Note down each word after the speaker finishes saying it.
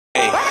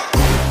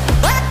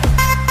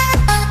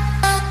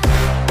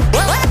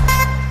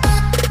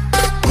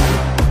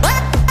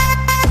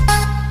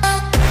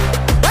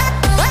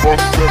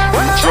Happy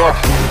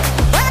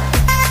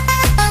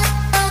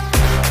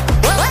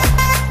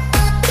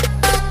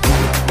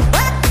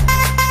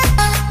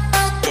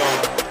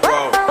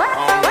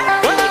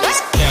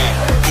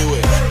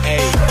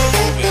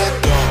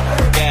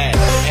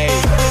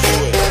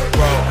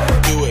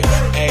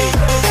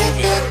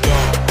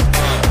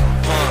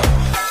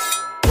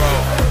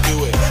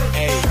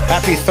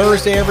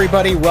Thursday,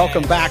 everybody.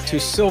 Welcome back to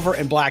Silver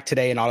and Black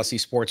Today in Odyssey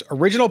Sports,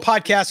 original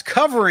podcast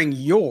covering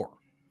your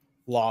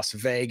Las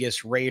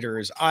Vegas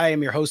Raiders. I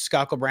am your host,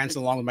 Scott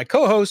Branson, along with my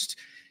co-host,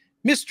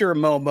 Mr.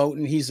 Mo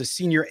Moten. He's a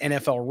senior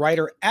NFL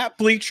writer at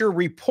Bleacher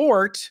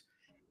Report.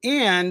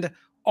 And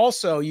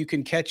also you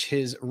can catch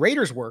his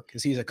Raiders work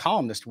because he's a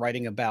columnist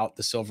writing about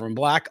the Silver and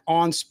Black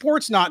on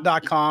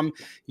sportsnot.com.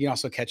 You can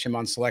also catch him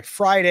on Select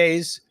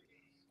Fridays,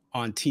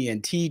 on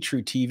TNT,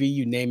 True TV,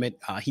 you name it,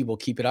 he will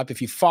keep it up.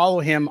 If you follow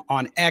him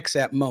on X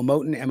at Mo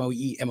Moten,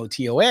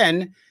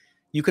 M-O-E-M-O-T-O-N,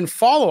 you can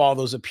follow all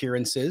those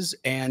appearances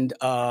and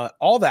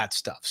all that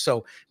stuff.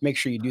 So make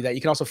sure you do that. You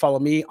can also follow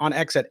me on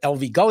X at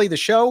LV Gully. The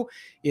show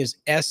is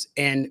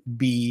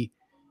SNB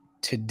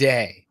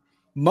Today.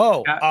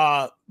 Mo,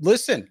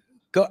 listen,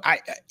 a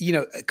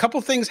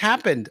couple things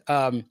happened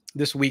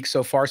this week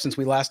so far since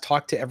we last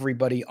talked to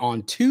everybody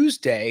on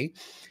Tuesday.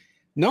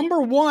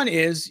 Number one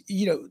is,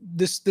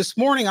 this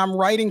morning I'm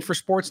writing for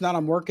Sportsnet.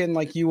 I'm working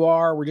like you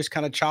are. We're just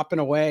kind of chopping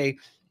away.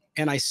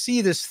 And I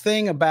see this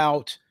thing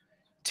about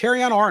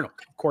Terrion Arnold,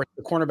 of course,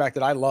 the cornerback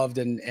that I loved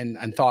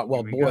and thought,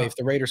 well, boy, if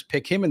the Raiders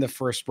pick him in the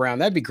first round,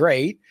 that'd be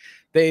great.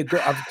 They,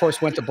 of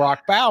course, went to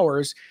Brock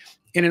Bowers.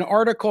 In an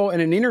article, in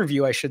an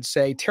interview, I should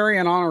say,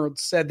 Terrion Arnold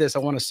said this. I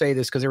want to say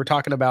this because they were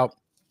talking about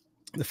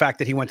the fact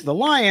that he went to the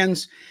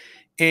Lions.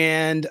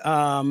 And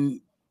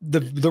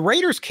the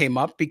Raiders came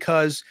up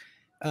because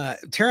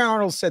Terrion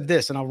Arnold said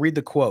this, and I'll read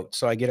the quote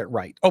so I get it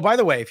right. Oh, by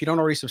the way, if you don't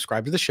already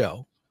subscribe to the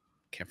show,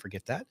 can't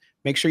forget that.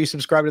 Make sure you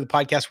subscribe to the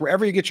podcast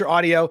wherever you get your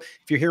audio.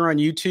 If you're here on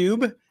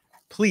YouTube,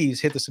 please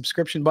hit the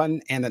subscription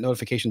button and that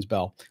notifications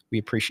bell. We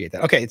appreciate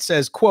that. Okay, it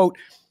says, quote,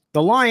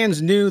 "The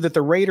Lions knew that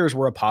the Raiders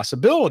were a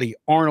possibility,"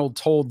 Arnold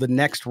told the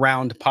Next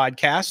Round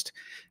podcast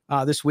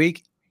this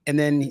week. And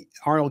then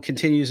Arnold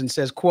continues and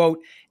says, quote,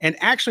 "And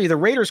actually the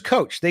Raiders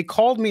coach, they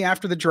called me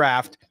after the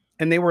draft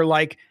and they were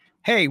like,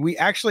 hey, we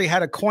actually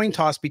had a coin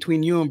toss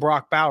between you and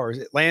Brock Bowers.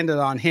 It landed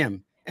on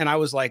him." And I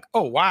was like,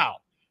 oh, wow.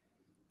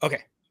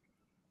 Okay.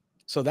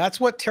 So that's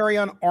what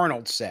Terrion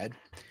Arnold said.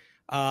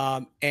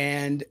 There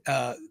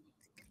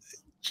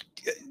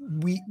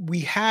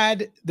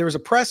was a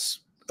press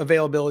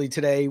availability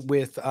today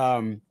with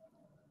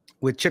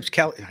Chip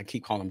Kelly. I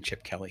keep calling him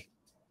Chip Kelly.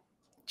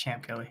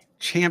 Champ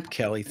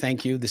Kelly.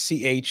 Thank you. The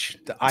CH,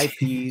 the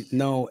IP,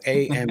 no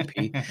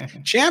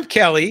AMP. Champ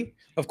Kelly,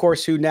 of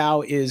course, who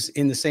now is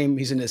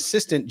he's an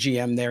assistant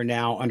GM there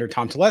now under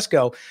Tom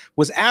Telesco,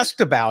 was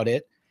asked about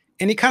it.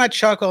 And he kind of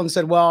chuckled and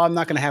said, well, I'm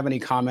not going to have any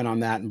comment on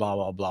that and blah,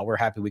 blah, blah. We're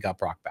happy we got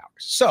Brock Bowers.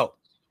 So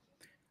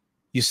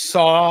you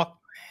saw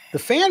the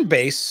fan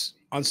base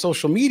on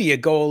social media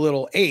go a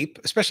little ape,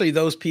 especially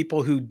those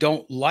people who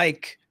don't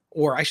like,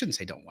 or I shouldn't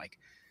say don't like,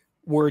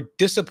 were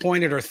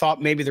disappointed or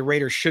thought maybe the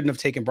Raiders shouldn't have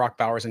taken Brock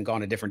Bowers and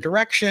gone a different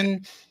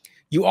direction.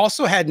 You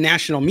also had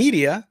national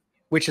media,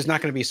 which is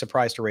not going to be a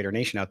surprise to Raider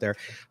Nation out there,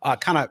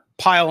 kind of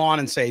pile on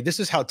and say, this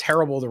is how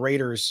terrible the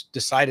Raiders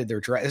decided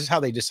their draft. This is how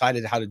they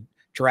decided how to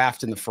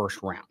draft in the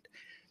first round.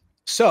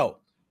 So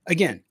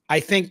again, I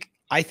think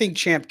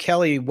Champ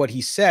Kelly, what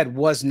he said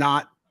was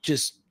not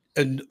just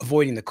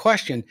avoiding the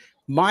question.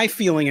 My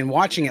feeling in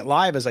watching it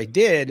live as I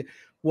did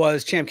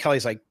was Champ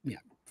Kelly's like, yeah,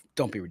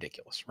 don't be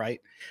ridiculous.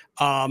 Right.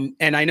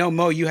 And I know,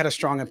 Mo, you had a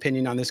strong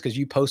opinion on this because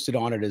you posted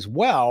on it as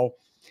well.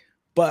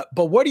 But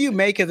what do you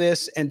make of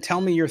this? And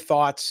tell me your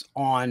thoughts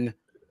on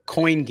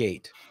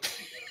CoinGate.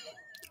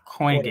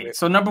 CoinGate.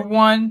 So number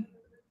one,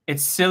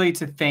 it's silly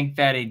to think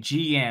that a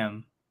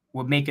GM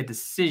would make a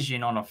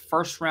decision on a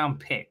first-round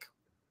pick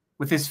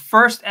with his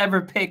first ever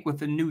pick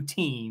with a new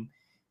team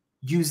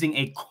using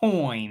a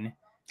coin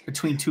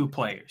between two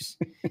players.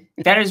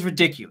 That is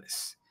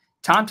ridiculous.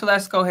 Tom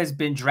Telesco has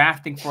been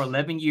drafting for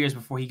 11 years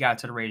before he got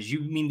to the Raiders.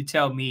 You mean to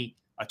tell me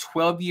a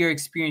 12-year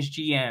experienced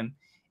GM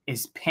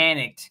is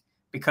panicked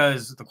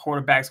because the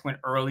quarterbacks went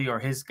early or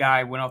his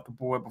guy went off the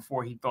board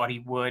before he thought he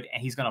would,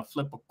 and he's going to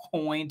flip a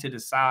coin to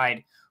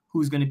decide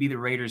who's going to be the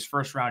Raiders'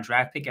 first-round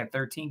draft pick at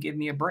 13? Give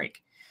me a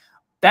break.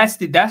 That's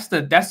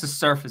the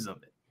surface of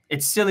it.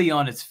 It's silly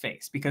on its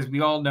face because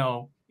we all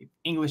know if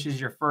English is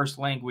your first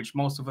language,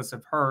 most of us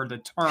have heard the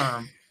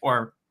term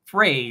or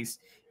phrase,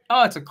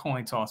 oh, it's a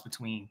coin toss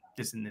between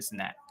this and this and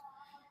that.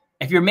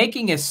 If you're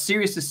making a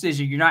serious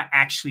decision, you're not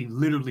actually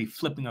literally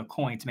flipping a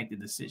coin to make the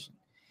decision.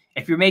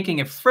 If you're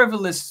making a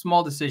frivolous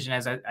small decision,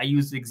 as I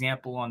used the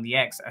example on the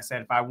X, I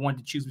said if I wanted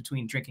to choose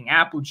between drinking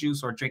apple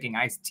juice or drinking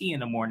iced tea in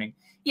the morning,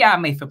 yeah, I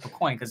may flip a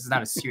coin because it's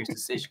not a serious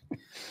decision.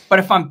 But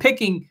if I'm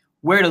picking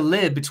where to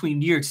live between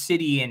New York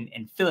City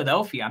and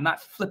Philadelphia, I'm not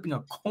flipping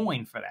a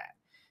coin for that.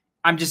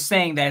 I'm just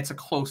saying that it's a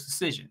close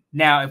decision.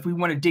 Now, if we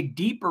want to dig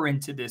deeper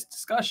into this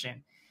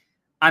discussion,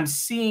 I'm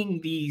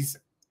seeing these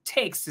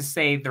takes to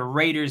say the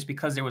Raiders,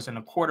 because there wasn't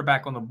a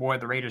quarterback on the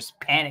board, the Raiders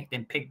panicked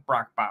and picked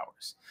Brock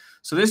Bowers.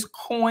 So this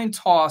coin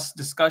toss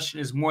discussion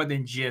is more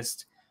than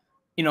just,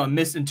 you know, a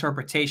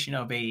misinterpretation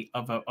of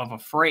a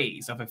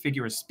phrase, of a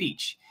figure of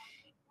speech.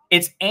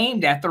 It's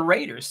aimed at the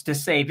Raiders to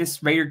say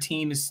this Raider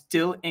team is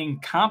still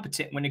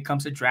incompetent when it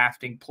comes to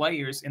drafting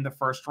players in the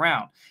first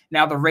round.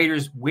 Now, the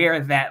Raiders wear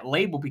that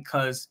label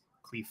because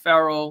Cleve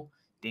Farrell,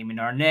 Damon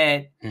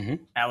Arnett,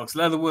 Alex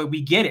Leatherwood,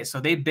 we get it. So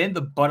they've been the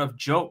butt of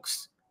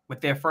jokes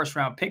with their first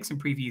round picks in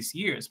previous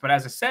years. But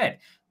as I said,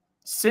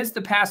 since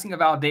the passing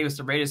of Al Davis,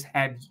 the Raiders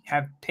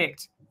have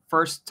picked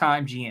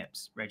first-time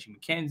GMs, Reggie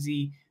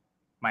McKenzie,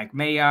 Mike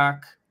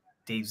Mayock,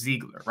 Dave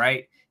Ziegler,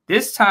 right?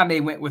 This time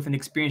they went with an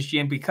experienced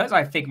GM because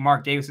I think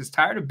Mark Davis is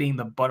tired of being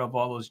the butt of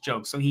all those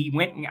jokes. So he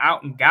went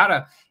out and got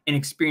an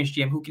experienced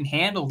GM who can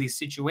handle these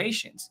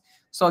situations.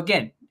 So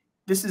again,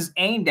 this is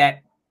aimed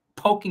at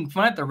poking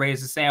fun at the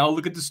Raiders and saying, "Oh,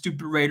 look at the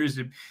stupid Raiders!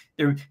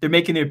 They're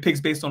making their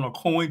picks based on a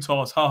coin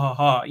toss." Ha ha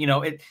ha! You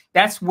know,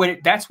 that's what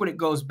it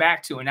goes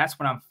back to, and that's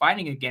what I'm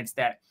fighting against.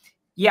 That,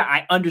 yeah,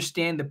 I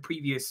understand the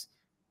previous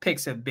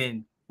picks have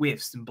been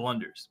whiffs and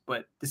blunders,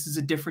 but this is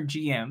a different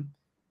GM,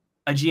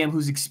 a GM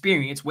who's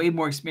experienced, way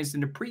more experienced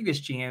than the previous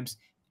GMs,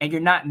 and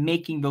you're not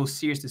making those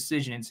serious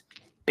decisions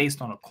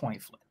based on a coin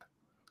flip.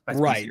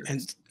 Right,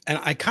 and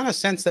I kind of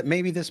sense that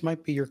maybe this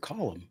might be your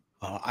column.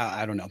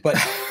 I don't know, but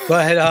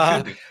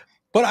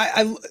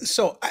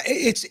so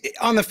it's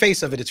on the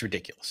face of it, it's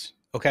ridiculous.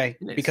 Okay.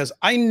 Because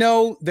I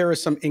know there are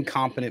some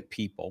incompetent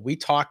people. We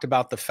talked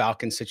about the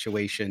Falcons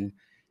situation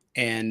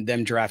and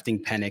them drafting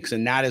Penix,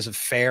 and that is a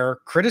fair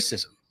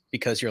criticism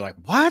because you're like,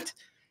 what?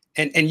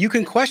 And you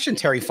can question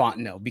Terry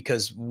Fontenot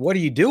because what are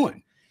you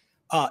doing?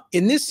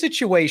 In this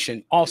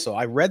situation, also,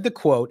 I read the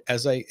quote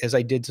as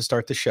I did to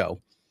start the show.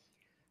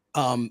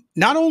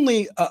 Not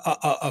only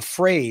a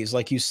phrase,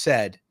 like you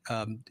said,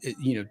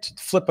 you know, to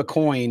flip a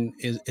coin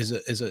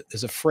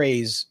is a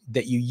phrase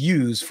that you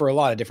use for a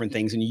lot of different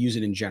things, and you use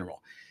it in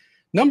general.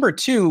 Number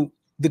two,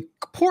 the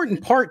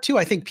important part too,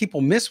 I think people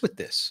miss with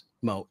this,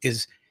 Mo,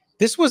 is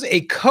this was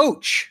a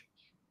coach.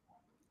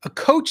 A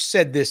coach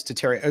said this to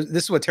Terry.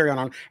 This is what Terrion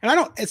Arnold,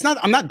 and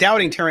I'm not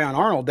doubting Terrion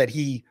Arnold that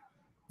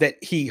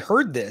he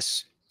heard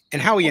this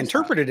and how he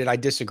interpreted it. I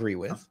disagree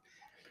with,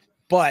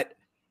 but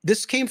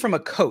this came from a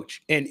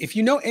coach. And if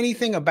you know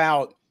anything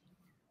about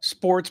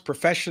sports,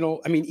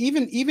 professional, I mean,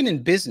 even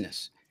in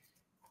business,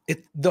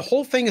 the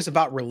whole thing is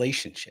about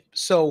relationship.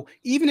 So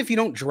even if you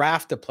don't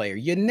draft a player,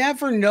 you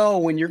never know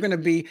when you're going to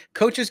be,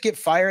 coaches get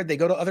fired. They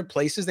go to other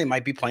places. They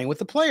might be playing with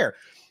the player.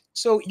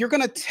 So you're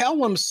going to tell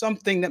them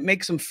something that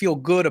makes them feel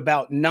good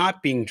about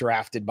not being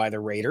drafted by the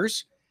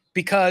Raiders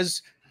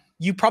because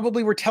you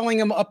probably were telling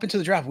them up into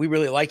the draft, we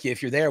really like you.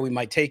 If you're there, we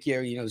might take you.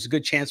 You know, there's a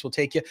good chance we'll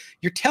take you.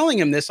 You're telling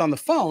him this on the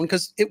phone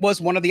because it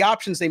was one of the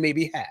options they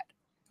maybe had.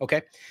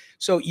 Okay.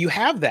 So you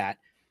have that.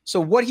 So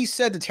what he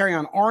said to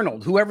Terrion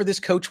Arnold, whoever this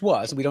coach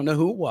was, we don't know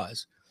who it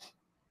was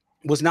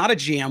not a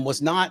GM,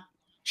 was not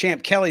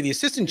Champ Kelly, the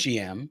assistant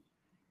GM.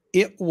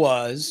 It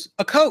was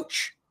a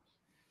coach.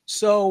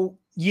 So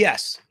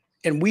yes.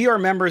 And we are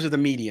members of the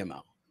media,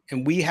 Mo,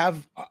 and we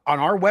have on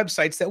our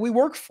websites that we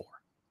work for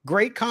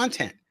great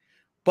content.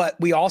 But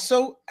we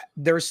also,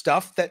 there's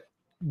stuff that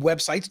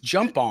websites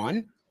jump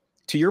on,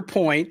 to your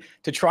point,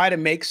 to try to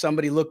make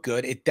somebody look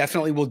good. It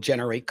definitely will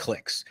generate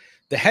clicks.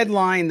 The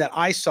headline that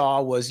I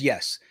saw was,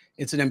 yes,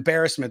 it's an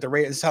embarrassment.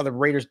 This is how the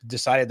Raiders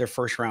decided their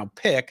first round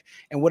pick.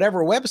 And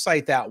whatever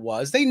website that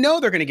was, they know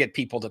they're going to get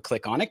people to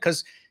click on it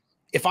because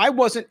if I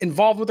wasn't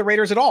involved with the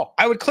Raiders at all,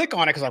 I would click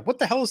on it because like, what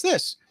the hell is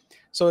this?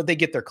 So that they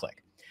get their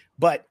click.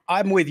 But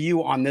I'm with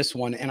you on this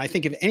one. And I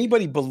think if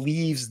anybody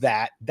believes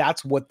that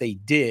that's what they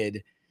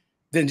did,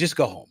 then just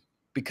go home.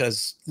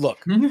 Because look,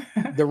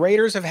 the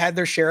Raiders have had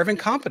their share of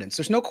incompetence.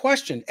 There's no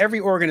question. Every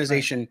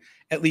organization,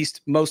 at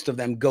least most of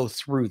them, go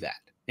through that.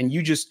 And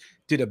you just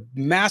did a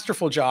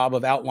masterful job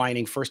of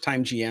outlining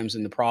first-time GMs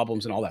and the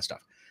problems and all that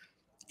stuff.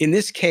 In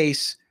this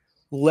case,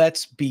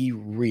 let's be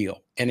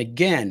real. And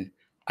again,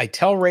 I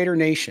tell Raider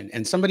Nation,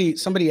 and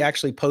somebody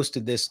actually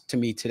posted this to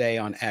me today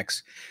on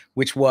X,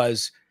 which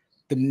was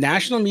the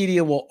national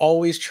media will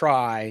always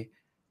try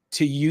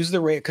to use the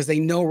Raider because they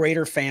know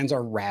Raider fans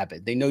are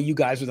rabid. They know you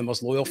guys are the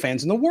most loyal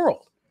fans in the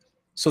world.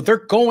 So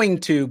they're going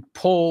to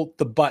pull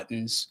the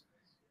buttons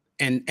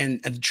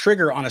and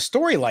trigger on a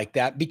story like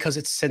that because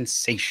it's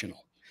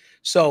sensational.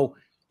 So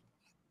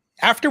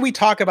after we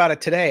talk about it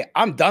today,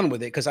 I'm done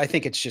with it because I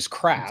think it's just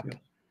crap.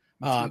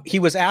 He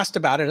was asked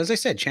about it. As I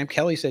said, Champ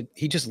Kelly said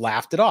he just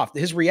laughed it off.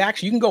 His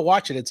reaction, you can go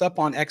watch it. It's up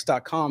on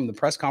x.com, the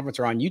press conference,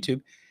 or on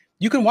YouTube.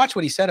 You can watch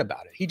what he said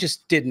about it. He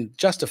just didn't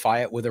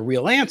justify it with a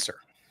real answer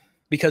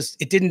because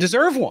it didn't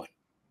deserve one.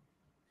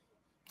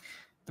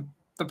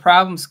 The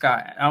problem,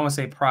 Scott, I don't want to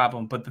say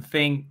problem, but the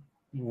thing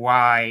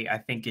why I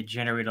think it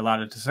generated a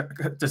lot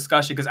of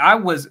discussion, because I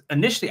wasn't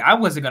going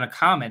to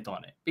comment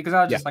on it because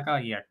I was just like, oh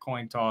yeah,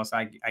 coin toss.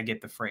 I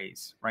get the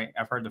phrase, right?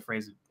 I've heard the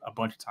phrase a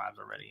bunch of times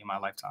already in my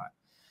lifetime.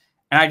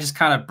 And I just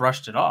kind of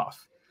brushed it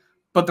off.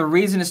 But the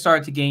reason it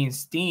started to gain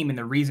steam and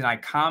the reason I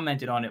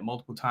commented on it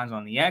multiple times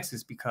on the X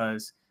is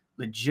because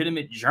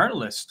legitimate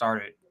journalists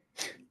started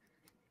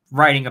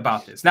writing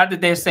about this. Not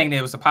that they're saying that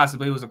it was a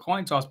possibility, it was a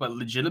coin toss, but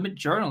legitimate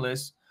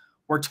journalists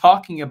were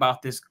talking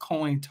about this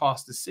coin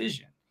toss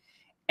decision.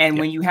 And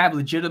when you have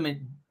legitimate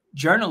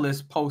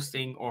journalists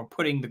posting or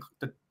putting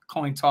the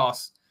coin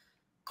toss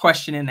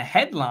question in the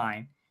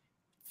headline,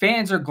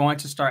 fans are going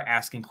to start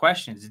asking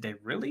questions. Did they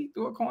really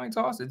do a coin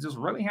toss? Did this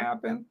really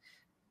happen?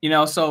 You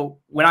know, so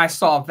when I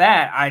saw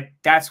that,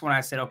 that's when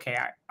I said, okay,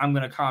 I'm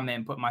going to comment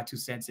and put my 2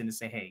 cents in to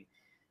say, hey,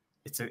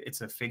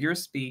 it's a figure of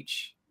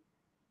speech.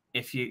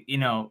 If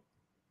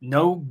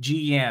no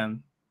GM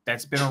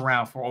that's been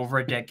around for over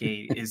a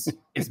decade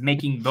is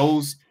making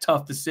those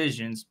tough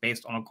decisions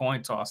based on a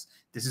coin toss.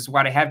 This is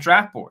why they have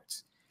draft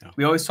boards. No.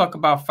 We always talk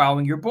about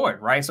following your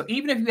board, right? So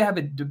even if you have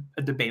a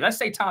debate, let's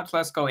say Tom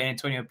Telesco and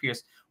Antonio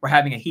Pierce were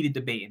having a heated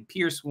debate, and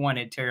Pierce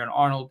wanted Terrion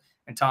Arnold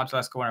and Tom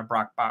Telesco wanted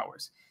Brock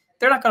Bowers.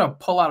 They're not going to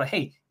pull out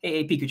hey,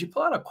 AP, could you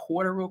pull out a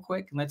quarter real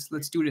quick? And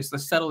let's do this.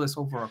 Let's settle this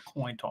over a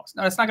coin toss.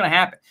 No, that's not going to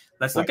happen.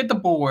 Let's look at the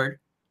board.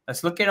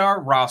 Let's look at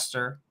our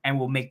roster, and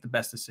we'll make the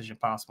best decision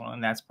possible.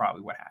 And that's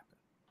probably what happened.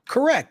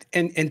 Correct.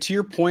 And to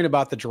your point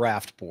about the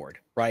draft board,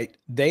 right?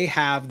 They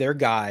have their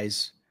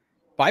guys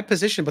by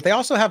position, but they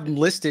also have them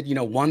listed,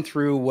 1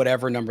 through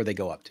whatever number they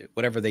go up to,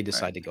 whatever they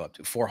decide to go up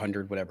to,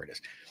 400, whatever it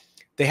is.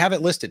 They have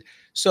it listed.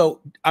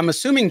 So I'm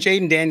assuming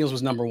Jaden Daniels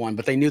was number 1,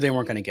 but they knew they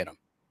weren't going to get him.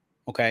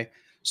 Okay.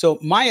 So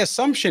my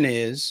assumption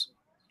is,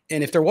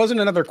 and if there wasn't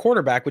another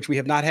quarterback, which we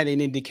have not had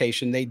any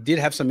indication, they did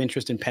have some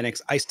interest in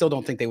Penix. I still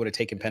don't think they would have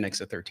taken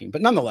Penix at 13,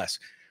 but nonetheless,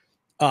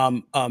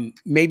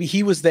 maybe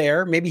he was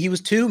there, maybe he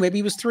was 2, maybe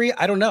he was 3.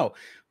 I don't know.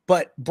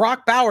 But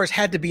Brock Bowers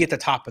had to be at the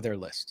top of their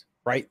list,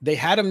 right? They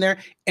had him there.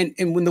 And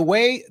when the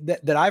way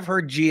that I've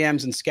heard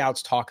GMs and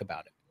scouts talk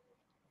about it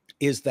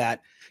is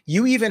that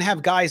you even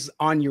have guys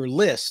on your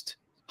list,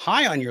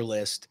 high on your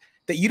list,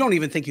 that you don't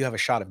even think you have a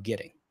shot of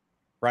getting,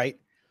 right?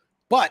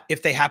 But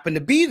if they happen to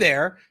be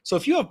there, so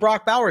if you have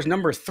Brock Bowers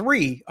number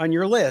 3 on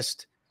your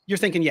list, you're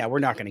thinking, yeah, we're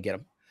not going to get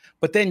him.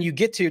 But then you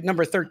get to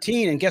number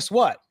 13, and guess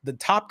what? The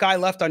top guy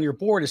left on your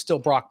board is still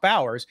Brock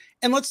Bowers.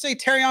 And let's say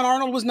Terrion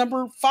Arnold was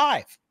number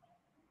 5.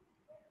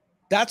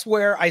 That's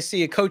where I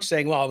see a coach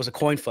saying, well, it was a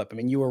coin flip. I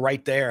mean, you were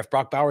right there. If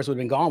Brock Bowers would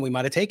have been gone, we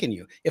might have taken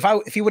you.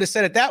 If he would have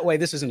said it that way,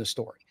 this isn't a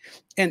story.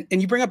 And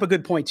you bring up a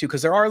good point, too,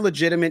 because there are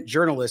legitimate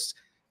journalists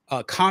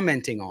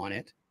commenting on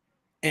it.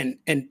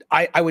 And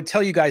I would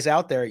tell you guys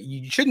out there,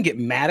 you shouldn't get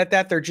mad at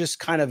that. They're just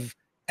kind of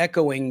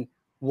echoing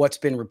what's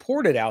been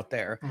reported out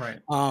there. Right.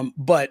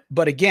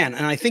 But again,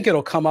 and I think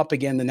it'll come up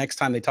again the next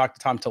time they talk to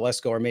Tom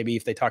Telesco, or maybe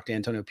if they talk to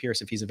Antonio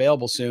Pierce, if he's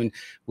available soon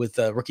with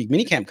the rookie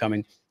minicamp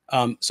coming.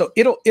 So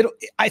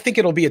I think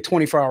it'll be a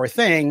 24-hour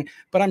thing,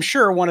 but I'm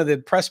sure one of the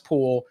press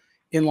pool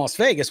in Las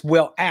Vegas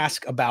will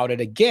ask about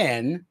it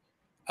again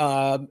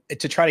to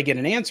try to get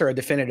an answer, a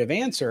definitive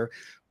answer.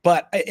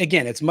 But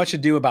again, it's much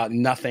ado about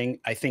nothing.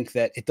 I think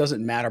that it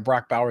doesn't matter.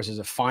 Brock Bowers is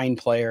a fine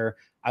player.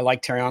 I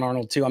like Terrion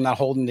Arnold too. I'm not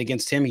holding it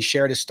against him. He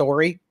shared his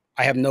story.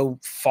 I have no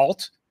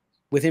fault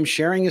with him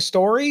sharing his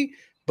story.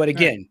 But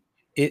again,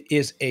 it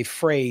is a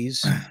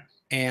phrase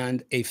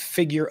and a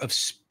figure of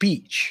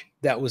speech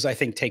that was, I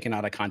think, taken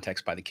out of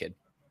context by the kid.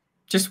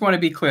 Just want to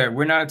be clear.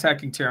 We're not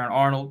attacking Terrion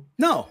Arnold.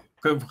 No.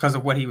 Because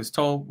of what he was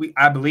told.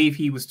 I believe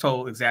he was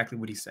told exactly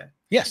what he said.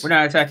 Yes. We're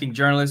not attacking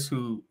journalists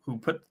who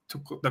put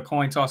the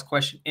coin toss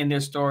question in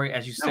their story.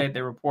 As you said,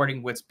 they're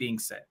reporting what's being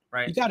said,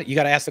 right? You got it. You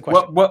got to ask the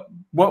question.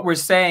 What we're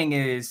saying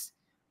is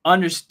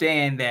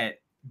understand that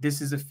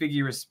this is a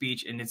figure of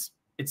speech and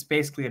it's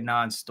basically a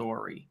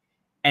non-story.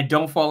 And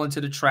don't fall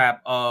into the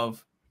trap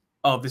of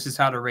this is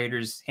how the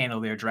Raiders handle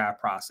their draft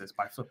process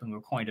by flipping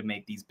a coin to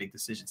make these big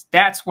decisions.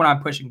 That's what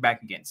I'm pushing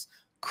back against.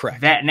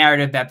 Correct. That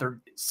narrative that the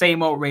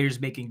same old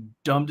Raiders making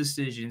dumb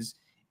decisions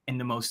in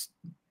the most,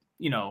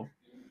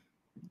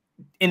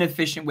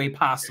 inefficient way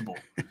possible.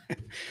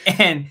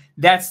 And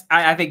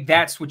I think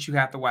that's what you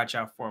have to watch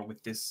out for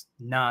with this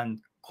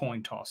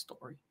non-coin toss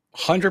story.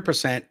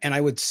 100%. And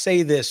I would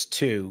say this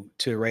too,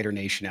 to Raider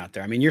Nation out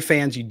there. I mean, you're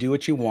fans, you do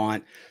what you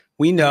want.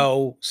 We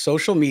know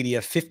social media,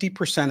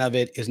 50% of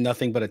it is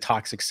nothing but a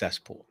toxic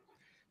cesspool.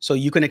 So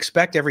you can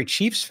expect every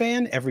Chiefs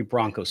fan, every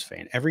Broncos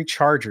fan, every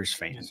Chargers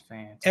fan,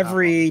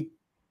 every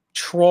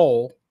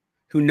troll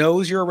who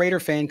knows you're a Raider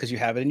fan because you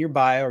have it in your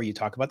bio or you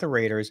talk about the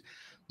Raiders,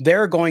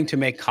 they're going to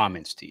make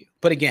comments to you.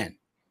 But again,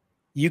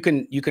 you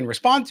can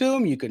respond to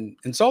them, you can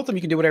insult them,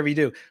 you can do whatever you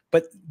do.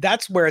 But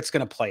that's where it's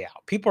going to play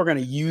out. People are going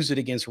to use it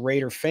against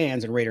Raider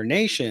fans and Raider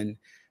Nation,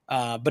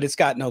 but it's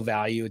got no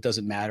value. It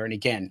doesn't matter. And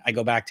again, I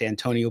go back to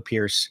Antonio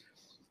Pierce.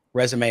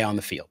 Resume on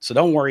the field. So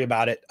don't worry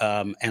about it.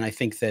 And I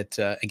think that,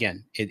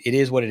 again, it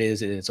is what it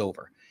is. It's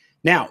over.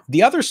 Now,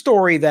 the other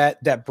story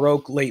that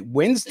broke late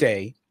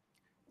Wednesday,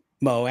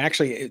 Mo,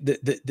 actually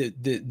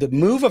the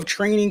move of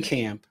training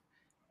camp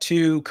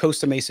to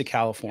Costa Mesa,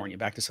 California,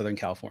 back to Southern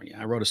California.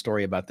 I wrote a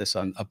story about this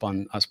up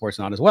on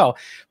SportsNot as well.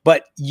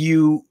 But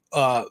it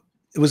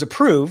was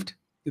approved.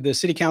 The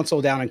city council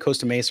down in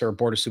Costa Mesa, or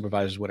board of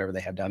supervisors, whatever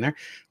they have down there,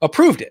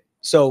 approved it.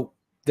 So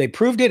they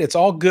approved it. It's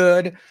all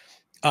good.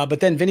 But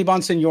then Vinny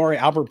Bonsignore,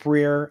 Albert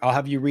Breer, I'll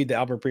have you read the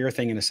Albert Breer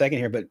thing in a second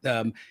here, but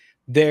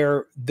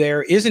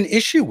there is an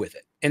issue with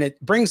it. And it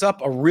brings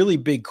up a really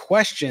big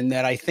question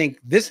that I think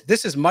this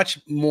is much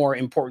more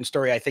important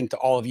story, I think, to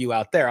all of you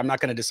out there. I'm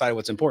not going to decide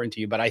what's important to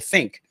you, but I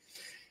think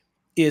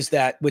is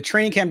that with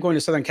training camp going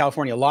to Southern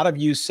California, a lot of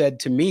you said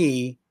to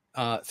me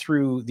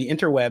through the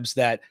interwebs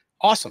that,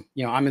 awesome,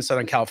 I'm in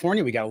Southern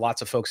California. We got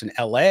lots of folks in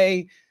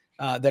LA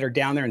that are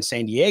down there, in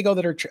San Diego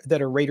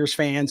that are Raiders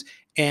fans,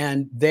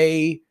 and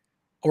they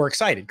were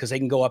excited because they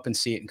can go up and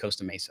see it in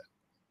Costa Mesa.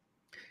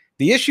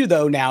 The issue,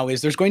 though, now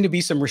is there's going to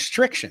be some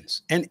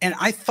restrictions. And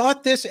I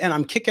thought this, and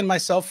I'm kicking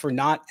myself for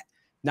not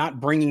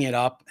bringing it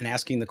up and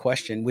asking the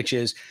question, which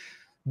is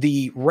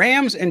the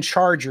Rams and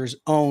Chargers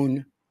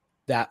own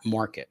that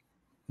market.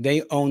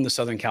 They own the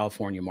Southern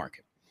California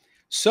market.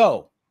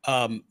 So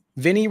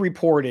Vinny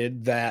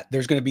reported that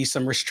there's going to be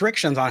some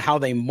restrictions on how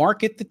they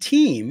market the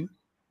team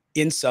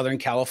in Southern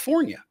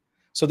California.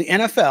 So the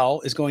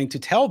NFL is going to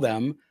tell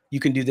them,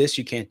 you can do this,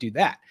 you can't do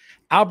that.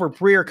 Albert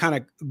Breer kind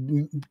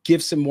of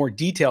gives some more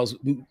details.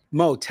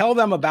 Mo, tell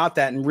them about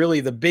that, and really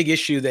the big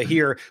issue that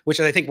here, which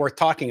I think worth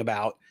talking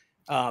about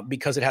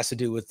because it has to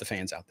do with the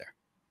fans out there.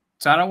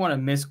 So I don't want to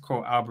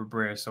misquote Albert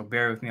Breer, so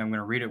bear with me. I'm going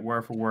to read it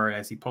word for word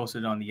as he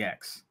posted on the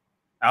X.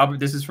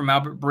 This is from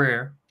Albert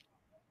Breer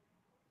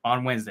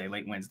on Wednesday,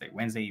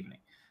 Wednesday evening.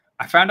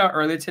 I found out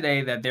earlier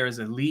today that there is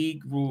a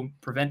league rule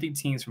preventing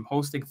teams from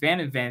hosting fan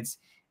events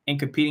in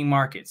competing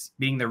markets,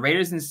 meaning the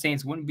Raiders and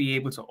Saints wouldn't be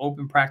able to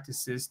open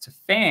practices to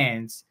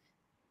fans.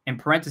 In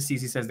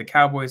parentheses, he says the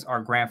Cowboys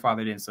are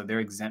grandfathered in, so they're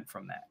exempt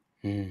from that.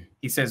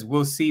 He says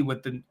we'll see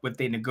what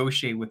they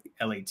negotiate with the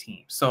LA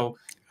team. So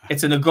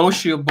it's a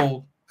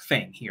negotiable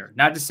thing here.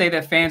 Not to say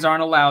that fans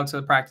aren't allowed to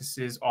the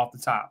practices off the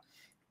top.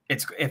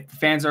 If the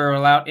fans are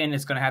allowed in,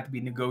 it's going to have to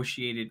be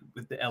negotiated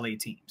with the LA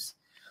teams.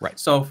 Right.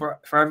 So for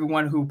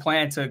everyone who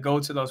planned to go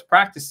to those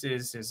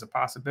practices, there's a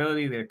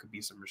possibility there could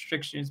be some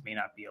restrictions, may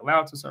not be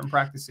allowed to certain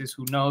practices.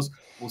 Who knows?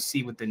 We'll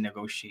see what they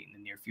negotiate in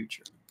the near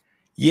future.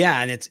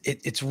 Yeah, and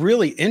it's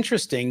really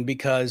interesting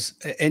because,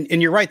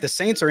 and you're right, the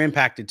Saints are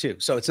impacted too.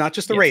 So it's not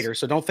just the Raiders.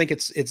 So don't think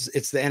it's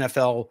the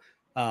NFL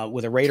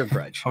with a Raider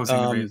grudge.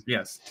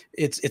 Yes,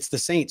 it's the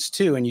Saints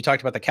too. And you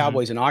talked about the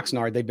Cowboys and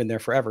Oxnard; they've been there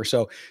forever.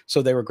 So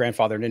they were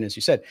grandfathered in, as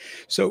you said.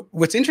 So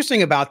what's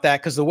interesting about that,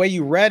 because the way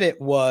you read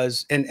it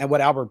was, and what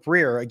Albert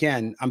Breer,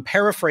 again, I'm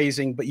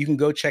paraphrasing, but you can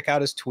go check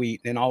out his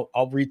tweet, and I'll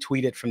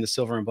retweet it from the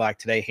Silver and Black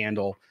Today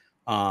handle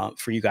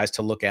for you guys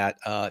to look at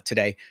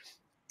today.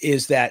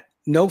 Is that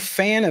no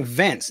fan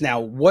events?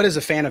 Now, what is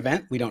a fan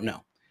event? We don't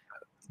know.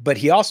 But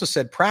he also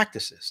said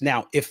practices.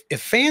 Now, if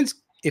fans,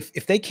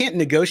 if they can't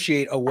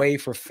negotiate a way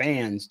for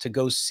fans to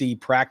go see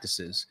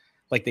practices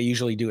like they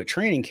usually do at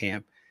training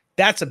camp,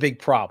 that's a big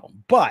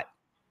problem. But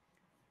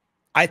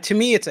to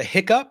me, it's a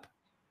hiccup.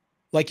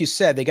 Like you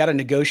said, they got to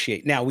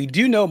negotiate. Now, we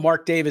do know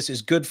Mark Davis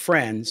is good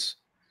friends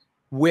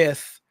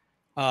with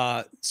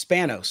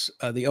Spanos,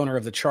 the owner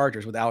of the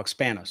Chargers, with Alex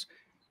Spanos,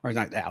 or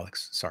not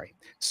Alex, sorry.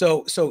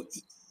 So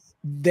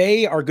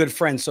they are good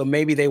friends, so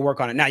maybe they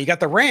work on it. Now, you got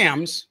the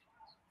Rams.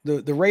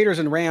 The Raiders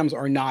and Rams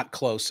are not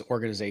close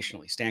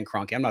organizationally. Stan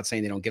Kroenke, I'm not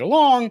saying they don't get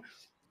along,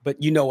 but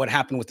you know what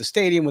happened with the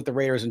stadium with the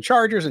Raiders and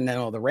Chargers, and then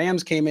all the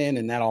Rams came in,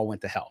 and that all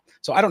went to hell.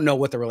 So I don't know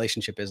what the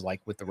relationship is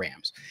like with the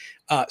Rams.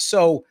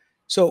 So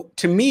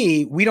to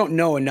me, we don't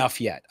know enough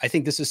yet. I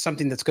think this is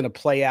something that's going to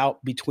play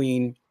out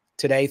between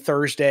today,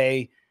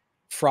 Thursday,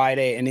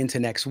 Friday, and into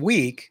next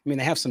week. I mean,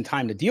 they have some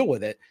time to deal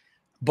with it.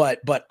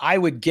 But I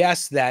would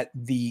guess that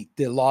the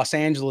Los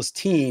Angeles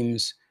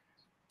teams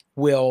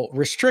will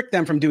restrict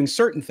them from doing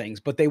certain things,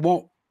 but they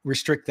won't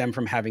restrict them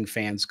from having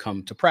fans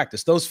come to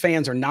practice. Those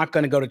fans are not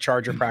going to go to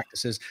Charger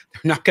practices.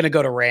 They're not going to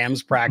go to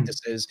Rams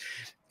practices.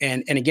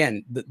 And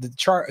again,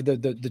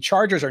 the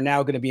Chargers are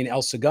now going to be in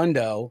El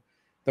Segundo.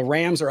 The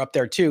Rams are up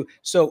there too.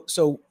 So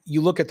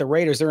you look at the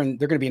Raiders, they're going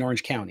to be in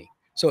Orange County.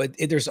 So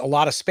there's a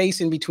lot of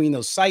space in between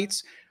those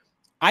sites.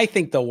 I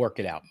think they'll work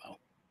it out, Mo.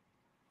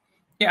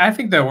 Yeah, I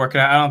think they'll work it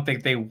out. I don't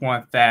think they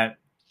want that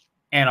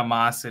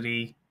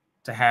animosity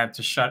to have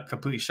to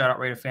completely shut out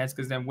Raider fans,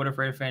 because then what if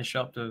Raider fans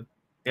show up to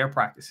their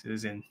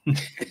practices and great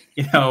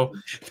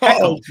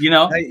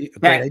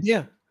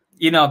idea.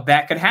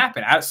 That could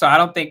happen. So I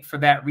don't think for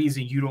that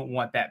reason you don't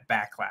want that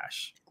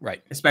backlash,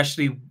 right?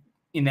 Especially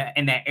in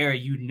that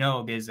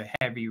area, there's a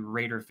heavy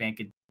Raider fan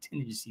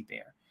contingency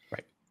there.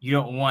 Right. You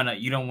don't want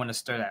to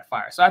stir that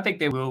fire. So I think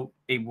they will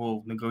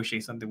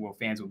negotiate something where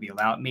fans will be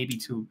allowed, maybe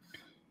to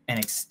an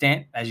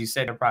extent. As you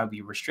said, there'll probably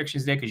be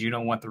restrictions there because you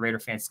don't want the Raider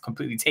fans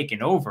completely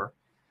taking over.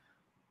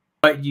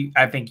 But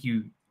I think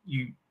you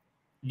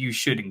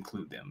should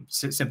include them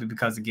simply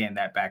because, again,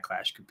 that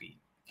backlash could be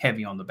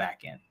heavy on the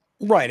back end.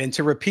 Right. And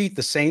to repeat,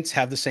 the Saints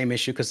have the same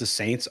issue because the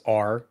Saints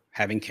are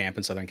having camp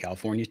in Southern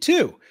California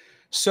too.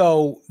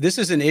 So this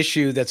is an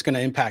issue that's going to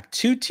impact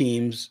two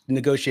teams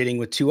negotiating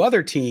with two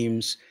other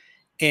teams.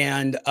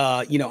 And,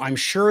 I'm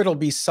sure it'll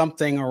be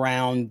something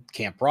around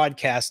can't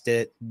broadcast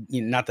it.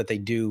 Not that they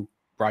do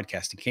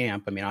broadcasting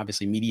camp. I mean,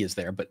 obviously media is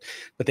there, but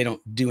they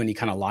don't do any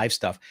kind of live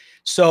stuff.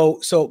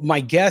 So my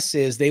guess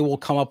is they will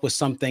come up with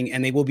something,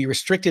 and they will be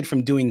restricted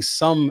from doing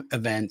some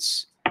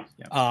events.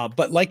 Yeah.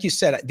 But like you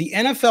said, the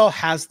NFL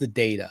has the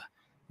data.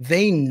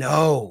 They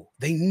know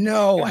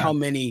how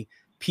many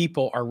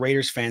people are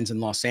Raiders fans in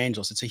Los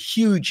Angeles. It's a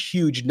huge,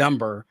 huge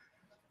number.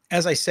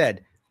 As I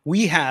said,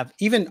 we have,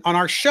 even on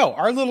our show,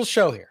 our little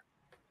show here,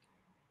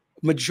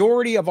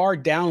 majority of our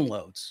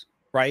downloads,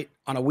 right,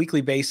 on a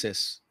weekly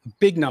basis, a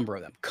big number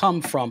of them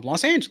come from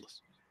Los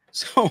Angeles.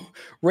 So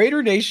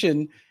Raider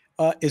Nation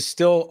is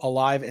still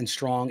alive and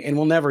strong and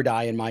will never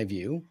die, in my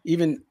view,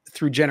 even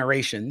through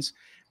generations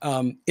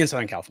in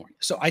Southern California.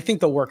 So I think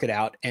they'll work it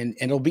out, and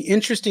it'll be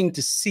interesting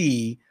to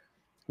see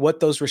what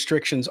those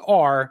restrictions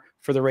are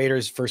for the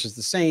Raiders versus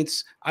the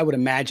Saints. I would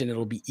imagine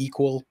it'll be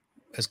equal,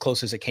 as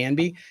close as it can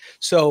be.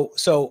 So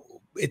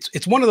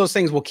it's one of those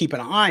things we'll keep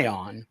an eye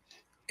on.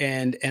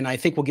 And I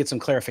think we'll get some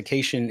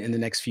clarification in the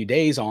next few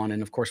days on,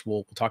 and of course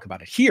we'll talk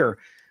about it here.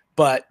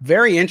 But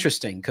very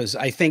interesting, because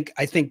I think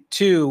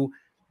too,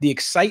 the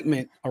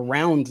excitement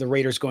around the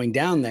Raiders going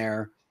down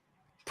there,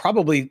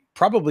 probably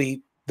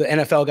the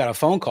NFL got a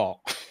phone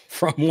call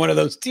from one of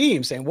those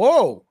teams saying,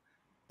 "Whoa,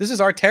 this is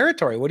our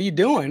territory. What are you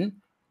doing?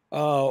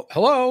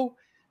 Hello."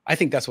 I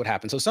think that's what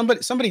happened. So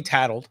somebody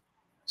tattled.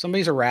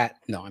 Somebody's a rat.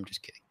 No, I'm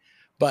just kidding.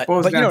 But you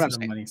know what I'm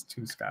saying. Money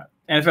too, Scott.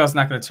 NFL's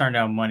not going to turn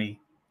down money.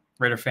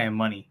 Raider fan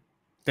money.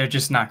 They're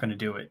just not going to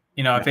do it.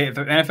 You know, if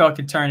the NFL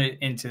can turn it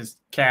into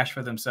cash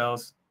for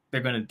themselves,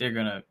 they're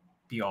gonna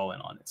be all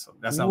in on it. So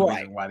that's not the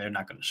reason why they're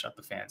not going to shut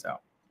the fans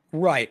out.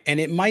 Right. And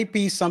it might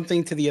be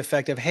something to the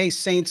effect of, hey,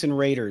 Saints and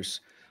Raiders,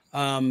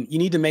 you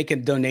need to make a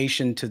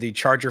donation to the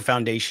Charger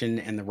Foundation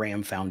and the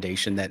Ram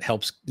Foundation that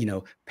helps,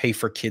 pay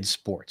for kids'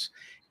 sports.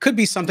 Could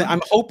be something.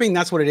 I'm hoping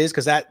that's what it is,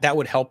 because that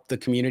would help the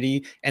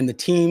community and the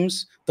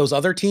teams, those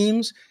other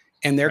teams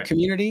and their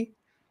community.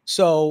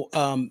 So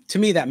to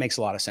me, that makes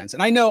a lot of sense.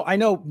 And I know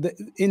that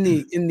in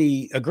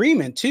the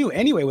agreement too,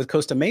 anyway, with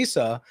Costa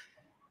Mesa,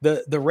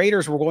 the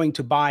Raiders were going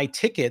to buy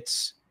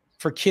tickets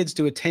for kids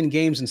to attend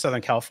games in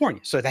Southern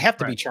California. So they have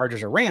to be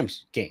Chargers or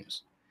Rams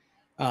games.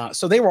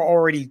 So they were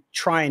already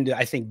trying to,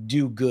 I think,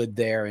 do good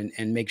there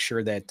and make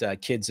sure that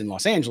kids in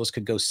Los Angeles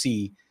could go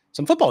see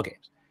some football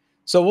games.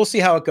 So we'll see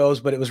how it goes,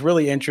 but it was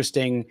really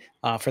interesting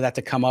for that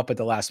to come up at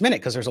the last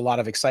minute, because there's a lot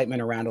of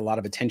excitement around, a lot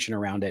of attention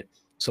around it.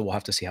 So we'll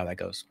have to see how that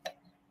goes.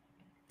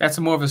 That's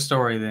more of a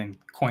story than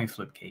coin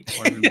flip cake,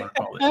 whatever you want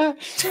to call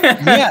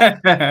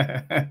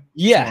it.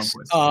 Yes.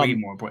 Way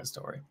more important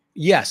story.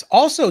 Yes.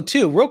 Also,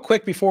 too, real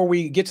quick before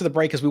we get to the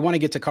break, because we want to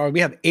get to callers.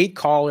 We have 8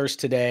 callers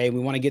today. We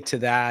want to get to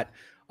that.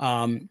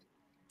 And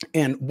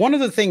one of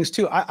the things,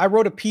 too, I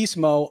wrote a piece,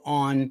 Mo,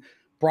 on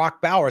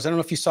Brock Bowers. I don't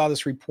know if you saw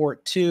this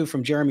report, too,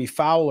 from Jeremy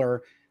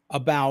Fowler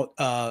about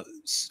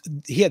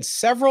he had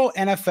several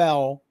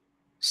NFL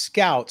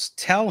scouts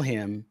tell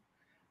him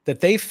that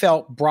they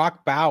felt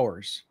Brock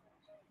Bowers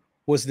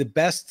was the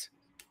best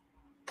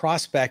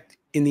prospect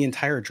in the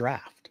entire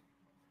draft.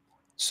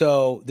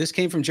 So this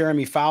came from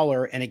Jeremy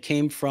Fowler, and it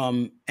came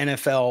from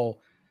NFL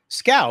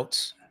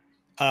scouts.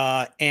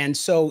 And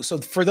so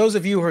for those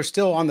of you who are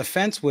still on the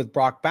fence with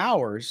Brock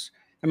Bowers,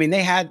 I mean,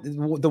 they had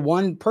the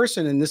one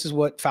person, and this is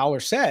what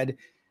Fowler said,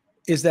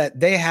 is that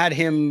they had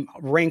him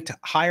ranked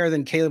higher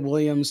than Caleb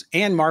Williams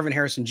and Marvin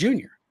Harrison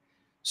Jr.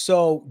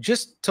 So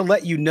just to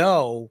let you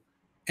know,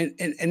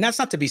 and that's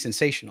not to be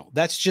sensational.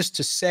 That's just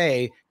to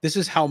say this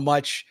is how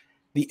much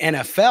the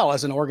NFL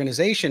as an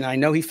organization, I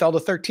know he fell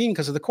to 13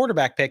 because of the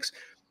quarterback picks,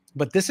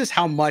 but this is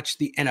how much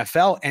the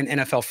NFL and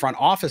NFL front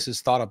offices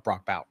thought of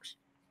Brock Bowers.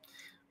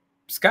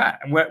 Scott,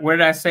 what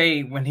did I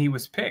say when he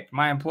was picked?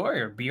 My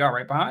employer, BR,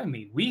 right behind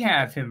me. We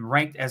have him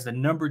ranked as the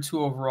 #2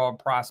 overall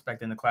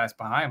prospect in the class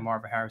behind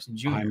Marvin Harrison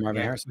Jr.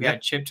 We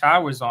had Chip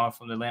Towers on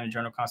from the Atlanta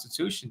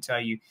Journal-Constitution tell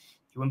you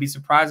he wouldn't be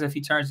surprised if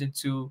he turns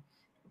into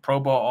Pro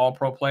Bowl,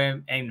 All-Pro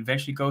player, and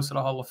eventually goes to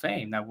the Hall of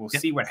Fame. Now, we'll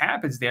see what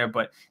happens there,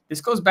 but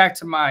this goes back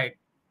to my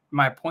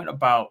point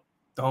about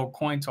the whole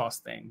coin toss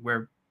thing,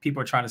 where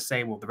people are trying to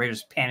say, well, the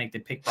Raiders panicked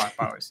and picked Brock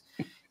Bowers.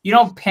 You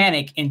don't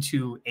panic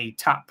into a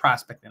top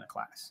prospect in a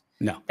class.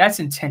 No. That's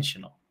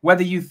intentional.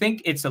 Whether you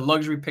think it's a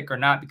luxury pick or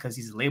not, because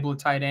he's labeled a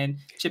tight end.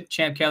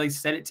 Champ Kelly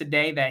said it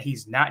today that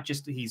he's not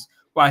just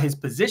while his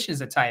position is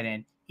a tight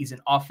end, he's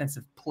an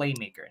offensive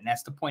playmaker. And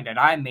that's the point that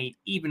I made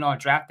even on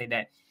draft day,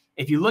 that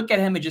if you look at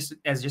him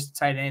as just a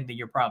tight end, then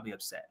you're probably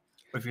upset.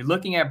 But if you're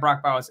looking at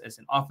Brock Bowers as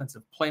an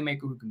offensive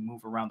playmaker who can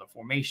move around the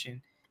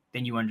formation,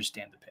 then you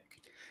understand the pick.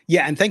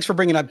 Yeah, and thanks for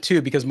bringing it up,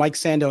 too, because Mike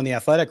Sando in The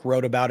Athletic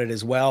wrote about it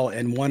as well.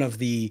 And one of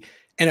the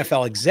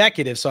NFL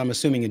executives, so I'm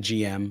assuming a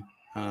GM,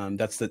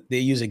 they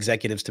use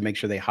executives to make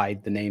sure they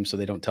hide the name so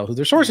they don't tell who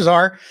their sources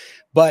are.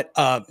 But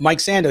Mike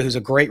Sando, who's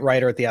a great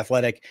writer at The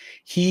Athletic,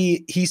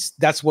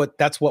 that's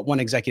what one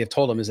executive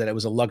told him, is that it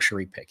was a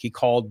luxury pick. He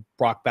called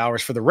Brock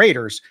Bowers for the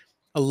Raiders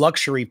a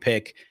luxury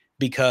pick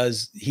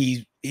because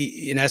he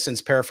in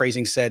essence,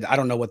 paraphrasing, said, I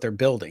don't know what they're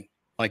building.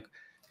 Like,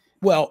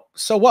 well,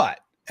 so what?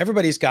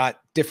 Everybody's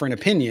got different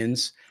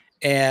opinions.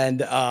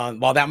 And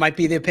while that might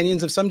be the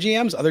opinions of some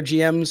GMs, other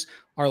GMs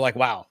are like,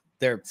 wow,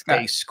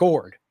 they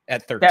scored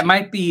at 13. That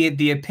might be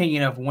the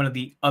opinion of one of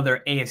the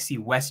other AFC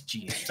West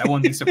GMs. I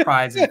wouldn't be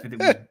surprised if it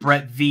was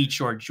Brett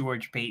Veach or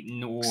George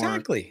Payton or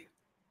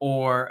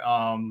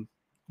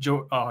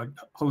Joe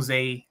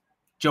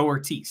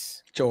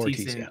Ortiz.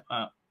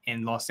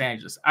 In Los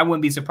Angeles. I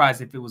wouldn't be surprised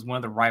if it was one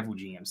of the rival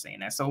GMs saying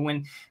that. So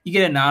when you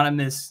get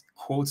anonymous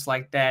quotes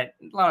like that,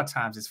 a lot of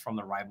times it's from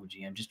the rival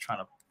GM just trying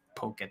to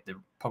poke at their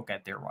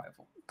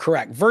rival.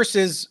 Correct.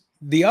 Versus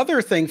the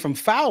other thing from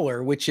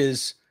Fowler, which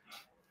is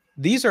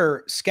these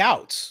are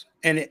scouts,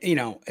 and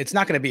it's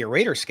not going to be a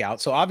Raider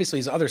scout. So obviously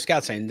his other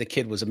scouts saying the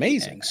kid was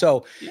amazing.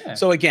 Yeah.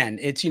 So again,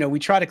 it's, we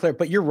try to clear,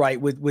 but you're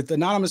right with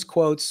anonymous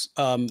quotes.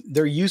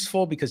 They're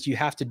useful because you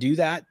have to do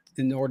that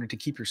in order to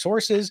keep your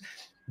sources,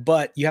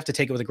 but you have to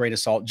take it with a grain of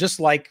salt. Just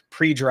like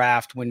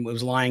pre-draft when it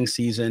was lying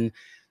season,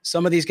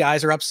 some of these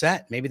guys are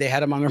upset. Maybe they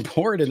had them on their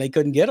board and they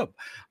couldn't get them.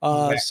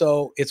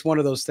 So it's one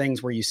of those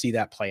things where you see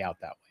that play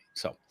out that way.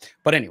 So,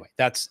 but anyway,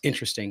 that's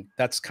interesting.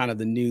 That's kind of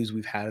the news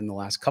we've had in the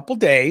last couple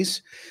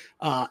days.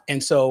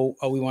 And so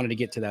we wanted to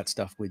get to that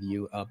stuff with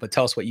you, but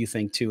tell us what you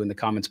think too in the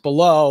comments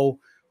below,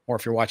 or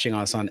if you're watching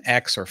us on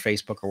X or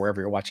Facebook or wherever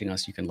you're watching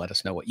us, you can let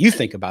us know what you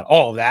think about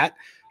all of that.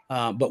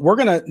 But we're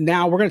going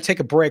to take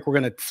a break. We're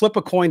going to flip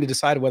a coin to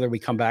decide whether we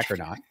come back or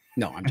not.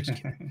 No, I'm just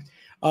kidding.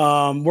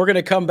 We're going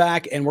to come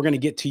back and we're going to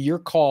get to your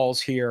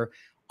calls here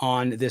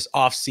on this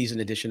off-season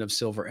edition of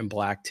Silver and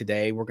Black.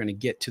 Today, we're going to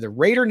get to the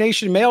Raider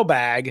Nation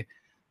Mailbag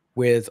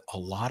with a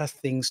lot of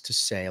things to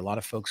say, a lot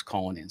of folks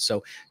calling in.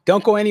 So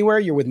don't go anywhere.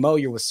 You're with Mo,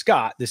 you're with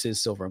Scott. This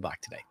is Silver and Black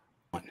Today.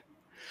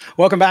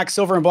 Welcome back,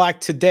 Silver and Black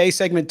Today,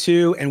 segment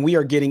 2, and we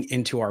are getting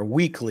into our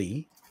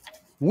weekly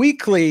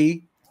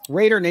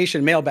Raider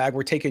Nation Mailbag.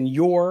 We're taking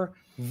your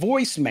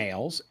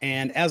voicemails,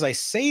 and as I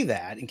say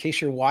that, in case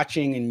you're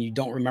watching and you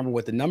don't remember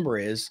what the number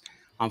is,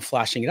 I'm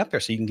flashing it up there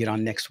so you can get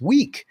on next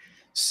week.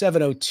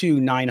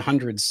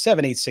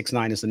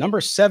 702-900-7869 is the number.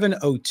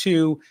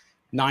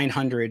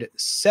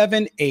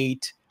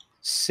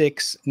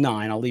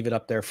 702-900-7869. I'll leave it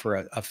up there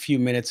for a few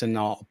minutes and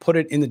I'll put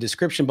it in the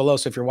description below.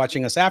 So if you're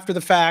watching us after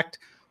the fact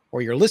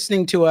or you're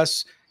listening to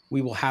us,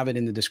 we will have it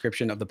in the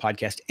description of the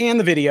podcast and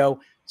the video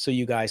so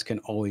you guys can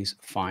always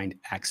find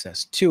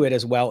access to it,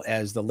 as well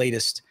as the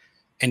latest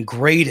and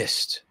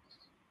greatest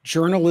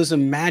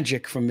journalism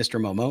magic from Mr.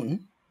 Mo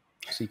Moten.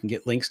 So you can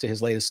get links to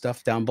his latest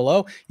stuff down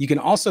below. You can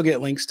also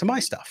get links to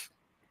my stuff.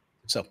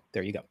 So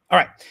there you go. All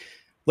right,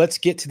 let's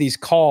get to these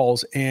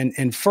calls.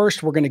 And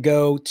first we're going to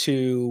go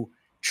to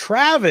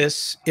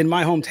Travis in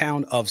my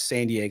hometown of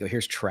San Diego.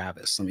 Here's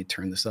Travis. Let me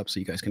turn this up so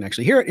you guys can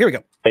actually hear it. Here we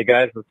go. Hey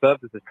guys, what's up?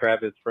 This is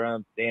Travis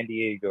from San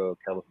Diego,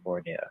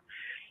 California.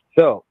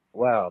 So,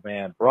 wow,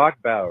 man, Brock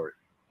Bowers,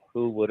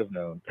 who would have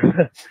known?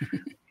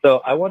 So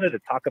I wanted to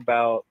talk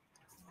about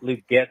Luke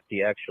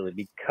Getsy actually,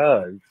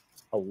 because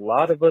a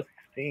lot of us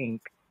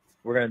think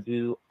we're going to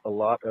do a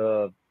lot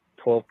of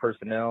 12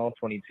 personnel,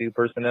 22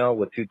 personnel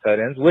with 2 tight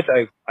ends, which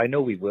I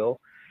know we will.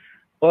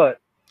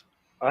 But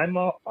I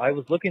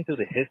was looking through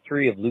the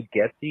history of Luke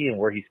Getsy and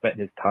where he spent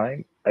his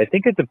time. I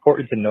think it's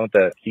important to note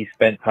that he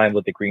spent time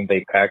with the Green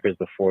Bay Packers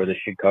before the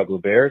Chicago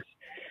Bears.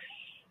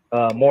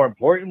 More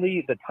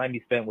importantly, the time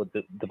he spent with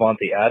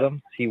Davante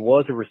Adams. He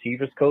was a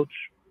receivers coach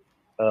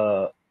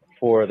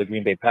for the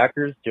Green Bay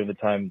Packers during the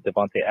time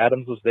Davante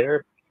Adams was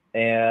there.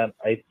 And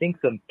I think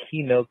some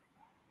key notes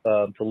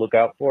to look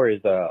out for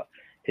is the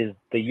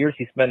years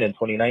he spent in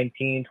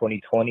 2019,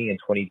 2020, and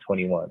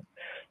 2021.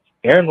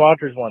 Aaron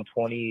Rodgers won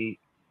 2020.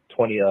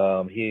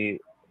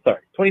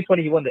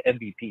 2020 he won the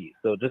MVP.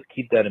 So just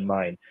keep that in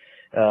mind.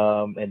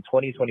 In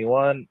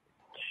 2021,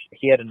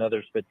 he had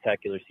another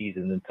spectacular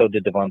season, and so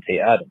did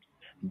Davante Adams.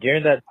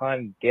 During that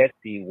time,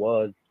 Getsy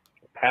was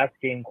pass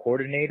game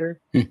coordinator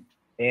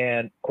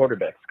and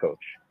quarterbacks coach.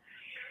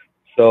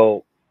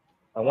 So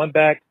I went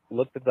back,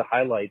 looked at the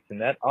highlights, and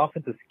that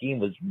offensive scheme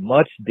was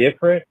much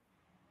different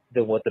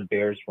than what the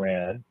Bears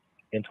ran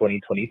in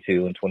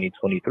 2022 and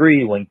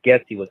 2023 when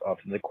Getsy was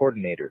offensive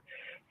coordinator.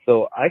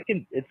 So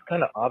it's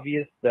kind of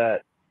obvious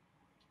that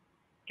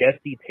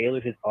Getsy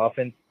tailored his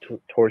offense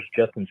towards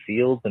Justin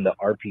Fields and the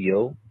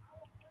RPO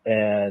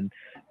and,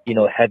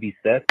 heavy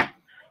sets.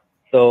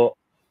 So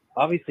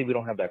obviously we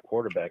don't have that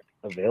quarterback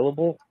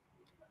available.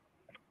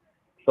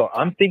 So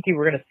I'm thinking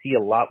we're going to see a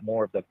lot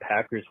more of the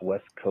Packers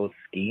West Coast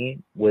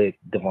scheme with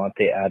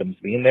Davante Adams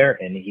being there,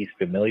 and he's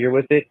familiar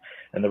with it.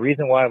 And the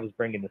reason why I was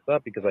bringing this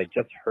up, because I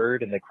just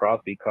heard in the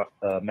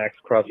Max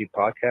Crosby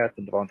podcast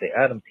and Davante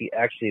Adams, he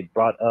actually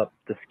brought up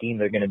the scheme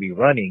they're going to be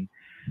running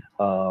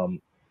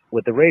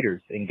with the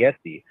Raiders and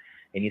Getsy.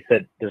 And he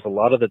said there's a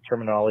lot of the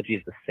terminology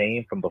is the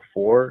same from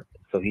before,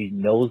 so he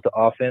knows the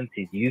offense,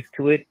 he's used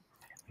to it.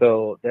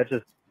 So that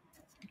just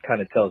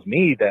kind of tells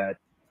me that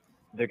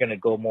they're going to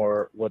go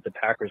more what the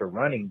Packers are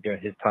running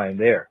during his time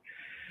there.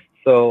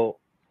 So,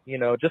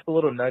 just a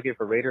little nugget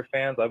for Raider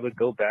fans. I would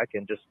go back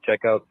and just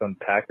check out some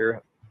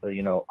Packer,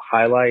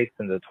 highlights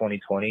in the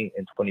 2020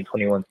 and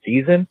 2021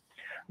 season.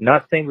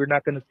 Not saying we're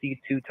not going to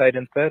see 2 tight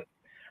end sets,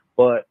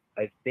 but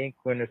I think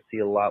we're going to see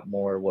a lot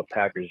more what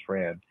Packers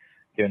ran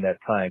during that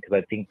time,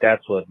 because I think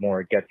that's what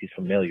more Getsy's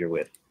familiar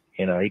with.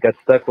 He got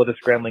stuck with a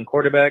scrambling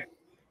quarterback,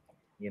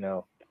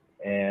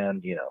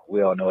 and,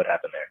 we all know what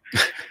happened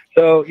there.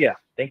 So, yeah,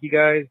 thank you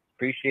guys.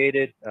 Appreciate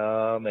it.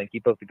 And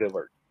keep up the good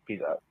work.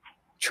 Peace out.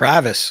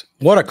 Travis,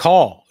 what a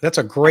call. That's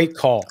a great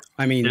call.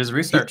 I mean, Did his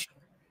research.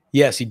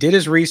 Yes, he did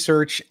his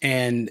research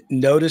and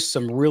noticed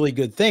some really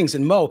good things.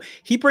 And Mo,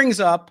 he brings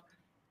up,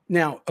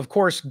 now, of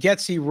course,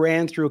 Getsy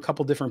ran through a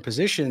couple different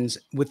positions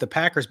with the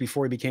Packers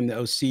before he became the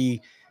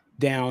OC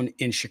down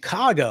in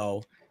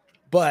Chicago.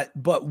 But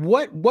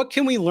what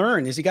can we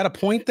learn? Is he got a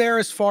point there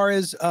as far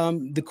as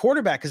the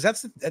quarterback?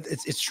 Because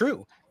it's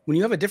true. When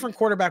you have a different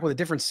quarterback with a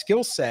different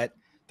skill set,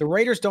 the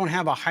Raiders don't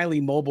have a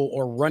highly mobile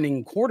or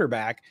running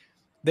quarterback.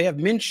 They have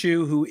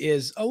Minshew, who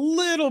is a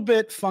little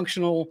bit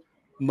functional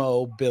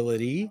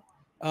mobility,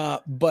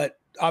 but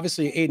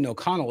obviously Aiden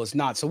O'Connell is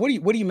not. So what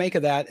do you make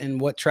of that, and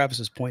what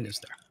Travis's point is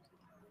there?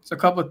 So a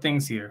couple of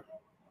things here.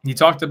 You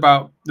talked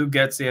about Luke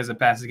Getsy as a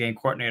passing game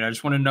coordinator. I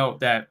just want to note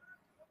that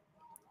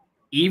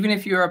even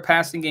if you're a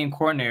passing game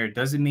coordinator, it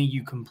doesn't mean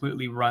you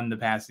completely run the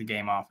passing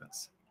game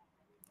offense.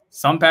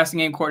 Some passing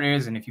game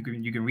coordinators, and if you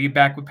can read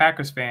back with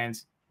Packers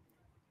fans,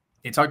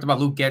 they talked about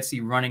Luke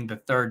Getsy running the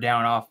third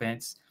down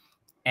offense,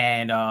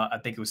 and I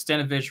think it was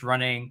Stenovich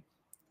running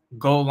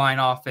goal line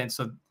offense.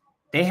 So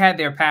they had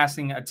their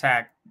passing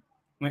attack,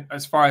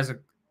 as far as a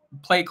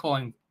play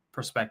calling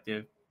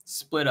perspective,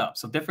 split up.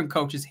 So different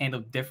coaches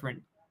handled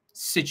different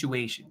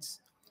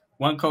situations.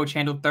 One coach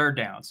handled third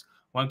downs.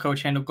 One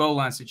coach handled goal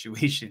line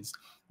situations.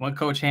 One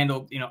coach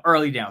handled,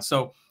 early downs.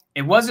 So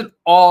it wasn't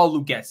all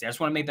Luke Getsy. I just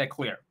want to make that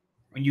clear.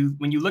 When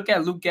you look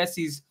at Luke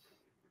Getsy's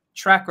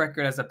track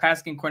record as a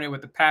passing game coordinator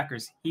with the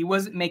Packers, he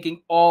wasn't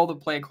making all the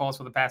play calls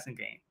for the passing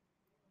game.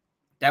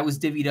 That was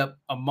divvied up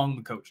among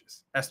the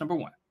coaches. That's number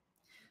one.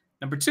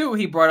 Number two,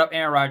 he brought up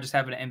Aaron Rodgers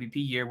having an MVP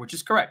year, which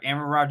is correct.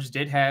 Aaron Rodgers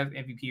did have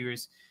MVP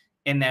years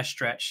in that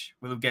stretch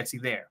with Luke Getsy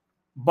there.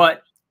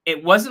 But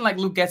it wasn't like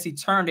Luke Getsy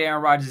turned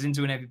Aaron Rodgers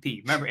into an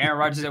MVP. Remember, Aaron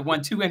Rodgers had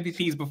won 2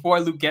 MVPs before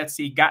Luke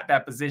Getsy got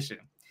that position.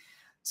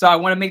 So I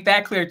want to make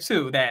that clear,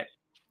 too, that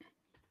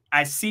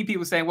I see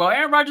people saying, well,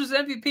 Aaron Rodgers was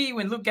MVP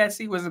when Luke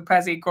Getsy was a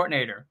passing game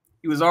coordinator.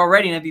 He was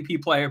already an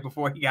MVP player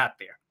before he got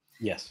there.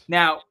 Yes.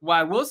 Now, what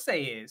I will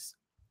say is,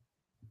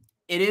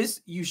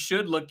 you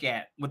should look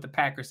at what the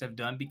Packers have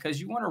done, because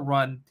you want to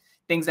run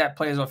things that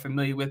players are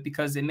familiar with,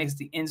 because it makes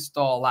the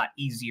install a lot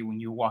easier when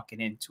you're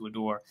walking into a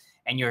door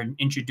and you're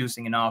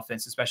introducing an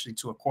offense, especially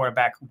to a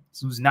quarterback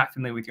who's not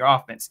familiar with your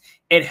offense.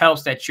 It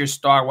helps that your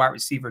star wide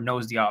receiver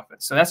knows the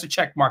offense. So that's a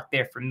check mark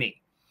there for me.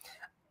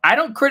 I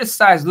don't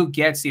criticize Luke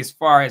Getsy as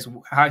far as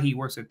how he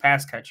works with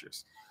pass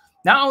catchers.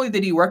 Not only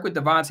did he work with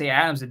Davante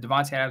Adams, and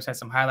Davante Adams had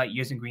some highlight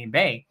years in Green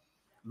Bay.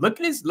 Look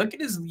at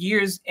his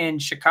years in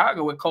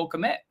Chicago with Cole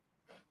Kmet.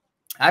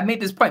 I've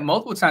made this point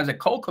multiple times that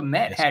Cole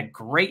Kmet had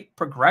great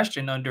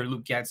progression under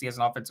Luke Getsy as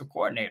an offensive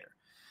coordinator.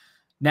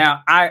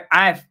 Now,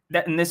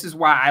 and this is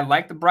why I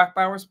like the Brock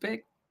Bowers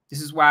pick.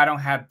 This is why I don't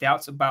have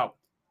doubts about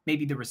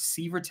maybe the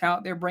receiver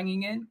talent they're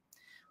bringing in.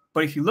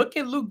 But if you look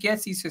at Luke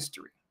Getsy's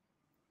history,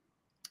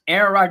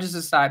 Aaron Rodgers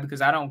aside,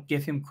 because I don't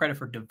give him credit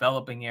for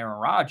developing Aaron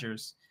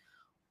Rodgers,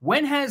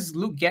 when has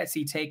Luke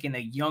Getsy taken a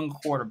young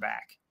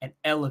quarterback and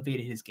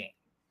elevated his game?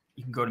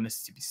 You can go to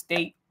Mississippi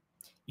State.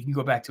 You can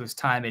go back to his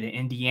time at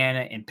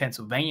Indiana and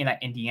Pennsylvania,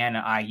 not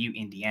Indiana, IU,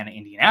 Indiana,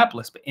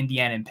 Indianapolis, but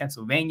Indiana and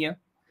Pennsylvania.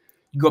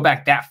 You go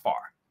back that far.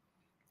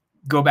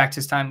 Go back to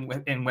his time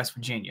in West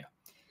Virginia.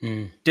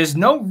 There's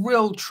no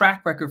real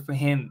track record for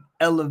him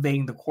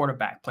elevating the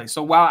quarterback play.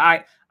 So while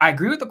I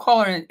agree with the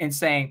caller in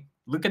saying,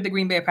 look at the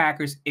Green Bay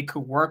Packers, it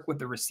could work with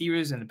the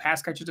receivers and the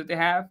pass catchers that they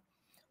have.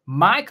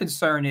 My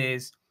concern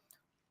is,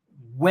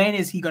 when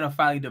is he going to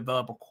finally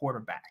develop a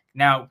quarterback?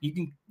 Now, you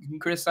can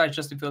criticize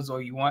Justin Fields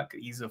all you want,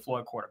 because he's a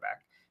flawed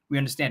quarterback. We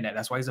understand that.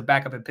 That's why he's a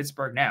backup in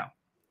Pittsburgh now.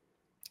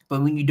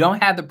 But when you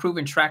don't have the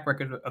proven track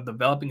record of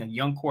developing a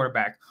young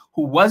quarterback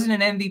who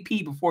wasn't an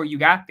MVP before you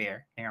got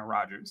there, Aaron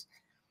Rodgers,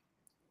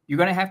 you're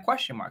going to have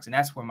question marks, and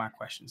that's where my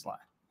questions lie.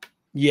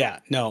 Yeah,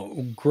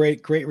 no,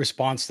 great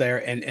response there.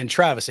 And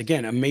Travis,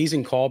 again,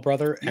 amazing call,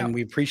 brother, and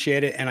we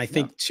appreciate it. And I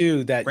think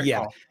too that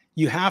call.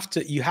 You have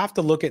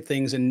to look at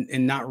things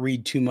and not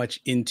read too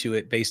much into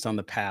it based on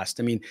the past.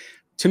 I mean,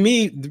 to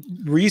me,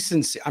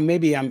 recency,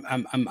 maybe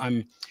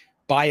I'm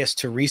biased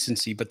to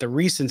recency, but the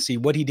recency,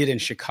 what he did in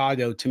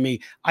Chicago, to me,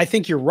 I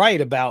think you're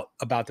right about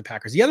the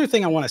Packers. The other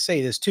thing I want to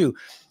say is too,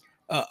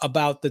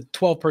 about the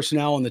 12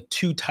 personnel and the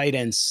 2 tight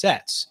end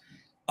sets.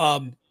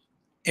 And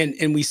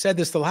we said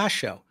this the last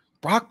show.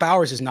 Brock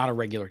Bowers is not a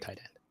regular tight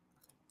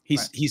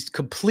end. He's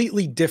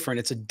completely different.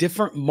 It's a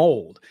different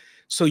mold.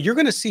 So you're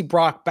going to see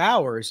Brock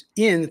Bowers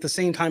in at the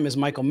same time as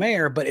Michael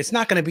Mayer, but it's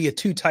not going to be a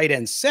 2 tight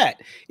end set.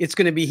 It's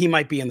going to be, he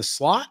might be in the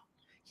slot.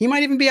 He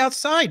might even be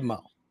outside,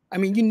 Mo. I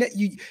mean,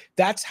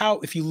 that's how,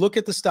 if you look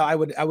at the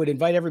style, I would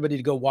invite everybody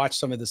to go watch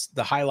some of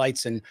the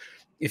highlights. And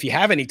if you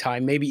have any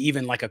time, maybe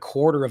even like a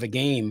quarter of a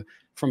game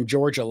from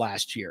Georgia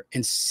last year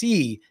and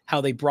see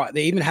how they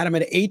even had him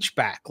at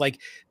H-back. Like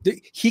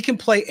he can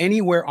play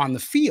anywhere on the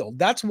field.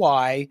 That's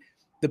why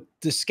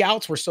the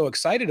scouts were so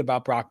excited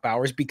about Brock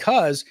Bowers,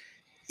 because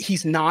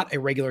he's not a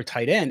regular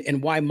tight end,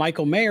 and why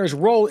Michael Mayer's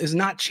role is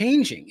not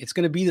changing. It's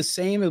going to be the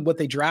same as what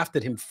they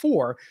drafted him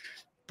for.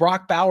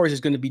 Brock Bowers is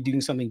going to be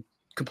doing something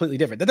completely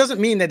different. That doesn't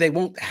mean that they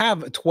won't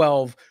have a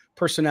 12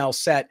 personnel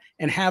set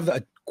and have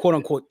a quote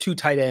unquote 2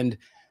 tight end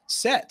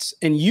sets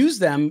and use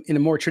them in a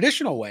more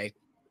traditional way.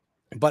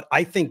 But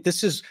I think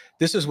this is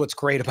what's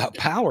great about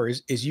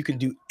Bowers is you can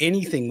do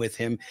anything with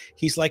him.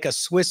 He's like a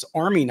Swiss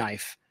Army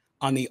knife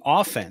on the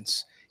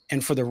offense.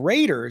 And for the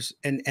Raiders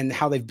and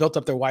how they've built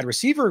up their wide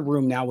receiver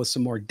room now with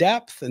some more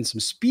depth and some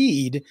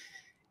speed,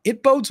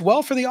 it bodes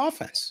well for the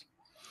offense.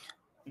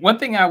 One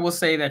thing I will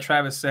say that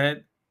Travis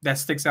said that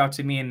sticks out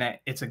to me, and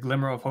that it's a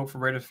glimmer of hope for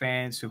Raider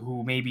fans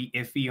who may be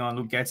iffy on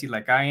Luke Getsy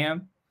like I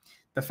am,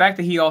 the fact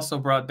that he also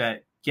brought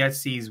that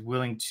Getsy is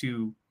willing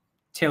to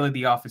tailor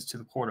the offense to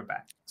the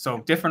quarterback. So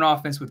different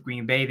offense with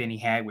Green Bay than he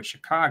had with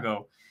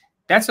Chicago.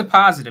 That's a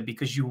positive,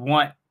 because you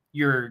want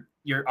your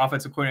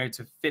offensive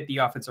coordinator to fit the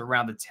offense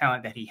around the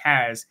talent that he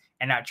has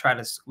and not try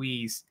to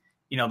squeeze,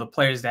 the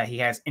players that he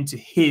has into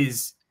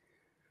his,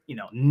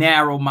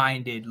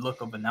 narrow-minded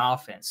look of an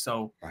offense.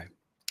 So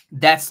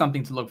that's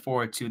something to look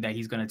forward to, that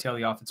he's going to tailor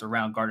the offense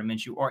around Gardner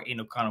Minshew or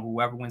Aiden O'Connell,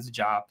 whoever wins the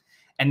job.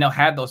 And they'll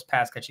have those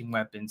pass-catching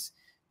weapons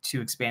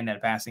to expand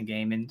that passing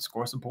game and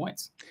score some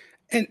points.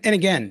 And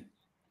again,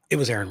 it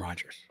was Aaron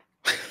Rodgers.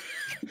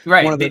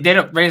 Right.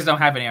 Raiders don't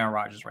have any Aaron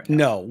Rodgers right now.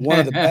 No, one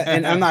of the best.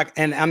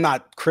 And I'm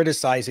not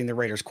criticizing the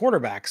Raiders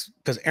quarterbacks,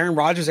 because Aaron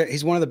Rodgers,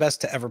 he's one of the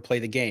best to ever play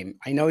the game.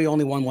 I know he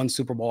only won 1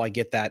 Super Bowl. I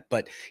get that,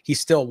 but he's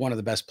still one of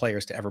the best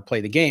players to ever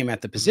play the game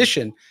at the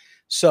position.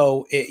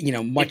 So,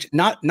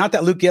 not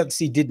that Luke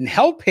Getsy didn't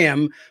help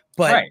him,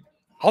 but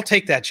I'll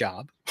take that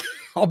job.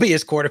 I'll be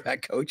his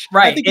quarterback coach.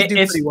 Right. I think he's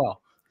doing pretty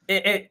well.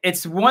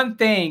 It's one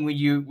thing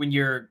when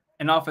you're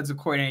an offensive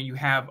coordinator and you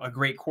have a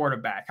great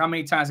quarterback. How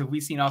many times have we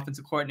seen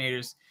offensive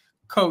coordinators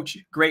coach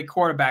great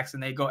quarterbacks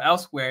and they go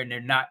elsewhere and they're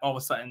not all of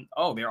a sudden,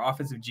 their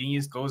offensive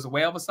genius goes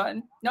away all of a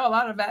sudden? No, a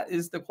lot of that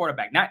is the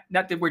quarterback. Not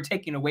that we're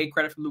taking away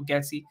credit from Luke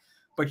Getsy,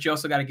 but you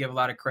also got to give a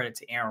lot of credit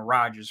to Aaron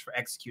Rodgers for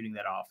executing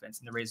that offense.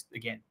 And the Raiders,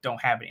 again,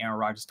 don't have an Aaron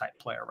Rodgers type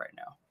player right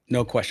now.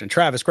 No question.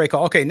 Travis, great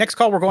call. Okay, next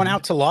call, we're going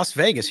out to Las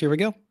Vegas. Here we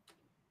go.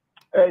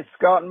 Hey,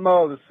 Scott and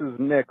Mo, this is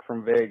Nick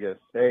from Vegas.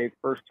 Hey,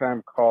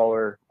 first-time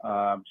caller.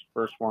 Just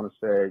first want to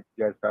say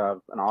you guys have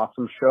an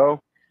awesome show.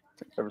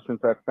 Ever since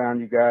I found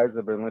you guys,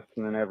 I've been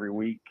listening every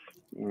week,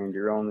 and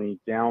your only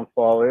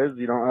downfall is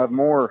you don't have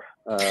more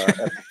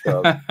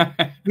episodes.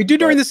 We do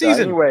during the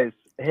season. Anyways,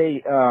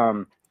 hey,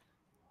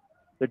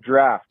 the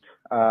draft.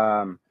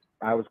 I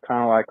was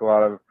kind of like a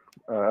lot of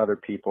other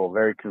people,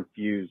 very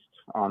confused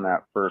on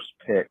that first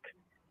pick.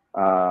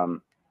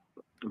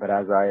 But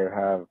as I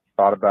have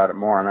thought about it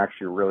more, I'm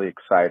actually really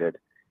excited.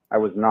 I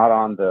was not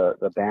on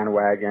the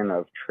bandwagon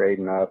of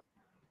trading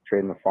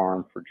the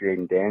farm for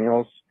Jaden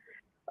Daniels.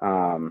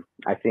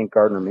 I think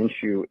Gardner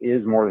Minshew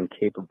is more than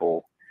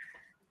capable.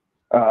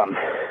 A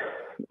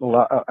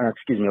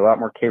lot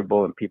more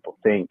capable than people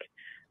think,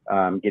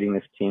 getting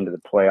this team to the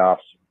playoffs.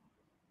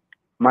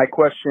 My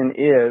question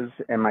is,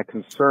 and my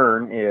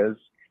concern is,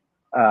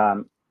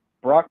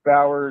 Brock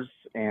Bowers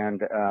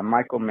and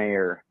Michael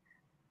Mayer,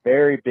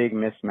 very big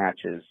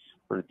mismatches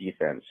for the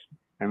defense.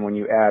 And when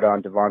you add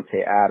on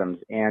Devontae Adams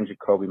and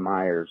Jacoby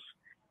Myers,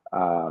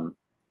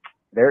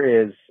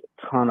 there is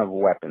a ton of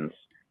weapons.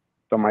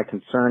 So my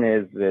concern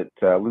is that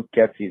Luke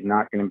Getsy is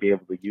not going to be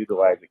able to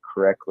utilize it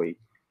correctly.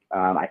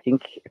 I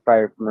think if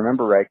I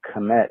remember right,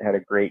 Komet had a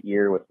great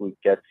year with Luke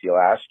Getsy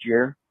last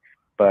year,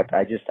 but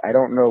I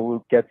don't know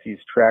Luke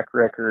Getsy's track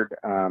record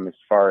as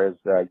far as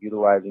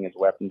utilizing his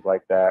weapons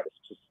like that.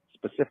 It's just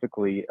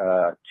specifically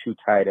 2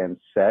 tight end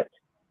set.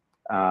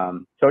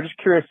 So just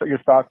curious what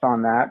your thoughts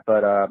on that,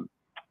 but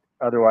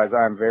otherwise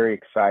I'm very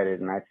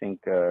excited, and I think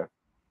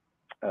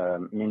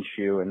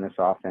Minshew and this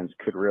offense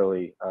could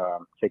really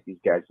take these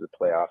guys to the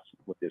playoffs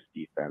with this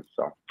defense.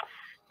 So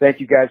thank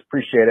you guys.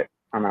 Appreciate it.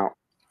 I'm out.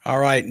 All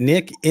right,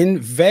 Nick in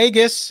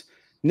Vegas.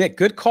 Nick,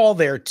 good call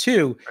there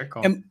too.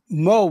 Call. And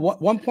Mo,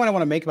 one point I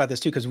want to make about this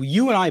too, because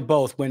you and I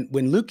both, when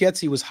Luke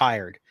Getsy was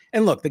hired,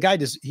 and look, the guy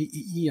does,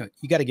 you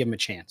got to give him a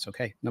chance.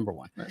 Okay. Number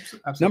one.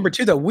 Absolutely. Number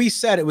two, though, we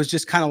said it was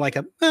just kind of like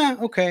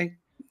okay,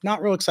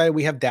 not real excited.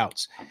 We have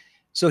doubts.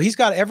 So he's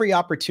got every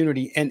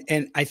opportunity.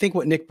 And I think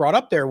what Nick brought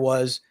up there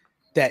was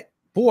that,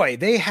 boy,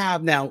 they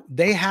have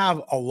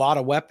a lot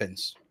of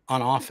weapons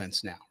on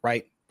offense now,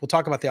 right? We'll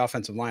talk about the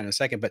offensive line in a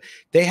second, but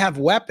they have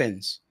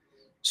weapons.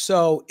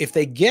 So if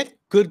they get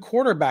good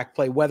quarterback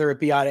play, whether it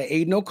be out of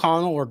Aiden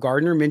O'Connell or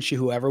Gardner Minshew,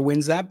 whoever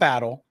wins that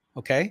battle,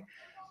 okay,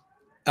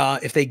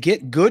 if they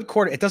get good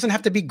it doesn't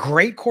have to be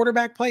great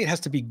quarterback play. It has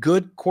to be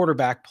good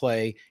quarterback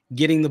play,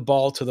 getting the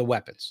ball to the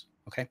weapons,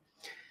 okay?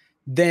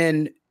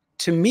 Then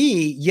to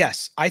me,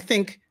 yes, I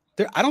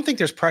don't think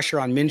there's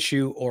pressure on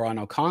Minshew or on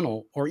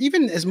O'Connell or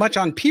even as much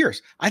on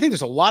Pierce. I think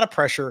there's a lot of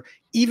pressure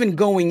even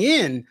going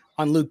in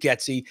on Luke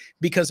Getsy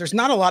because there's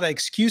not a lot of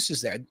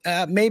excuses there.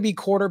 Maybe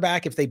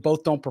quarterback if they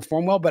both don't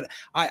perform well, but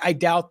I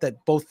doubt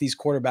that both these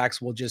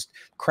quarterbacks will just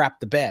crap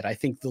the bed. I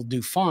think they'll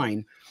do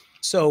fine.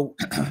 So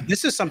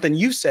this is something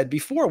you've said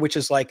before, which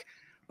is like,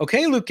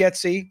 okay, Luke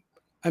Getsy,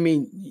 I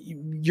mean,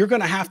 you're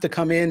going to have to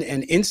come in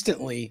and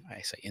instantly,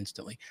 I say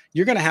instantly,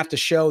 you're going to have to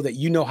show that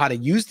you know how to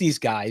use these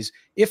guys.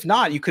 If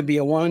not, you could be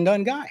a one and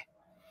done guy.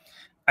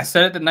 I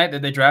said it the night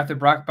that they drafted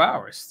Brock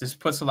Bowers. This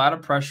puts a lot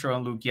of pressure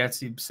on Luke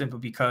Getsy simply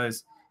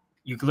because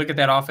you can look at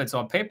that offense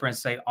on paper and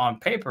say, on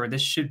paper,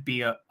 this should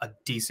be a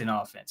decent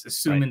offense,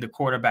 assuming the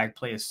quarterback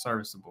play is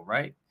serviceable,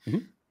 right? Mm-hmm.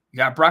 You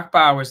got Brock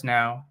Bowers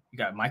now. You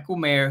got Michael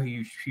Mayer, who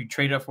you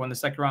traded up for in the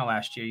second round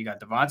last year. You got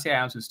Devontae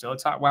Adams, who's still a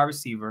top wide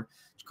receiver.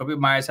 Jacoby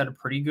Myers had a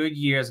pretty good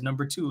year as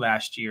number 2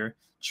 last year.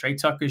 Trey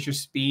Tucker's your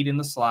speed in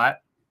the slot.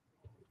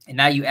 And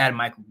now you add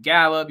Michael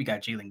Gallup. You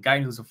got Jalen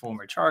Guyton, who's a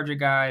former Charger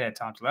guy. That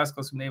Tom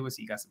Telesco's familiar with.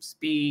 So you got some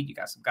speed. You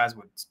got some guys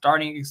with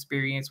starting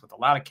experience with a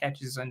lot of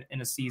catches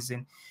in a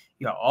season.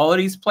 You got all of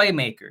these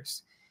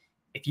playmakers.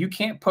 If you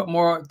can't put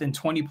more than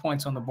 20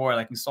 points on the board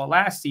like we saw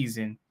last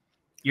season,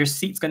 your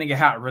seat's going to get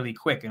hot really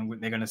quick. And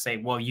they're going to say,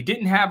 well, you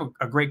didn't have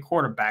a great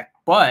quarterback,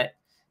 but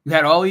you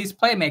had all these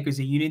playmakers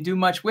and you didn't do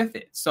much with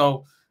it.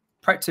 So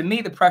to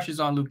me, the pressure's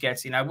on Luke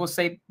Getsy. And I will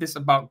say this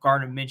about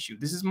Gardner Minshew.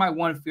 This is my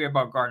one fear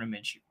about Gardner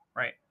Minshew,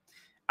 right?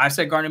 I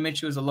said Gardner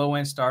Minshew is a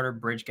low-end starter,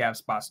 bridge gap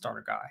spot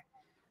starter guy.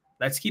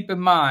 Let's keep in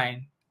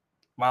mind,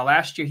 while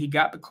last year he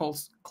got the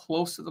Colts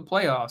close to the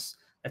playoffs,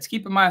 let's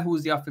keep in mind who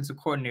was the offensive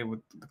coordinator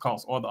with the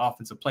Colts or the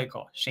offensive play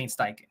call, Shane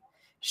Steichen.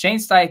 Shane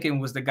Steichen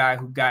was the guy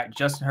who got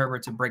Justin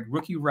Herbert to break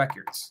rookie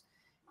records.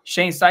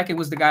 Shane Steichen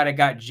was the guy that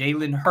got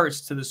Jalen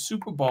Hurts to the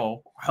Super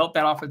Bowl, helped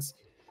that offense,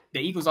 the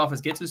Eagles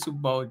offense, get to the Super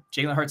Bowl.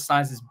 Jalen Hurts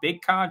signs this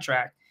big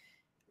contract.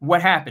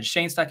 What happened?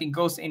 Shane Steichen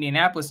goes to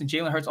Indianapolis, and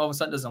Jalen Hurts all of a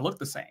sudden doesn't look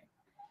the same.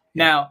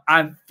 Now,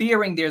 I'm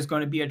fearing there's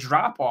going to be a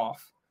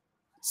drop-off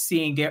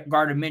seeing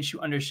Gardner Minshew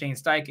under Shane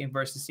Steichen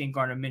versus seeing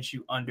Gardner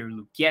Minshew under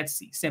Luke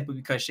Getsy, simply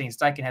because Shane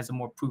Steichen has a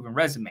more proven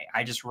resume.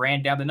 I just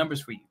ran down the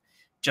numbers for you.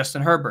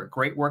 Justin Herbert,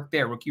 great work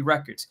there, rookie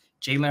records.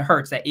 Jalen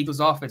Hurts, that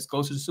Eagles offense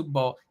goes to the Super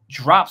Bowl,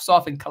 drops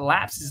off and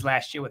collapses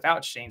last year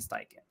without Shane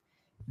Steichen.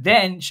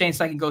 Then Shane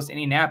Steichen goes to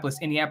Indianapolis.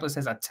 Indianapolis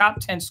has a top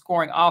 10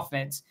 scoring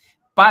offense.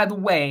 By the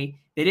way,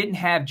 they didn't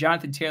have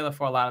Jonathan Taylor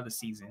for a lot of the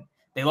season.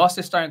 They lost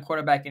their starting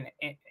quarterback in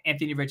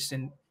Anthony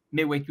Richardson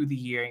midway through the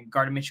year, and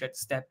Gardner Minshew had to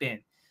step in.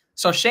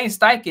 So Shane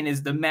Steichen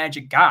is the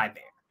magic guy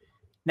there.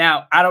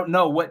 Now, I don't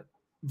know what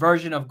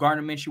version of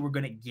Gardner Minshew we're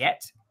going to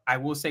get. I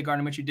will say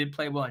Gardner Minshew did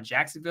play well in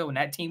Jacksonville when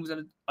that team was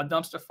a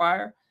dumpster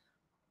fire.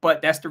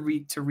 But that's to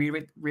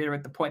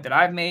reiterate the point that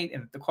I've made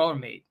and that the caller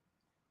made.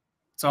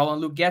 It's all on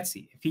Luke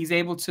Getsy. If he's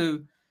able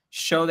to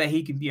show that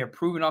he can be a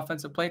proven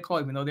offensive play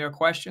caller, even though there are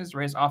questions,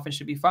 his offense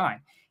should be fine.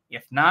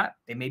 If not,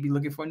 they may be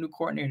looking for a new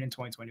coordinator in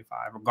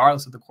 2025,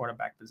 regardless of the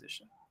quarterback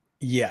position.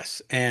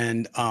 Yes,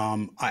 and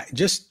I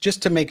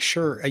just to make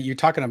sure, you're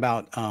talking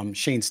about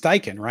Shane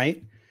Steichen,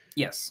 right?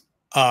 Yes.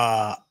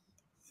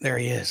 There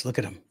he is. Look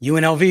at him.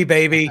 UNLV,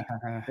 baby.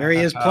 There he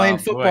is playing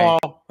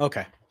football.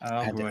 Okay.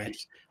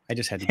 I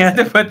just had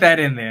to put that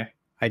in there.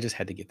 I just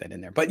had to get that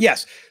in there. But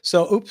yes.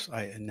 So, oops.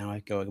 Now I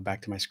go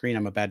back to my screen.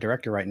 I'm a bad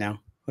director right now.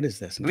 What is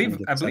this? I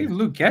believe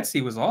Luke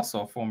Getsy was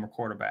also a former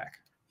quarterback.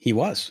 He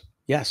was.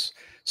 Yes.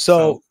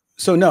 So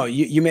no,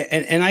 you may,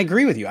 and I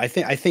agree with you. I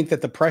think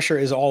that the pressure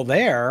is all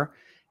there.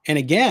 And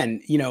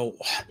again,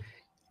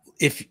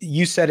 if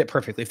you said it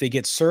perfectly, if they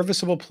get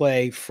serviceable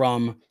play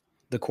from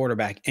the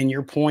quarterback, and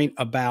your point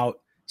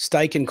about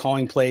Steichen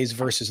calling plays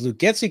versus Luke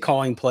Getsy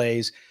calling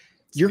plays,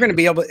 you're going to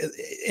be able to,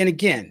 and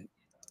again,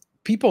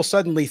 people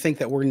suddenly think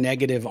that we're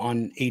negative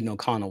on Aiden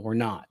O'Connell. We're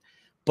not.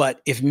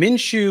 But if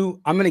Minshew,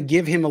 I'm going to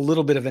give him a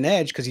little bit of an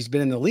edge because he's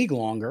been in the league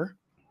longer.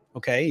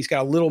 Okay. He's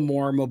got a little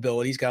more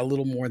mobility. He's got a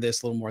little more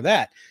this, a little more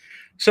that.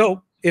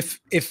 So if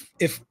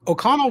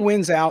O'Connell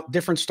wins out,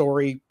 different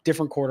story,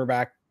 different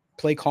quarterback,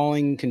 play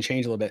calling can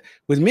change a little bit.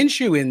 With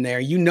Minshew in there,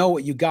 you know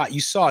what you got.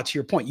 You saw it, to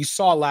your point. You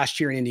saw last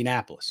year in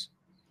Indianapolis.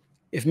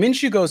 If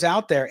Minshew goes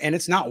out there and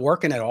it's not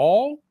working at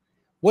all,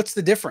 what's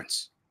the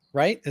difference,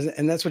 right?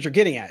 And that's what you're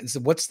getting at. Is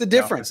what's the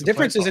difference? The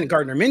difference isn't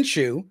Gardner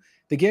Minshew.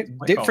 The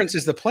difference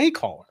is the play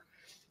caller.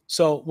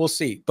 So we'll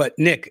see. But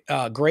Nick,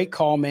 great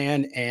call,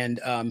 man.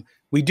 And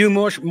we do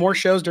more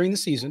shows during the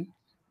season.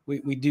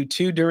 We do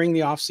 2 during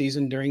the off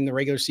season. During the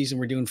regular season,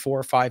 we're doing 4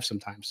 or 5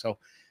 sometimes. So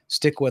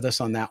stick with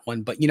us on that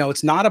one. But,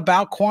 it's not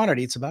about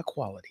quantity. It's about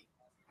quality.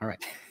 All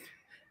right.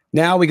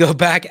 Now we go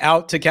back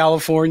out to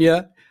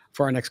California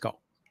for our next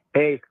call.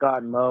 Hey,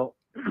 Scott and Mo.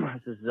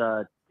 This is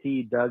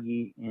T.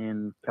 Dougie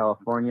in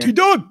California. T.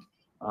 Doug!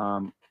 I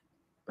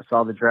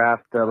saw the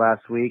draft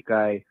last week.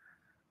 I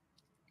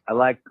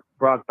like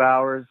Brock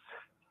Bowers.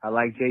 I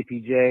like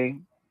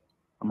JPJ.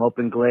 I'm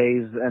hoping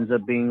Glaze ends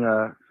up being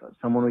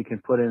someone we can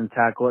put in and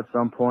tackle at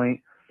some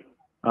point.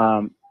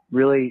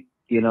 Really,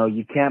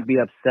 you can't be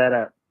upset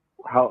at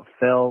how it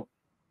fell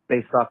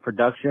based off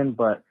production,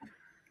 but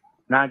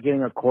not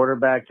getting a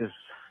quarterback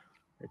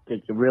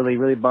it really,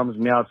 really bums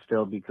me out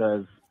still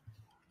because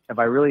if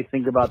I really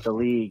think about the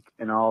league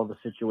and all the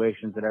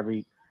situations that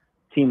every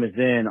team is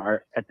in,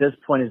 are at this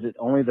point, is it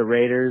only the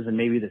Raiders and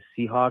maybe the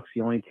Seahawks,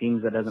 the only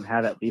teams that doesn't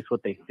have at least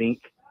what they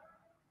think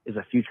is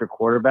a future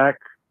quarterback?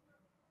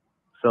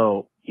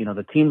 So, you know,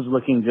 the team's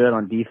looking good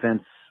on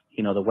defense.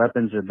 You know, the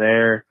weapons are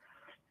there.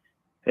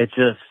 It's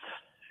just,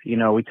 you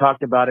know, we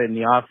talked about it in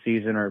the off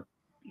season, or,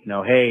 you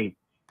know, hey,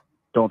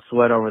 don't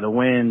sweat over the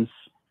wins.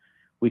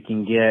 We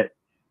can get,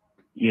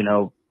 you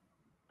know,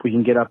 we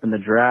can get up in the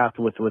draft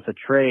with a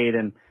trade.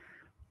 And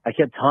I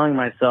kept telling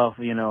myself,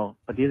 you know,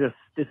 but this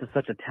is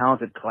such a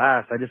talented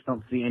class. I just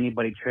don't see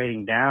anybody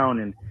trading down.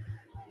 And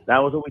that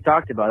was what we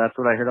talked about. That's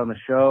what I heard on the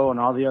show and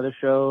all the other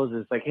shows.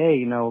 It's like, hey,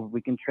 you know,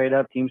 we can trade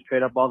up. Teams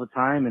trade up all the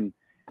time.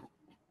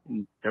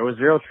 And there was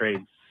 0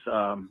 trades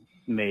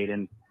made.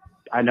 And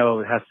I know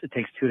it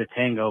takes 2 to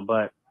tango,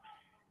 but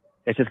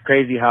it's just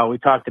crazy how we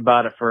talked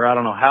about it for I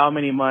don't know how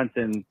many months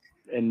and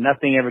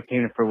nothing ever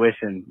came to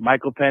fruition.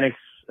 Michael Penix,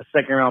 a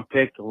 2nd-round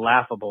pick,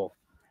 laughable.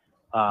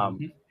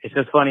 It's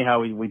just funny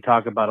how we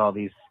talk about all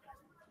these,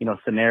 you know,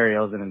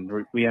 scenarios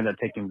and we end up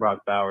taking Brock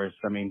Bowers.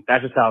 I mean,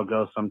 that's just how it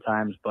goes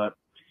sometimes. But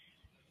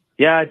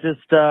yeah, just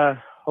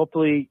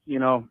hopefully, you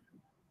know,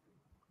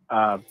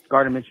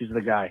 Gardner Minshew's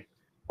the guy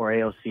for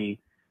AOC.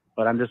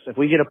 But if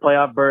we get a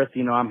playoff berth,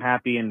 you know, I'm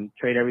happy and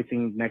trade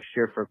everything next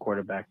year for a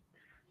quarterback.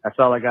 That's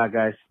all I got,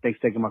 guys. Thanks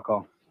for taking my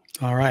call.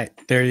 All right.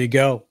 There you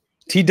go.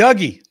 T.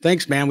 Dougie.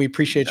 Thanks, man. We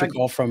appreciate your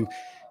call from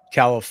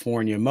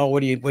California. Mo,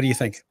 what do you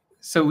think?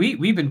 So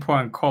we've been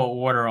pouring cold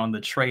water on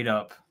the trade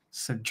up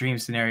dream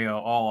scenario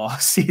all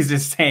off season,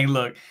 saying,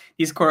 look,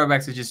 these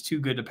quarterbacks are just too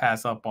good to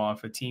pass up on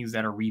for teams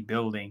that are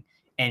rebuilding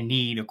and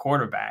need a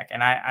quarterback.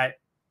 And I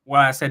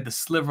said the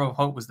sliver of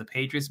hope was the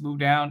Patriots move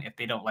down if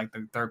they don't like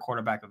the 3rd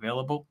quarterback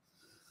available.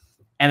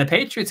 And the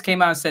Patriots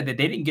came out and said that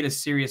they didn't get a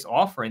serious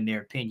offer, in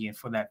their opinion,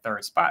 for that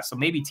 3rd spot. So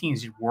maybe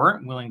teams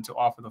weren't willing to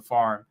offer the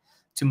farm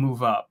to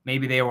move up.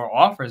 Maybe there were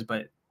offers,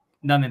 but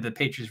none of the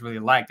Patriots really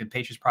liked. The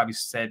Patriots probably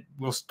said,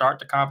 we'll start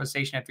the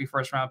conversation at 3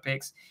 first-round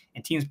picks,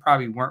 and teams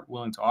probably weren't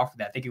willing to offer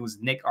that. I think it was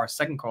Nick, our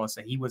second caller,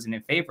 said he wasn't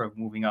in favor of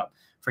moving up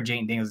for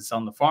Jayden Daniels and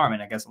selling the farm,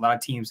 and I guess a lot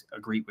of teams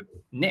agreed with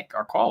Nick,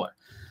 our caller.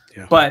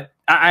 Yeah. But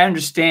I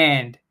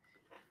understand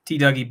T.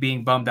 Dougie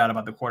being bummed out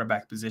about the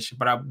quarterback position,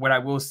 but what I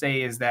will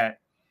say is that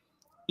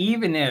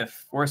even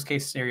if, worst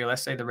case scenario,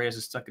 let's say the Raiders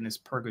are stuck in this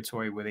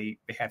purgatory where they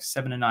have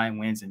 7 to 9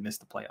 wins and miss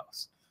the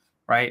playoffs,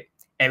 right?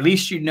 At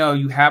least you know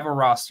you have a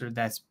roster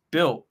that's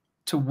built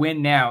to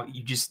win now.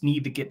 You just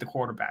need to get the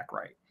quarterback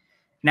right.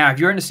 Now, if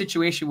you're in a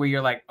situation where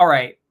you're like, all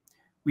right,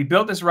 we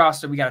built this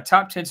roster. We got a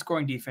top 10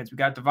 scoring defense. We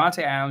got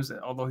Devontae Adams,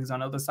 although he's on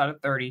the other side of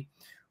 30.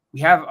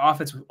 We have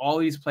offense with all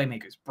these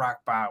playmakers.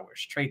 Brock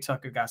Bowers, Trey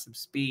Tucker got some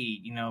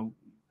speed. You know,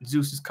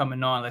 Zeus is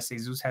coming on. Let's say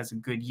Zeus has a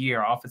good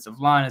year. Our offensive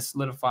line is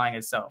solidifying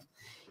itself.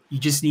 You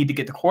just need to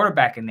get the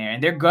quarterback in there.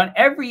 And they're going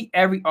every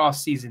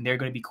offseason, they're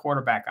going to be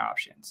quarterback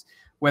options.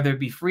 Whether it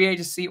be free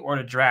agency or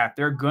the draft,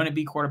 there are going to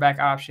be quarterback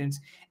options.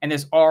 And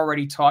there's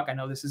already talk. I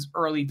know this is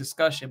early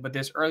discussion, but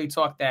there's early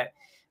talk that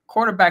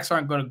quarterbacks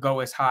aren't going to go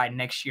as high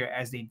next year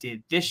as they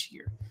did this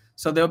year.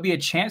 So there'll be a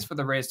chance for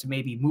the Raiders to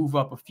maybe move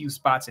up a few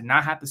spots and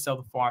not have to sell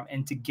the farm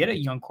and to get a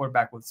young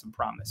quarterback with some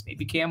promise.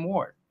 Maybe Cam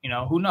Ward. You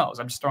know, who knows?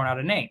 I'm just throwing out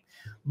a name.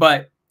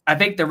 But I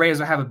think the Raiders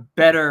will have a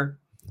better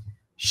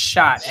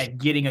shot at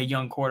getting a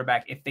young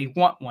quarterback if they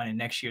want one in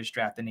next year's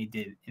draft than they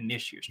did in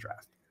this year's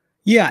draft.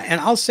 Yeah, and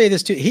I'll say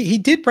this too. He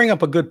did bring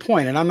up a good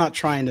point, and I'm not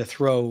trying to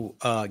throw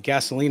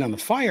gasoline on the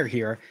fire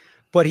here,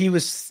 but he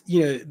was,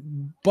 you know,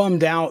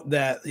 bummed out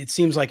that it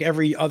seems like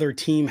every other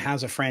team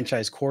has a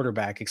franchise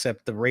quarterback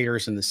except the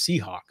Raiders and the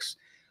Seahawks.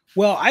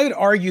 Well, I would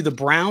argue the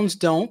Browns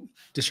don't.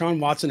 Deshaun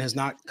Watson has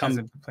not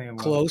come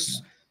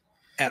close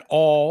at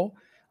all.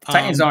 The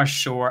Titans aren't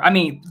sure. I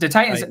mean, the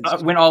Titans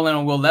went all in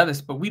on Will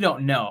Levis, but we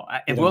don't know.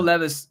 If Will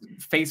Levis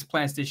face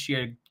plants this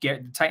year,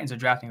 the Titans are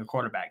drafting a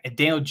quarterback. If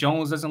Daniel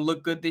Jones doesn't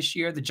look good this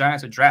year, the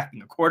Giants are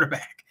drafting a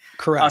quarterback.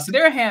 Correct. So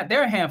there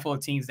are a handful of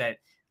teams that,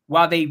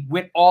 while they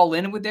went all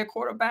in with their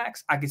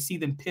quarterbacks, I could see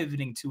them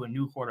pivoting to a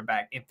new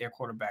quarterback if their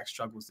quarterback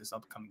struggles this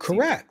upcoming season.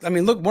 Correct. I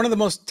mean, look, one of the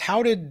most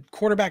touted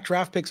quarterback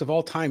draft picks of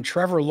all time,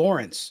 Trevor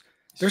Lawrence.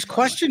 There's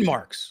question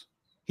marks.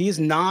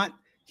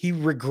 He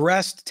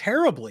regressed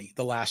terribly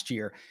the last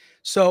year.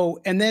 So,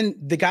 and then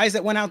the guys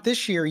that went out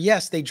this year,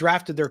 yes, they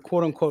drafted their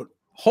quote unquote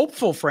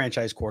hopeful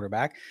franchise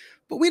quarterback,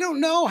 but we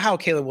don't know how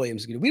Caleb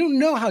Williams is going to do. We don't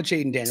know how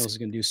Jayden Daniels is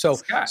going to do. So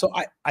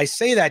I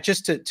say that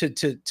just to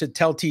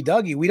tell T.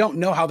 Dougie, we don't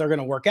know how they're going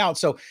to work out.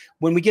 So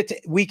when we get to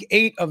week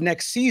 8 of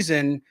next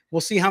season, we'll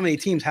see how many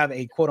teams have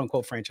a quote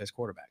unquote franchise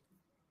quarterback.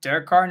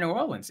 Derek Carr, New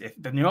Orleans. If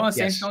the New Orleans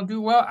Saints don't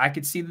do well, I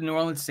could see the New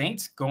Orleans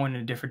Saints going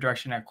in a different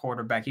direction at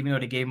quarterback. Even though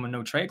they gave him a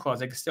no trade clause,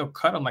 they could still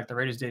cut him like the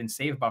Raiders did and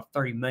save about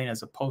 $30 million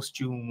as a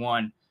post-June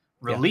 1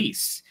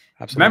 release.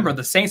 Remember,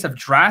 the Saints have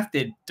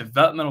drafted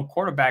developmental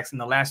quarterbacks in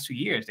the last 2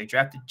 years. They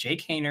drafted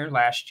Jake Hayner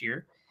last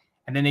year,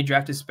 and then they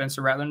drafted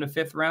Spencer Rattler in the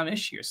 5th round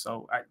this year.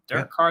 So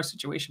Derek Carr's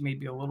situation may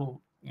be a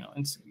little,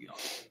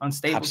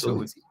 unstable.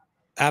 Absolutely. Too.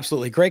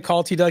 Absolutely. Great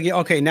call, T. Dougie.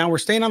 Okay, now we're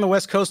staying on the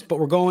West Coast, but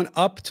we're going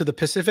up to the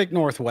Pacific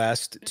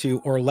Northwest to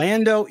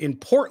Orlando in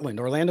Portland.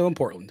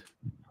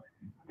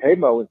 Hey,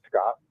 Mo and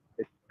Scott.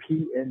 It's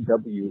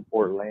PNW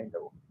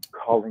Orlando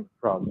calling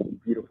from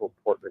beautiful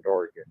Portland,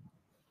 Oregon.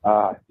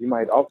 You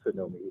might also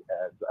know me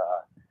as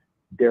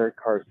Derek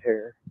Carr's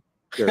hair.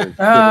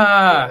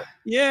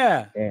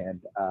 Yeah. And,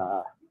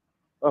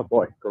 oh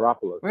boy,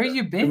 Garoppolo. Where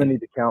you been? Too many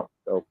to count.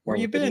 So Where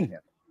you been?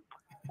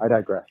 I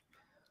digress.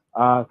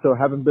 So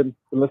haven't been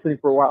listening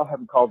for a while,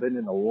 haven't called in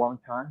a long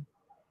time.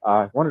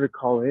 I wanted to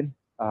call in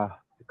to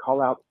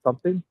call out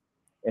something,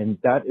 and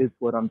that is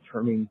what I'm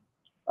terming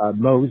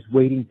Mo's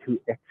waiting to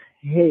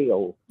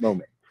exhale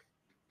moment.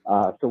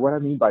 So what I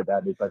mean by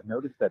that is I've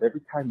noticed that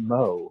every time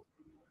Mo,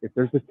 if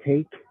there's a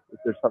take, if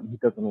there's something he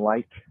doesn't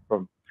like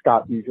from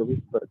Scott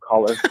usually, but a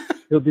caller,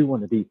 he'll do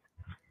one of these.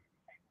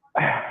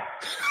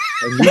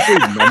 And usually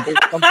mumble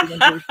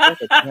something under his breath.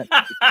 I can't,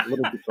 it's a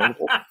little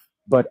discernible.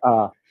 But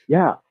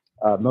yeah,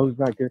 Mo's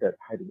not good at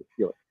hiding his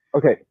feelings.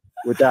 Okay,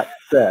 with that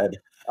said,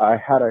 I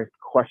had a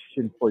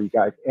question for you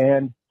guys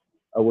and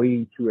a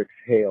waiting to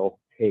exhale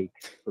take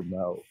for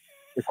Mo.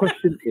 The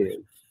question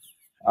is,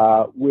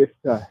 with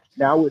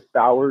now with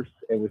Bowers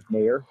and with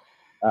Mayer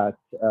at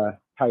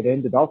tight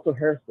end, and also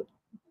Harrison,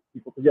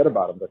 people forget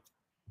about him, but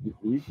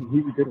he's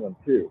a good one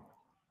too.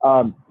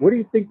 What do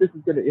you think this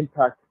is going to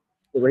impact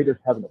the Raiders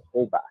having a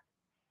fullback?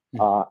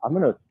 I'm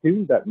going to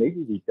assume that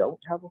maybe we don't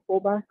have a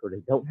fullback, or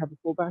they don't have a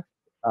fullback,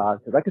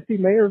 because I could see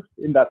Mayer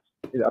in that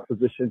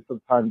position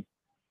sometimes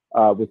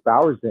with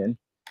Bowers in.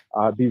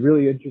 Be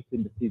really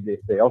interesting to see if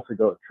they also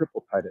go a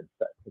triple tight end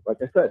set. Because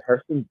like I said,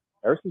 Harrison's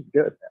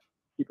good. Man.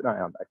 Keep an eye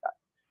on that guy.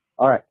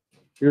 All right,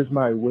 here's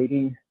my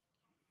waiting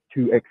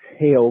to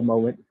exhale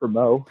moment for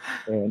Mo,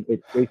 and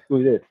it's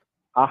basically this: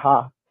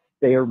 haha,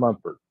 Thayer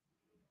Mumford.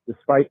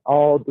 Despite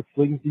all the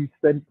slings you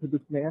send to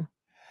this man,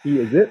 he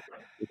is it.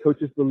 The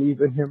coaches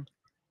believe in him.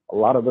 A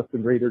lot of us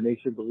in Raider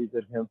Nation believe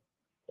in him,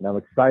 and I'm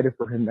excited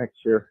for him next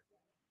year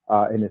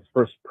in his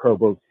first Pro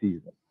Bowl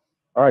season.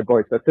 All right,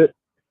 boys, that's it.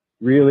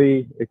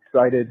 Really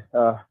excited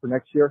for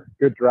next year.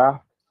 Good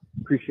draft.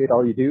 Appreciate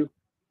all you do.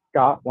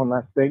 Scott, one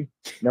last thing.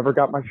 Never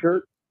got my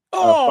shirt.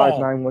 5'9",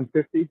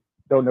 150.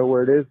 Don't know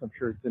where it is. I'm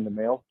sure it's in the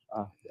mail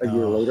a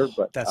year later.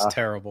 But that's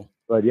terrible.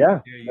 But yeah,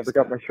 never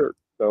got my shirt.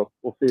 So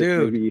we'll see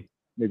if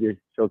maybe it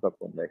shows up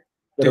one day.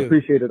 But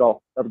appreciate it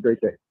all. Have a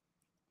great day.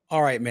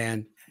 All right,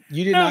 man.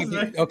 You did not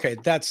get, okay,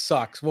 that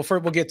sucks. Well,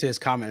 first we'll get to his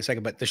comment in a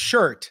second, but the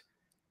shirt,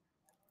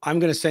 I'm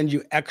going to send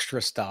you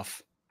extra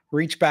stuff.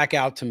 Reach back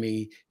out to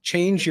me.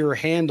 Change your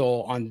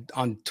handle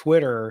on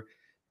Twitter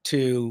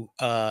to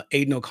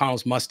Aiden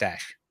O'Connell's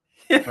mustache.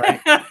 Right?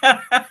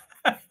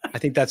 I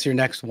think that's your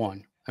next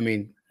one. I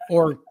mean,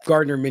 or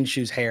Gardner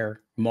Minshew's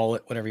hair,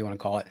 mullet, whatever you want to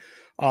call it.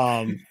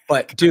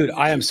 But dude,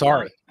 I am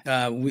sorry.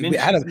 We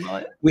had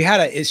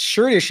a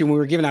shirt issue when we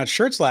were giving out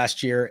shirts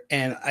last year,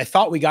 and I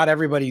thought we got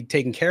everybody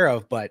taken care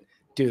of, but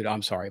dude,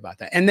 I'm sorry about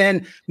that. And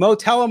then Mo,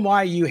 tell him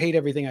why you hate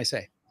everything I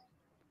say.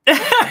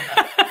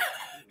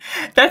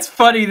 That's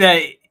funny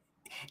that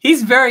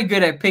he's very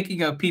good at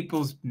picking up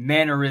people's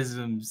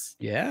mannerisms.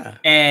 Yeah.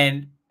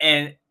 And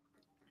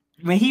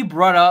when he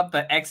brought up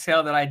the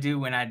exhale that I do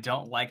when I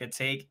don't like a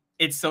take,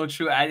 it's so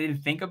true. I didn't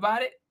think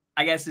about it.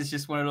 I guess it's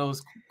just one of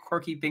those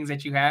quirky things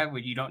that you have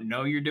when you don't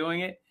know you're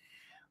doing it.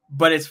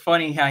 But it's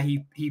funny how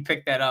he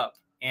picked that up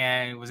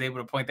and was able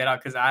to point that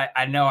out, because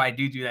I know I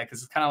do that,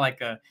 because it's kind of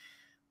like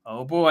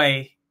oh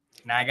boy,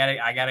 now I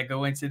gotta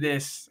go into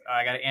this.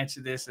 I gotta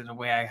answer this in the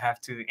way I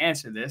have to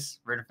answer this.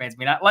 Raider fans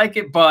may not like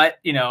it, but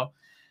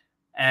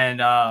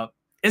and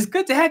it's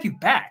good to have you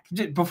back.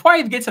 Before I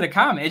even get to the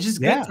comment, it's just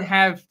good to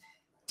have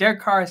Derek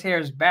Carr's hair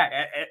is back.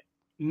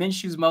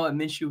 Minshew's mullet,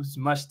 Minshew's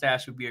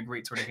mustache would be a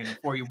great sort of hint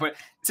for you. But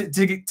to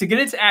get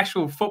into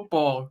actual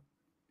football,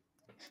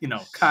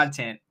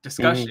 content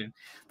discussion,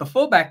 the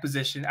fullback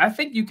position, I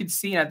think you could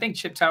see, and I think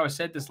Chip Tower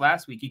said this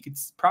last week, you could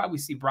probably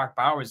see Brock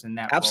Bowers in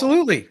that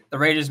Absolutely. role. The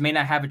Raiders may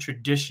not have a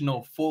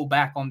traditional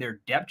fullback on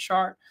their depth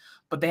chart,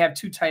 but they have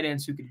two tight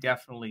ends who could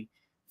definitely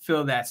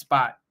fill that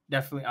spot.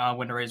 Definitely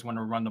when the Raiders want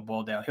to run the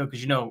ball downhill,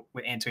 because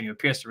with Antonio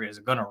Pierce, the Raiders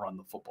are going to run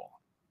the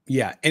football.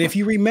 Yeah, and if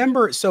you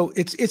remember, so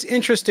it's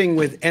interesting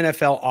with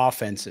NFL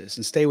offenses,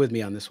 and stay with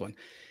me on this one.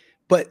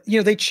 But,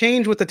 they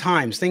change with the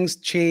times. Things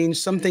change.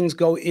 Some things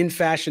go in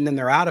fashion, then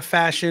they're out of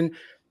fashion.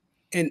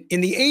 And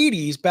in the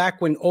 80s,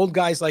 back when old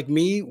guys like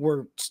me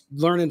were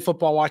learning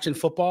football, watching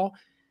football,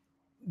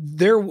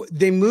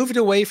 they moved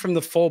away from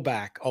the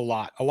fullback a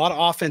lot. A lot of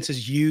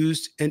offenses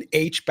used an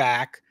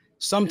H-back,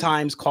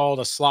 sometimes called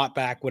a slot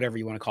back, whatever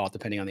you want to call it,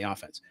 depending on the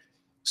offense.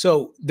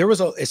 So there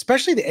was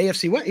especially the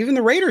AFC West, even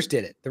the Raiders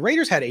did it. The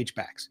Raiders had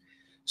H-backs.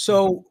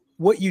 So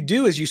what you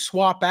do is you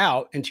swap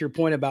out, and to your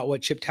point about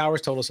what Chip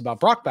Towers told us about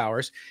Brock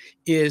Bowers,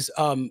 is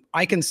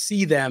I can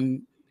see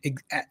them, and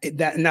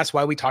that's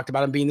why we talked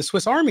about him being the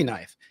Swiss Army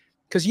knife.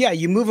 Because,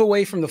 you move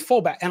away from the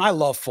fullback, and I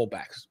love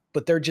fullbacks,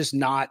 but they're just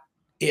not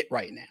it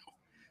right now.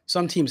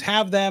 Some teams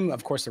have them.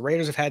 Of course, the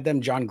Raiders have had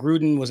them. John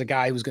Gruden was a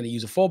guy who was going to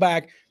use a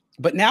fullback.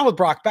 But now with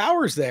Brock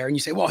Bowers there, and you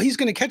say, well, he's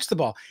going to catch the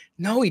ball.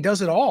 No, he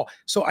does it all.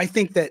 So I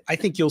think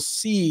you'll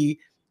see,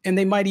 and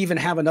they might even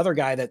have another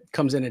guy that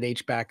comes in at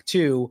H-back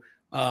too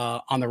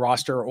on the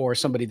roster, or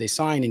somebody they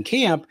sign in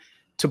camp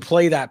to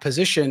play that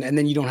position, and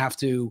then you don't have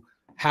to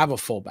have a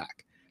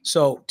fullback.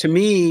 So to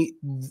me,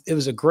 it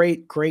was a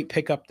great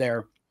pickup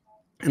there.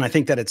 And I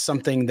think that it's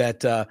something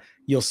that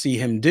you'll see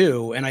him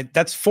do. And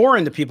that's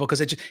foreign to people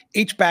because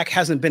H-back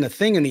hasn't been a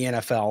thing in the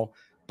NFL,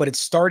 but it's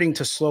starting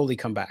to slowly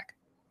come back.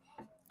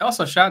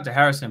 Also, shout out to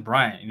Harrison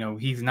Bryant. You know,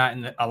 he's not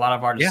in a lot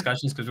of our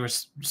discussions because we're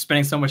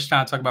spending so much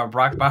time talking about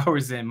Brock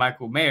Bowers and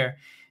Michael Mayer.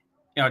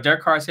 You know,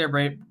 Derek Carr's here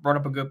brought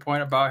up a good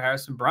point about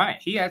Harrison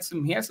Bryant. He had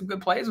some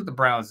good plays with the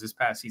Browns this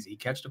past season. He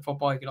catched the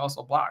football. He could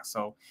also block.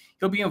 So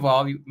he'll be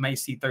involved. You may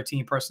see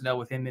 13 personnel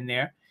with him in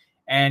there,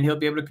 and he'll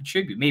be able to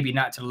contribute. Maybe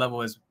not to the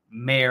level as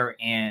Mayer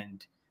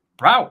and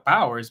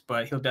Bowers,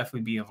 but he'll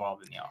definitely be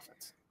involved in the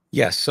offense.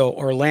 Yes. So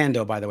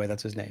Orlando, by the way,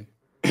 that's his name.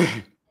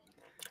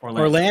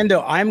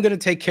 Orlando, I'm going to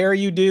take care of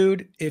you,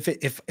 dude.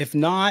 If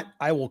not,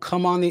 I will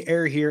come on the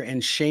air here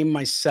and shame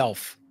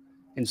myself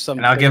in some.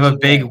 And I'll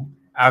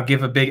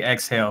give a big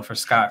exhale for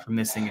Scott for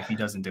missing if he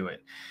doesn't do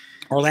it.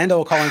 Orlando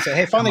will call and say,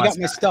 "Hey, finally got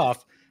my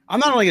stuff. I'm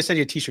not only going to send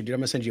you a t-shirt, dude. I'm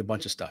going to send you a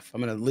bunch of stuff.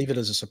 I'm going to leave it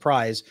as a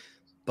surprise,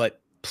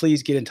 but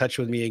please get in touch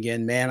with me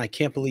again, man. I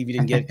can't believe you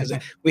didn't get it because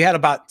we had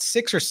about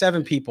 6 or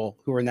 7 people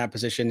who were in that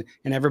position,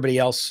 and everybody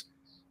else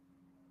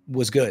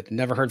was good.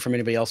 Never heard from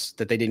anybody else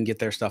that they didn't get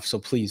their stuff. So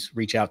please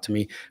reach out to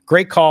me."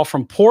 Great call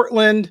from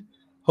Portland.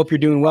 Hope you're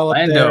doing well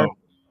up there.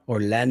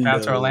 Orlando. Shout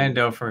out to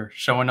Orlando for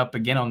showing up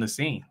again on the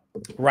scene.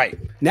 Right.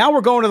 Now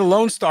we're going to the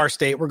Lone Star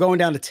State. We're going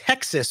down to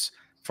Texas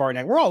for our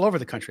next. We're all over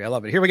the country. I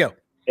love it. Here we go.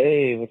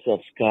 Hey, what's up,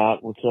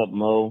 Scott? What's up,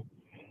 Mo?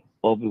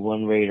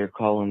 Obi-Wan Raider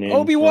calling in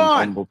Obi-Wan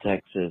from Humble,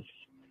 Texas.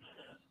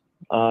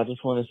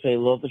 Just want to say,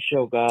 love the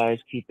show, guys.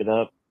 Keep it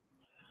up.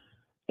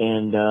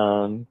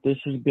 And this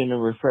has been a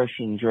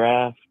refreshing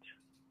draft.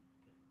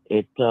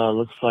 It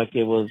looks like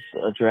it was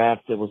a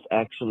draft that was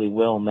actually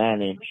well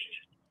managed.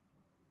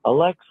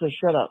 Alexa,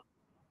 shut up.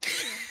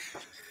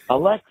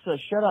 Alexa,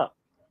 shut up.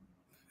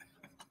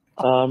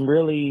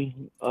 Really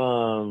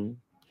don't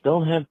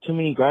have too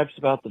many gripes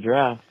about the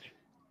draft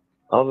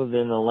other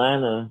than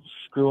Atlanta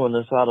screwing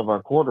us out of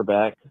our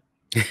quarterback.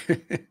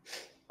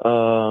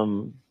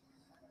 I'm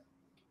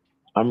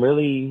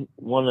really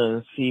want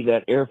to see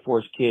that Air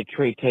Force kid,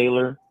 Trey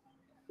Taylor,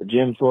 the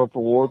Jim Thorpe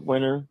Award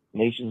winner,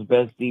 nation's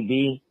best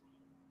DB.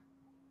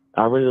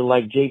 I really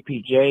like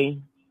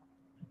JPJ.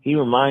 He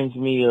reminds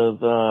me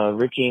of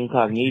Richie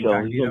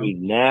Incognito. He's going to be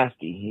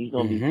nasty. He's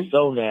going to be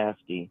so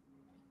nasty.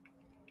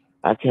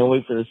 I can't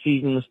wait for the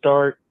season to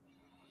start.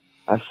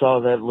 I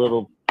saw that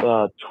little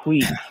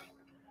tweet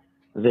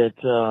that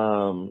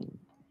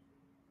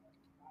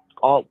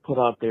Alt put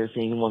out there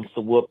saying he wants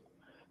to whoop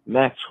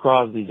Max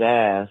Crosby's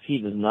ass. He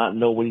does not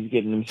know what he's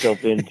getting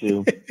himself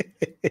into.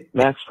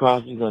 Max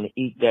Crosby's going to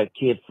eat that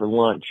kid for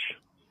lunch.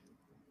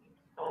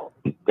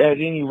 At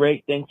any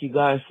rate, thank you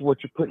guys for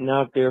what you're putting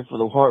out there, for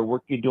the hard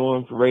work you're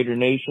doing for Raider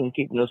Nation,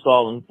 keeping us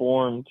all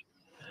informed.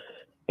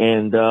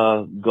 And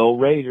go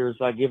Raiders.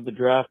 I give the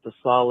draft a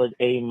solid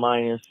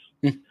A-.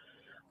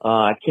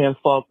 I can't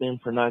fault them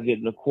for not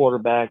getting a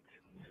quarterback.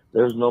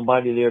 There's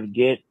nobody there to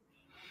get.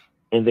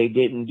 And they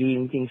didn't do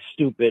anything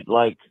stupid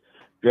like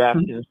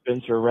drafting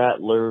Spencer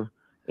Rattler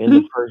in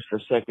the first or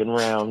second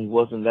round. He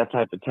wasn't that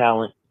type of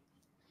talent.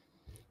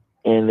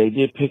 And they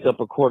did pick up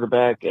a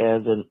quarterback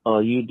as a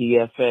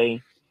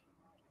UDFA.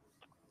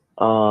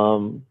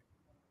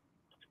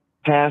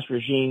 Past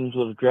regimes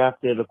would have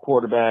drafted a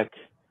quarterback.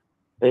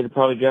 They'd have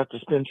probably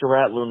drafted Spencer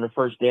Rattler in the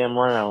first damn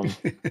round.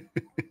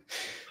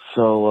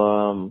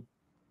 So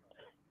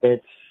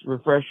it's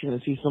refreshing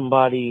to see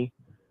somebody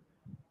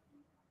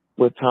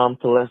with Tom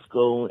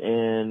Telesco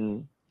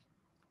and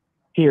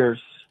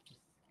Pierce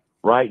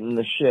righting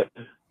the ship.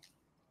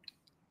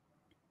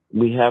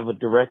 We have a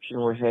direction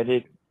we're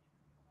headed,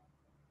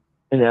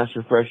 and that's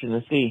refreshing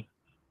to see.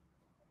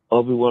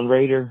 Obi-Wan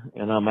Raider,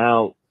 and I'm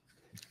out.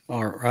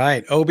 All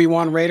right.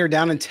 Obi-Wan Raider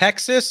down in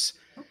Texas.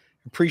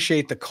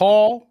 Appreciate the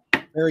call.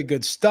 Very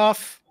good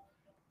stuff.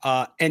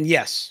 And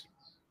yes,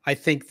 I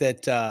think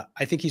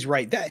he's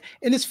right.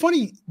 And it's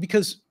funny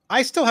because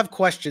I still have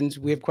questions.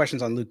 We have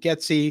questions on Luke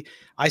Getsy.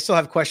 I still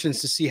have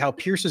questions to see how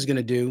Pierce is going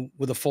to do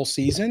with a full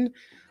season.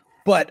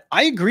 But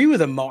I agree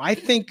with him, Mo. I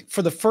think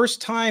for the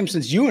first time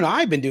since you and I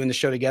have been doing the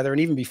show together, and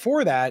even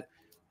before that,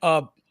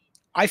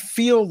 I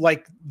feel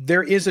like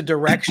there is a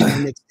direction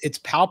and it's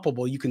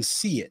palpable. You can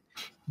see it.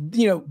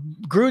 You know,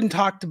 Gruden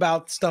talked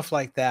about stuff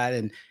like that,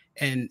 and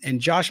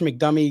Josh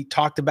McDummy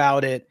talked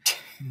about it,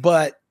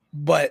 but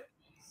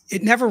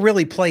it never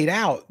really played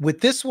out. With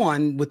this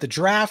one, with the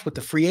draft, with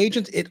the free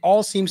agents, it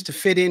all seems to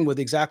fit in with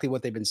exactly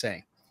what they've been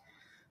saying.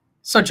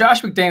 So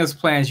Josh McDaniels'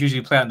 plans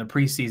usually play out in the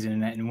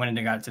preseason, and when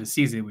they got to the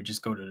season, it would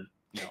just go to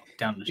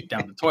down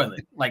the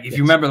toilet. Like if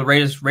you remember, the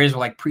Raiders were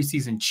like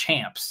preseason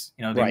champs.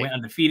 You know, they went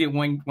undefeated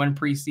one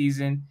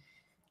preseason,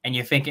 and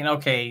you're thinking,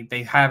 okay,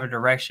 they have a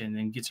direction,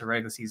 and get to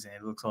regular season,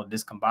 it looks all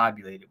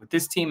discombobulated. With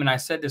this team, and I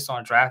said this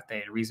on draft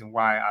day, the reason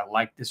why I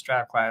like this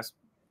draft class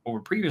over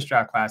previous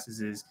draft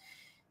classes is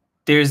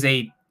there's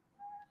a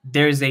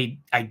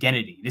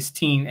identity. This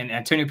team, and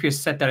Antonio Pierce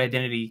set that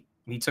identity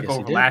when he took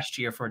over last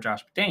year for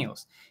Josh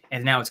McDaniels.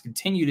 And now it's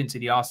continued into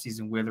the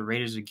offseason where the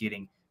Raiders are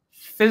getting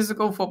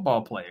physical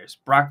football players,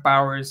 Brock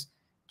Bowers,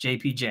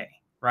 JPJ,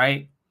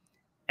 right?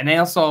 And they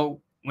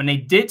also, when they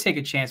did take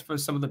a chance for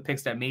some of the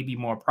picks that may be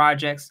more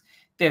projects,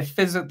 they're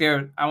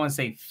physical. I wouldn't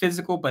say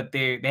physical, but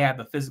they have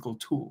the physical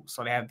tools.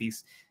 So they have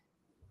these,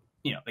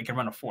 they can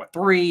run a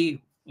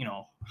 4.3,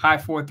 high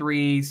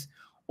 4.3s,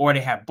 or they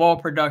have ball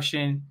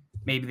production.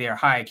 Maybe they're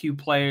high IQ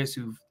players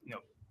who've,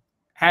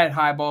 had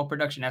high ball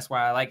production. That's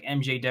why I like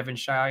MJ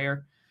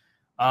Devonshire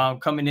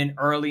coming in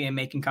early and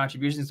making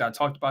contributions. I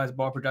talked about his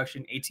ball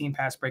production, 18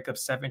 pass breakups,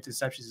 7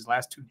 interceptions his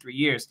last 2-3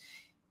 years.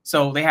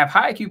 So they have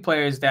high IQ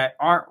players that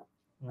aren't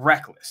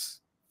reckless.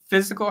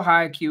 Physical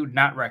high IQ,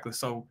 not reckless.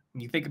 So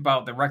when you think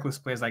about the reckless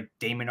players like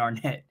Damon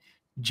Arnett,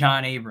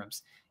 John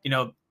Abrams,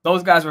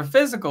 those guys were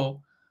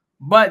physical,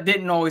 but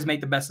didn't always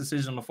make the best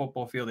decision on the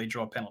football field. They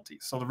draw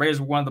penalties. So the Raiders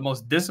were one of the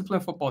most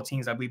disciplined football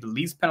teams, I believe the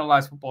least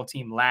penalized football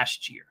team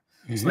last year.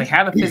 Mm-hmm. So they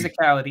have the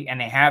physicality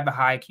and they have the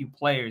high IQ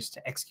players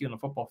to execute on the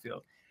football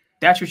field.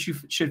 That's what you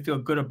should feel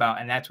good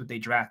about, and that's what they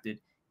drafted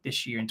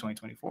this year in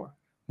 2024.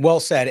 Well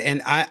said.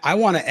 And I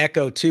want to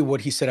echo, too,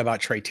 what he said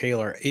about Trey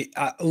Taylor.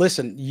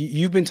 Listen,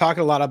 you've been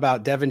talking a lot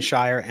about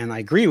Devonshire, and I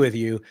agree with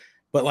you,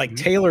 but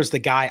Taylor's the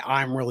guy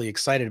I'm really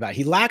excited about.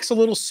 He lacks a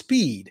little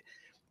speed,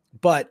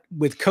 but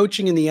with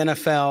coaching in the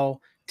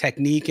NFL,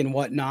 technique and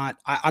whatnot,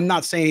 I'm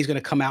not saying he's going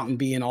to come out and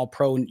be an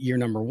all-pro year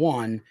number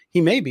 1.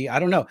 He may be, I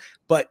don't know,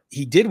 but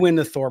he did win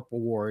the Thorpe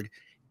Award.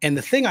 And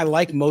the thing I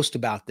like most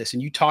about this,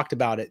 and you talked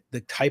about it,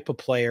 the type of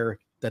player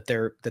that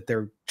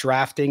they're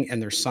drafting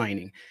and they're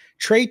signing.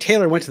 Trey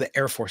Taylor went to the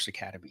Air Force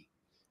Academy.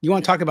 You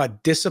want to talk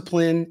about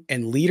discipline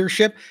and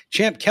leadership?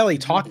 Champ Kelly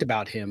talked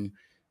about him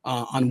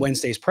on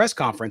Wednesday's press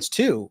conference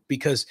too,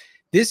 because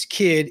this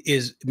kid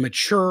is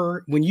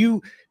mature.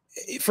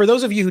 For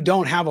those of you who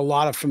don't have a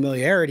lot of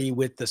familiarity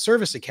with the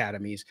service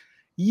academies,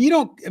 you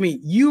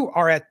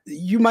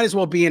might as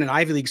well be in an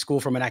Ivy League school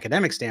from an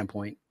academic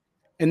standpoint.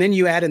 And then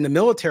you add in the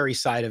military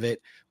side of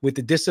it with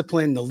the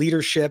discipline, the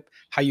leadership,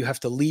 how you have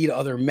to lead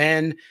other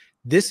men.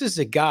 This is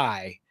a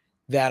guy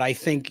that I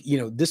think,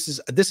 this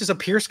is a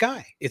Pierce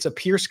guy. It's a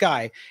Pierce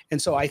guy.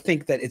 And so I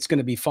think that it's going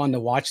to be fun to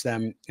watch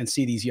them and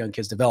see these young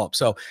kids develop.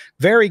 So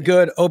very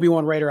good.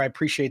 Obi-Wan Raider, I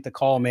appreciate the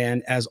call,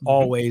 man, as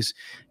always.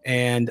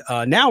 And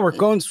now we're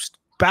going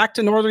back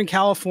to Northern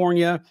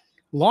California.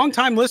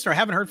 Longtime listener. I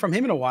haven't heard from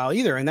him in a while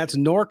either. And that's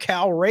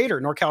NorCal Raider.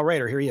 NorCal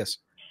Raider. Here he is.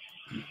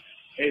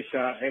 Hey,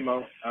 Scott. Hey,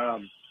 Mo.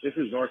 This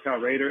is NorCal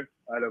Raider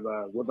out of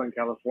Woodland,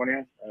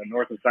 California,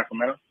 north of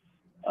Sacramento.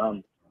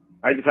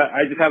 I just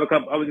have a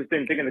couple. I was just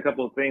thinking a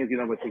couple of things,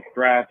 with this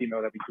draft,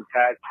 that we just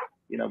had.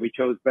 We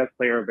chose best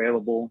player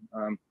available.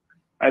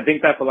 I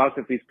think that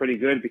philosophy is pretty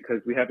good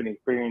because we have an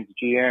experienced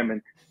GM,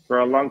 and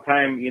for a long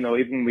time,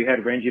 even we had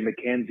Renji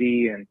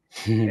McKenzie and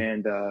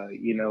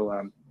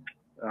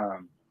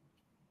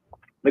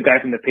the guy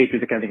from the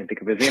Patriots. I can't even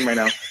think of his name right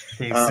now.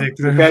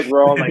 The guys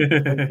were all like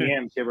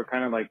GMs. They were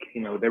kind of like,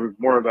 they were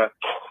more of a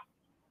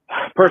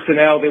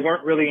personnel. They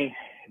weren't really.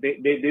 They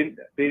didn't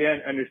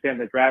understand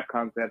the draft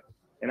concept.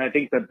 And I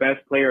think the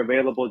best player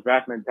available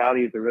draft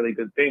mentality is a really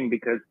good thing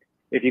because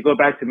if you go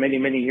back to many,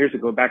 many years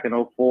ago, back in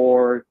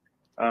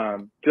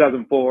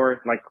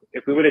 2004, like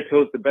if we would have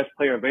chose the best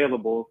player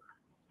available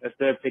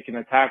instead of picking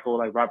a tackle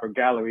like Robert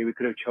Gallery, we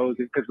could have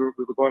chosen because we were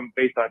going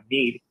based on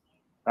need.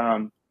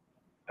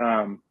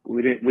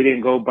 We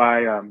didn't go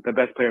by the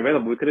best player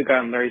available. We could have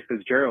gotten Larry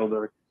Fitzgerald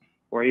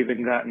or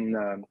even gotten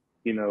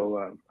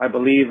I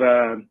believe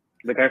the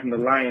guy from the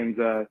Lions.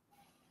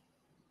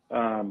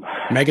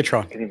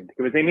 Megatron. I can't even think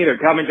of his name either.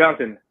 Calvin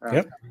Johnson.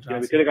 Yep.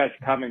 We could have got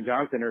Calvin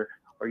Johnson or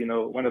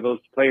one of those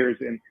players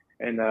and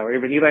or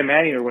even Eli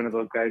Manning or one of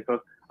those guys.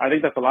 So I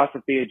think the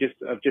philosophy of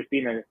just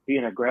being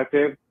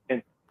aggressive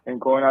and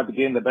going out to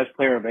getting the best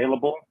player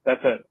available.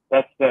 That's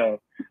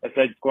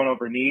going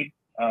over need.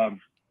 I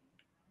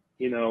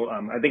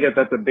think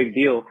that's a big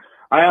deal.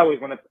 I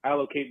always want to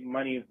allocate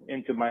money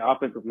into my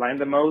offensive line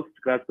the most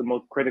because that's the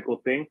most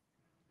critical thing.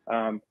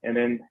 And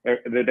then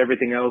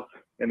everything else.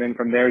 And then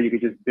from there, you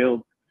could just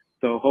build.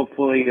 So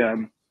hopefully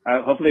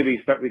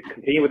we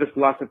continue with this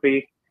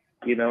philosophy.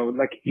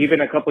 Like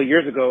even a couple of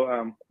years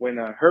ago, when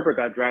Herbert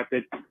got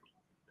drafted,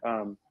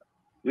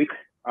 we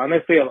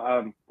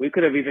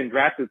could have even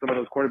drafted some of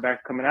those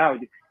quarterbacks coming out.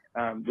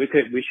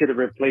 We should have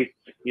replaced,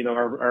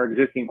 our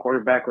existing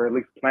quarterback or at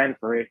least planned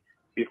for it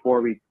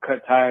before we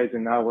cut ties.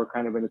 And now we're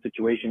kind of in a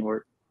situation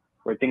where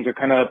things are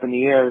kind of up in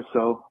the air.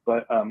 So,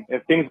 but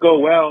if things go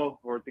well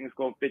or things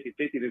go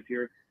 50-50 this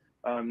year,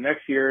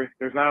 next year,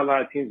 there's not a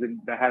lot of teams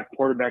that have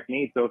quarterback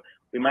needs. So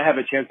we might have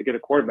a chance to get a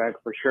quarterback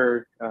for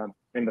sure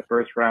in the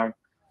first round.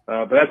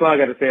 But that's all I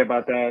got to say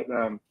about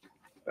that.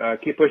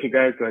 Keep pushing,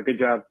 guys. Good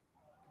job.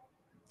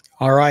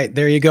 All right.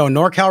 There you go.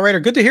 NorCal Raider.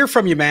 Good to hear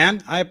from you,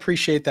 man. I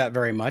appreciate that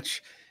very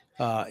much.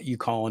 you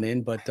calling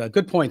in. But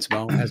good points,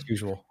 Mo, as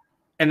usual.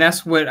 And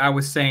that's what I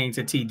was saying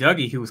to T.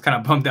 Dougie, who was kind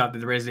of bummed out that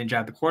the Raiders didn't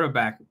draft the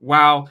quarterback.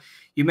 While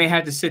you may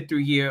have to sit through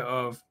a year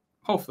of,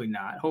 hopefully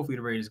not, hopefully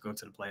the Raiders go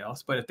to the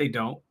playoffs. But if they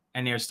don't,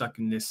 and they're stuck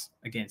in this,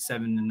 again,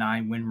 7 to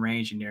 9 win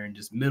range, and they're in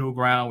this middle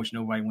ground, which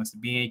nobody wants to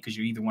be in, because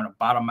you either want to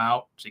bottom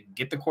out so you can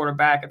get the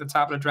quarterback at the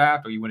top of the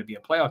draft, or you want to be a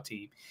playoff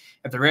team.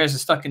 If the Raiders are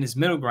stuck in this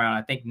middle ground,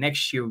 I think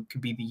next year could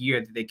be the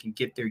year that they can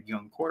get their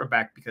young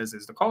quarterback, because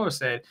as the caller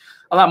said,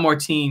 a lot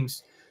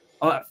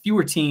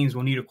fewer teams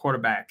will need a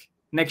quarterback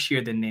next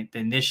year than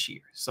this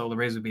year. So the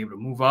Raiders will be able to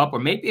move up, or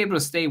maybe able to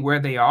stay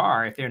where they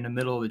are if they're in the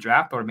middle of the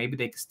draft, or maybe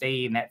they could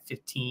stay in that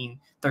 13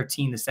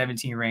 to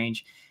 17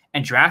 range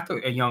and draft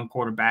a young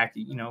quarterback.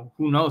 You know,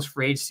 who knows?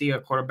 Free agency, a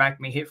quarterback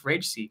may hit free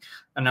agency.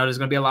 I know there's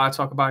going to be a lot of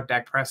talk about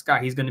Dak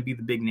Prescott. He's going to be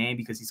the big name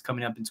because he's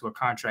coming up into a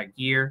contract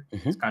year.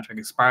 His contract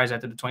expires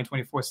after the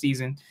 2024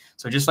 season.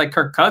 So just like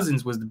Kirk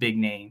Cousins was the big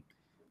name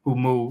who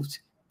moved,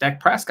 Dak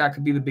Prescott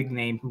could be the big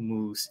name who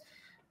moves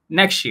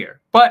next year.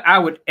 But I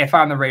would, if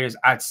I'm the Raiders,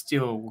 I'd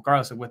still,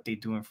 regardless of what they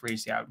do in free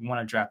agency, I would want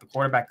to draft the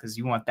quarterback, because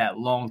you want that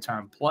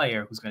long-term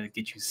player who's going to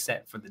get you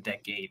set for a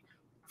decade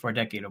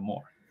or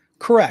more.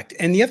 Correct.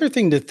 And the other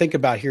thing to think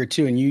about here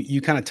too, and you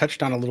kind of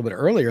touched on a little bit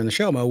earlier in the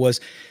show, Mo, was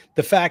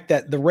the fact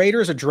that the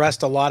Raiders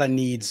addressed a lot of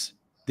needs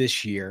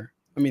this year.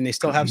 I mean, they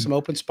still have some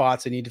open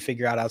spots. They need to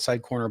figure out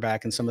outside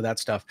cornerback and some of that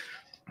stuff.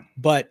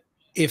 But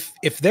if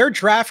their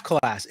draft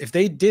class, if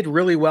they did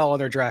really well on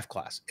their draft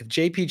class, if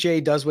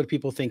JPJ does what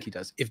people think he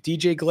does, if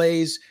DJ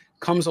Glaze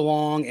comes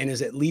along and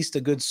is at least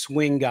a good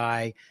swing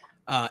guy,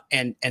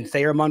 and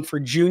Thayer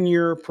Munford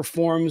Jr.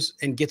 performs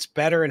and gets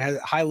better and has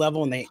a high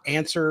level, and they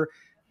answer,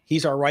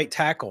 he's our right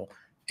tackle,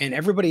 and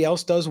everybody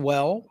else does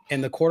well,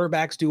 and the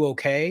quarterbacks do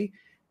okay,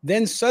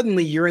 then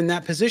suddenly you're in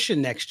that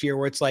position next year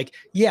where it's like,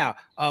 yeah,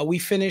 we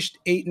finished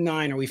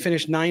 8-9, or we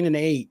finished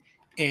 9-8,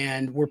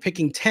 and we're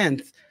picking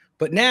 10th,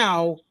 but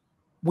now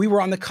we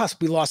were on the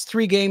cusp. We lost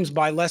 3 games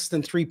by less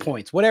than 3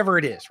 points, whatever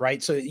it is,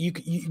 right? So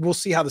we'll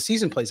see how the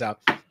season plays out.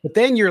 But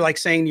then you're like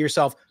saying to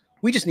yourself,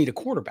 we just need a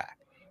quarterback.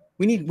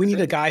 We need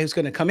a guy who's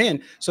going to come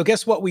in. So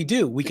guess what we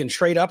do? We can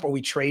trade up, or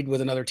we trade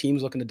with another team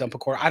who's looking to dump a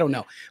quarter. I don't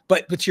know.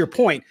 But to your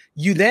point,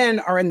 you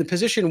then are in the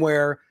position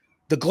where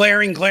the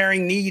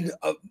glaring need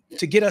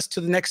to get us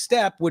to the next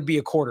step would be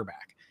a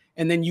quarterback.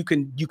 And then you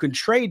can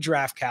trade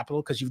draft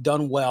capital because you've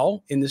done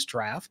well in this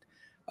draft.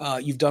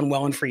 You've done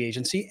well in free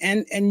agency,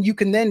 and you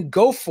can then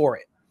go for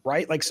it,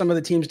 right? Like some of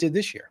the teams did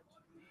this year.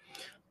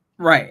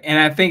 Right. And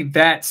I think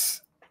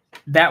that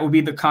would be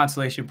the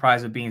consolation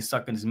prize of being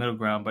stuck in this middle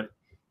ground. But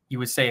you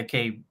would say,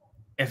 okay,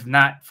 if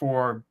not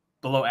for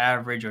below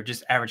average or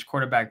just average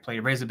quarterback play,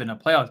 the Raiders have been a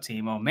playoff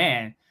team. Oh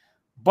man.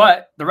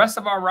 But the rest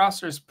of our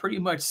roster is pretty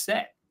much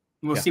set.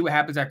 We'll see what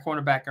happens at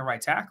cornerback and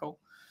right tackle.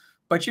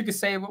 But you could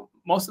say, well,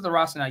 most of the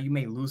roster now, you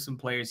may lose some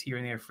players here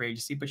and there for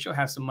agency, but you'll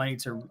have some money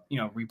to,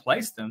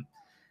 replace them.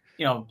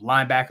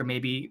 Linebacker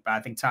maybe, but I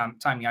think Tommy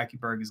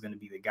Eichenberg is going to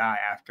be the guy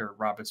after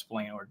Robert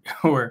Spillane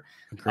or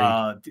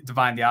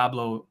Divine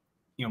Diablo,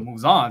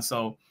 moves on.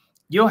 So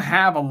you'll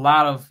have a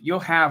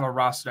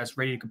roster that's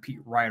ready to compete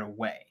right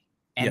away.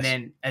 And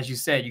then, as you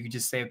said, you could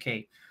just say,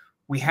 okay,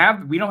 we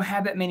don't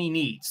have that many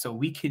needs, so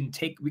we can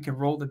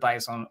roll the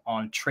dice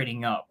on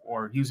trading up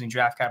or using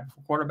draft capital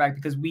for quarterback,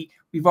 because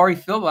we've already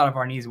filled a lot of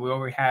our needs. We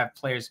already have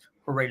players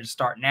who are ready to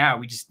start now.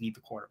 We just need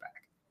the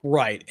quarterback.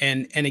 Right.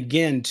 And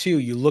again, too,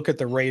 you look at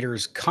the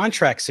Raiders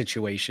contract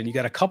situation, you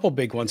got a couple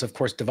big ones. Of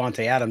course,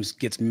 Davante Adams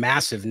gets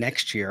massive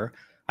next year.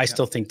 I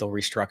still think they'll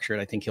restructure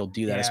it. I think he'll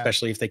do that,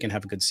 especially if they can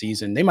have a good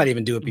season. They might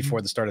even do it before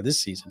the start of this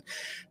season.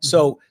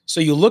 So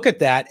you look at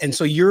that, and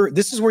so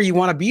this is where you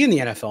want to be in the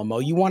NFL, Mo.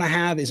 You want to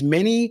have as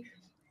many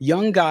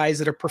young guys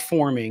that are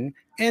performing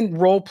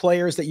and role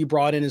players that you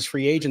brought in as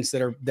free agents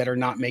that are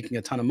not making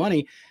a ton of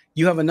money.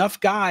 You have enough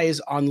guys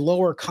on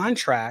lower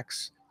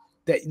contracts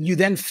that you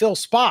then fill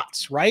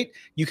spots, right?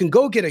 You can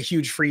go get a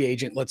huge free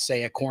agent, let's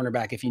say a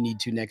cornerback if you need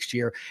to next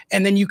year,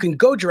 and then you can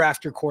go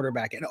draft your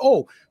quarterback. And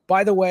oh,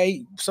 by the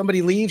way,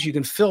 somebody leaves, you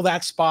can fill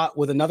that spot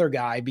with another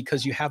guy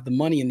because you have the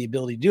money and the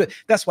ability to do it.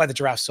 That's why the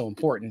draft's so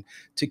important,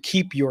 to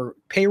keep your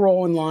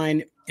payroll in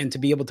line and to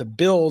be able to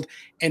build.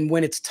 And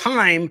when it's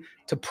time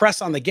to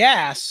press on the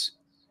gas,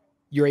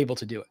 you're able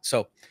to do it.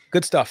 So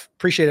good stuff.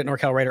 Appreciate it,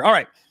 NorCal Raider. All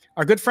right.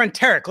 Our good friend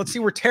Tarek. Let's see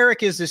where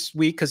Tarek is this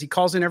week, because he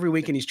calls in every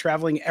week and he's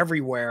traveling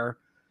everywhere.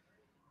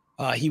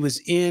 He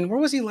was in, where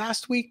was he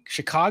last week?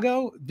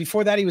 Chicago.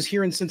 Before that, he was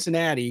here in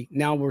Cincinnati.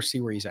 Now we'll see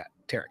where he's at.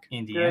 Tarek.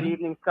 Indiana. Good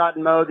evening, Scott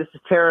and Mo. This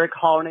is Tarek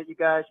calling at you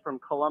guys from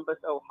Columbus,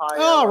 Ohio.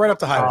 Oh, right up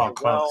the highway.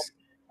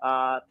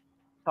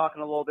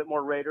 Talking a little bit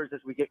more Raiders as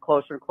we get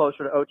closer and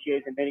closer to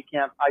OTAs and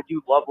minicamp. I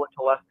do love what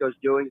Telesco's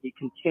doing. He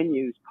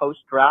continues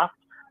post-draft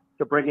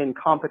to bring in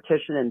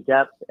competition and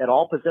depth at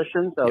all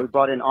positions. We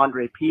brought in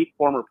Andre Pete,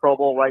 former Pro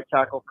Bowl right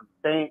tackle from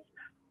Saints.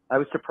 I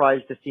was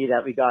surprised to see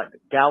that we got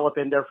Gallup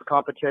in there for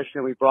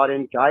competition. We brought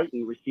in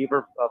Guyton,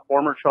 receiver,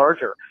 former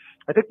Charger.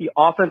 I think the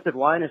offensive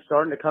line is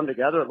starting to come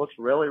together. It looks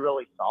really,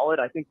 really solid.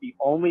 I think the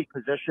only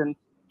position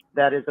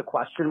that is a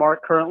question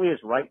mark currently is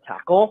right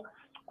tackle.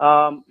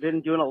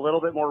 Been doing a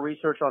little bit more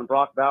research on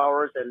Brock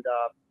Bowers, and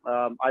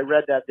I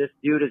read that this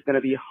dude is going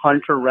to be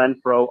Hunter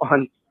Renfrow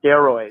on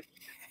steroids.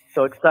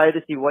 So excited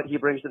to see what he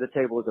brings to the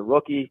table as a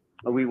rookie.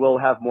 We will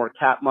have more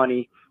cap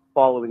money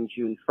following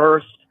June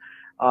 1st.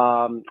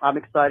 I'm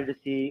excited to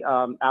see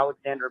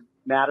Alexander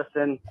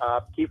Madison.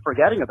 Keep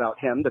forgetting about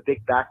him, the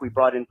big back we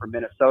brought in from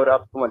Minnesota.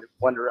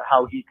 Wonder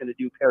how he's going to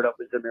do paired up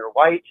with Zamir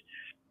White.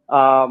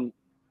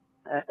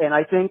 And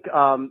I think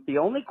the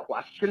only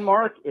question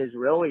mark is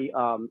really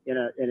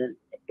in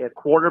a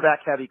quarterback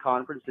heavy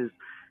conference is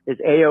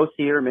AOC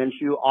or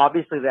Minshew.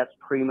 Obviously, that's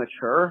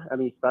premature. I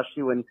mean,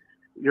 especially when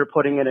you're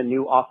putting in a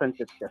new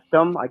offensive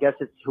system. I guess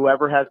it's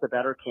whoever has the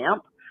better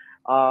camp.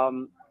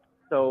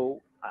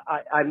 So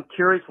I'm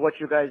curious what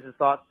you guys'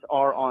 thoughts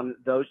are on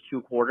those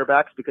two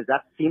quarterbacks, because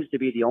that seems to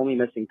be the only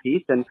missing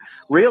piece. And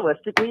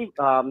realistically,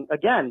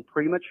 again,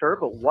 premature,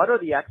 but what are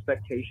the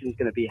expectations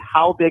going to be?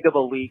 How big of a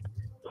leap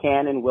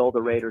can and will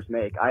the Raiders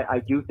make?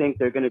 I do think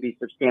they're going to be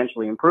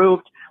substantially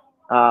improved.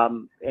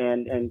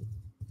 And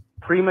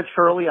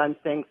prematurely, I'm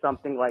saying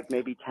something like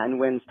maybe 10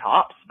 wins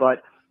tops.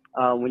 But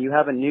when you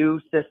have a new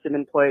system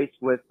in place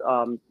with,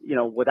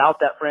 without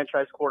that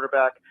franchise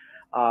quarterback,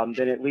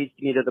 then it leads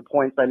me to the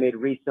points I made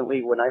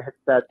recently when I had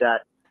said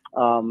that,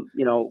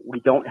 we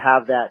don't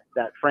have that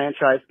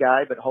franchise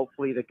guy, but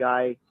hopefully the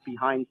guy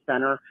behind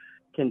center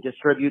can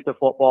distribute the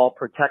football,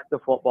 protect the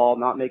football,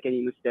 not make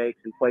any mistakes,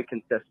 and play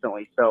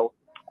consistently. So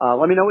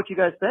let me know what you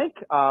guys think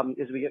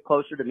as we get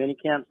closer to mini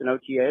camps and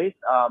OTAs.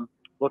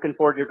 Looking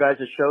forward to your guys'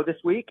 show this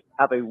week.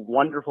 Have a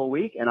wonderful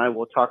week, and I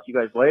will talk to you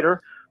guys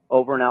later.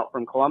 Over and out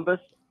from Columbus.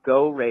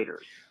 Go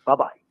Raiders.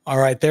 Bye-bye. All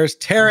right, there's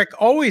Tarek.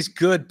 Always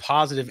good,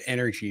 positive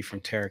energy from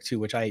Tarek too,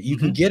 which you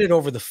can get it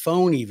over the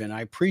phone even.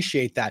 I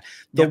appreciate that.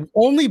 The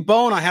only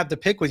bone I have to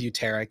pick with you,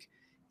 Tarek,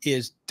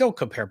 is don't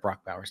compare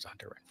Brock Bowers to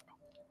Hunter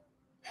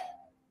Renfrow.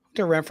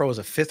 Hunter Renfrow was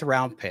a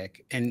 5th-round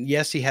pick, and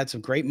yes, he had some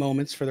great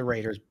moments for the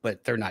Raiders,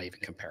 but they're not even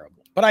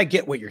comparable. But I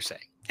get what you're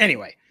saying.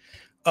 Anyway,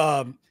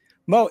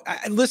 Mo,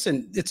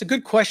 listen, it's a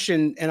good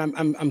question, and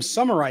I'm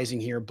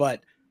summarizing here,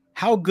 but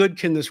how good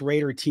can this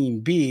Raider team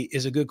be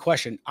is a good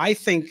question. I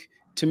think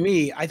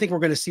we're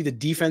going to see the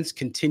defense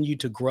continue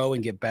to grow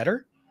and get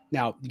better.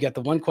 Now, you got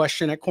the one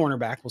question at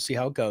cornerback. We'll see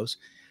how it goes.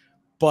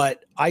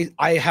 But I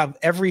have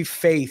every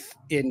faith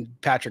in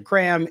Patrick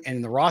Graham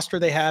and the roster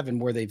they have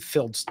and where they've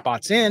filled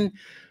spots in.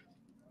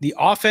 The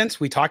offense,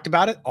 we talked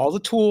about it, all the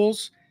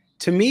tools.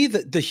 To me,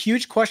 the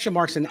huge question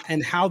marks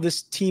and how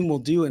this team will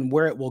do and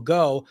where it will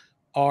go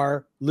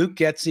are Luke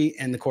Getsy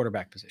and the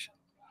quarterback position.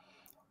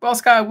 Well,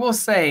 Scott, I will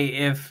say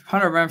if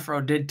Hunter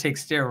Renfrow did take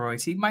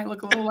steroids, he might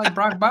look a little like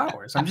Brock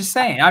Bowers. I'm just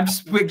saying. I'm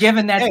just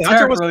giving that. Hey,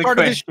 Hunter was part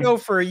of this show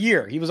for a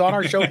year. He was on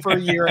our show for a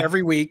year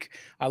every week.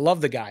 I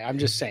love the guy. I'm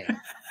just saying.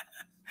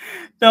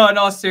 No, in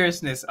all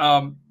seriousness,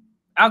 I'll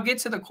get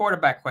to the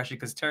quarterback question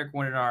because Tarek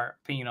wanted our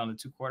opinion on the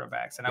two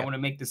quarterbacks, and I want to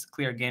make this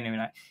clear again. I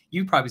mean,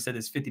 you probably said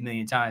this 50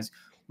 million times.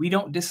 We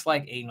don't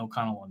dislike Aiden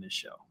O'Connell on this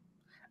show.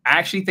 I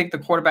actually think the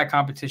quarterback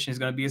competition is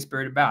going to be a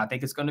spirited bout. I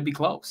think it's going to be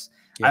close.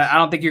 Yes. I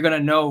don't think you're going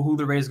to know who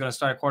the Raiders are going to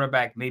start at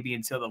quarterback maybe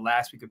until the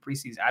last week of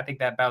preseason. I think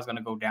that battle's going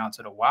to go down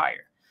to the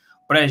wire.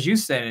 But as you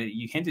said,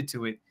 you hinted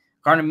to it,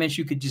 Gardner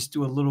Minshew could just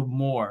do a little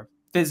more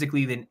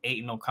physically than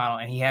Aiden O'Connell,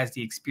 and he has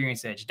the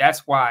experience edge.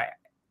 That's why,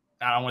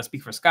 I don't want to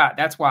speak for Scott,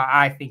 that's why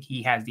I think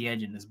he has the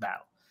edge in this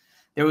battle.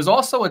 There was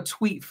also a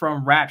tweet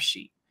from Rap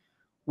Sheet.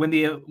 When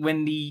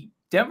the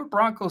Denver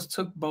Broncos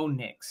took Bo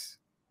Nix,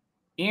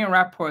 Ian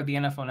Rappaport of the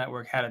NFL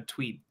Network had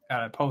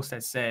a post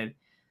that said,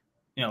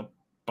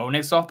 Bo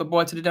Nix off the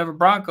board to the Denver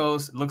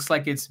Broncos. Looks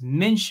like it's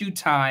Minshew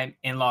time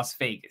in Las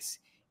Vegas.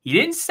 He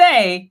didn't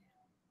say,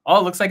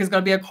 it looks like it's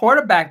going to be a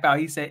quarterback battle.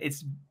 He said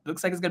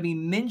looks like it's going to be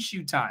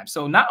Minshew time.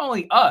 So not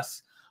only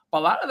us, but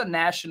a lot of the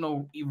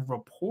national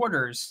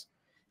reporters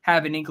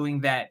have an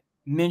inkling that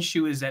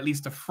Minshew is at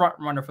least a front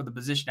runner for the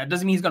position. That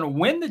doesn't mean he's going to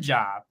win the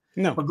job.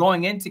 No. But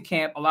going into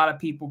camp, a lot of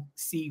people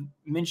see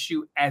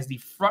Minshew as the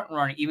front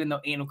runner, even though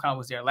Aiden O'Connell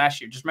was there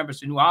last year. Just remember,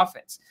 it's a new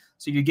offense.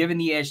 So you're giving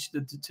the edge to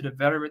the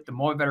veteran, the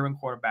more veteran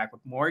quarterback with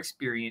more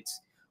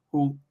experience,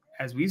 who,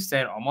 as we've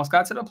said, almost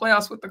got to the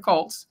playoffs with the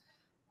Colts.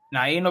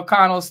 Now, Aiden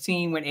O'Connell's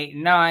team went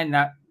 8-9.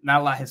 Not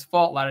a lot of his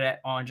fault. A lot of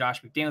that on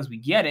Josh McDaniels. We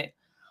get it.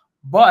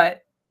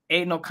 But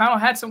Aiden O'Connell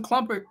had some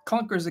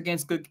clunkers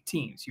against good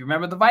teams. You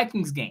remember the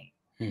Vikings game.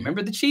 Mm-hmm.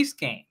 Remember the Chiefs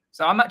game.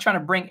 So I'm not trying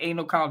to bring Aiden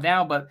O'Connell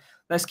down, but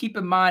let's keep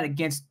in mind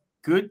against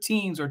good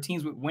teams or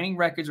teams with winning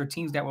records or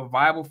teams that were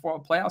viable for a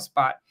playoff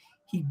spot,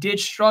 he did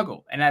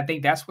struggle. And I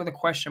think that's where the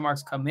question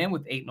marks come in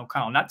with Aiden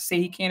O'Connell. Not to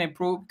say he can't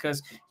improve,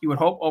 because you would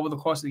hope over the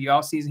course of the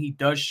offseason he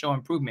does show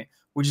improvement,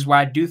 which is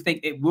why I do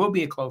think it will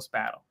be a close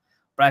battle.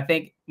 But I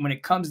think when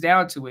it comes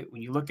down to it,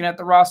 when you're looking at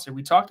the roster,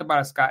 we talked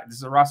about it, Scott, this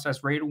is a roster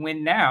that's ready to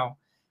win now.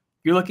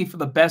 You're looking for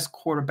the best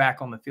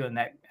quarterback on the field, and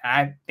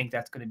I think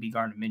that's going to be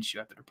Gardner Minshew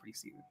after the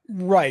preseason.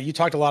 Right. You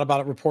talked a lot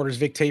about it. Reporters,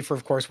 Vic Tafur,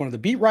 of course, one of the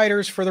beat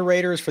writers for the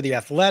Raiders, for The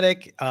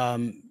Athletic.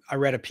 I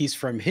read a piece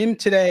from him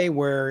today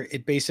where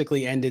it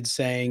basically ended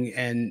saying,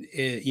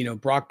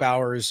 Brock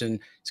Bowers, and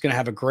it's going to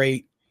have a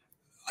great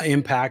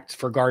impact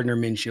for Gardner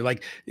Minshew.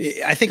 Like,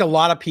 I think a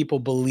lot of people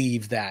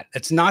believe that.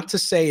 It's not to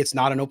say it's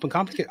not an open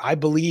competition. I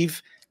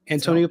believe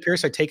Antonio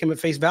Pierce, I take him at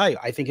face value.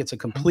 I think it's a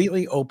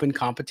completely open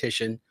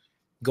competition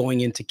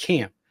going into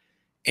camp.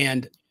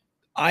 And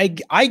I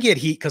get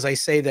heat because I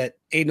say that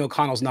Aiden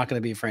O'Connell's not going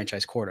to be a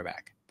franchise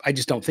quarterback. I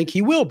just don't think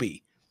he will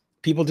be.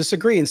 People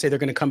disagree and say they're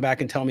going to come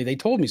back and tell me they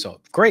told me so.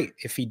 Great.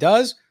 If he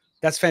does,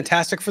 that's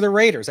fantastic for the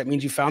Raiders. That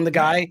means you found the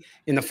guy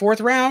in the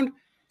 4th round.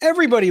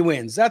 Everybody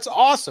wins. That's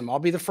awesome. I'll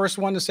be the first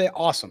one to say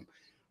awesome.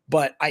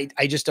 But I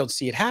just don't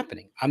see it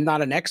happening. I'm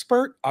not an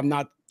expert. I'm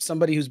not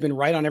somebody who's been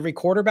right on every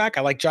quarterback.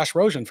 I like Josh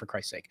Rosen, for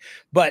Christ's sake.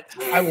 But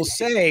I will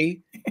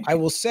say,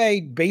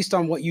 based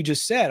on what you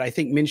just said, I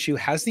think Minshew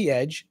has the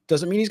edge.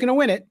 Doesn't mean he's going to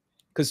win it,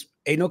 because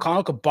Aiden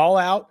O'Connell could ball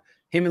out.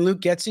 Him and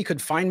Luke Getsy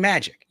could find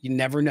magic. You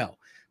never know.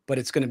 But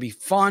it's going to be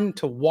fun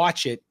to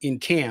watch it in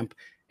camp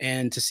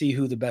and to see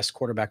who the best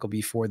quarterback will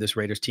be for this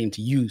Raiders team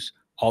to use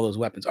all those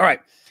weapons. All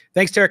right.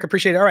 Thanks, Tarek.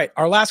 Appreciate it. All right.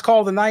 Our last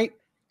call of the night,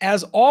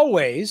 as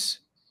always,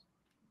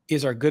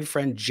 is our good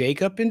friend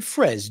Jacob in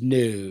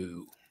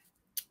Fresno.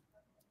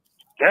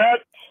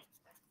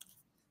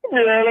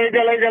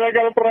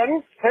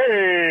 Friends.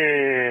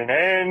 Hey,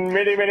 and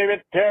many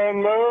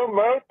midtown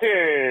mote.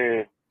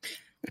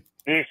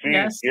 This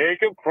is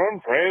Jacob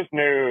from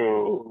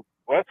Fresno.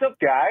 What's up,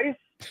 guys?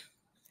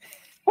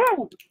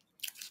 Woo!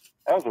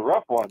 That was a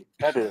rough one.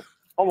 Had to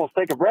almost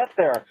take a breath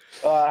there.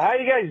 How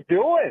you guys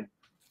doing?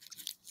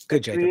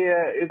 Good, Jacob.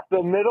 It's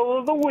the middle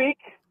of the week,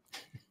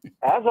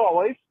 as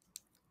always.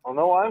 I don't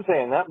know why I'm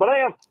saying that, but I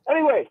am.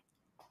 Anyway,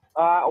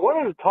 I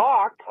wanted to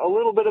talk a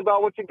little bit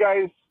about what you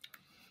guys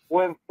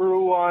went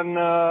through on,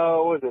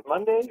 was it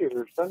Monday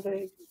or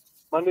Sunday?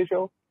 Monday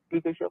show?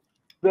 Tuesday show?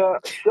 The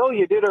show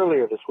you did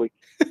earlier this week.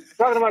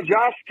 Talking about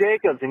Josh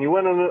Jacobs, and you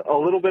went a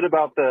little bit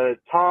about the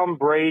Tom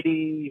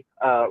Brady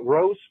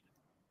roast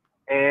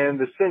and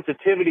the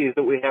sensitivities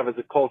that we have as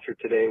a culture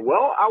today.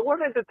 Well, I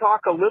wanted to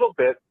talk a little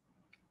bit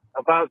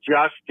about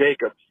Josh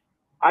Jacobs.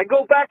 I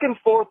go back and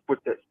forth with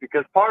this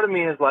because part of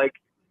me is like,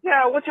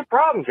 yeah, what's your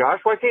problem, Josh?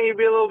 Why can't you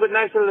be a little bit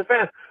nicer to the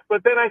fans?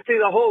 But then I see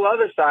the whole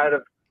other side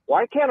of,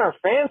 why can't our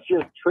fans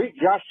just treat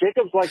Josh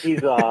Jacobs like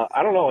he's,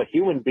 I don't know, a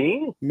human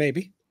being?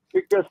 Maybe.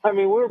 Because, I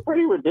mean, we were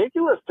pretty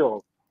ridiculous to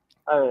him.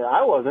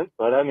 I wasn't,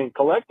 but, I mean,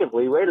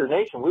 collectively, Raider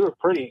Nation, we were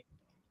pretty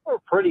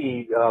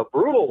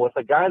brutal with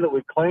a guy that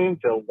we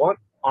claimed to want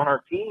on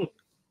our team.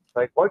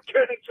 Like, why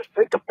can't he just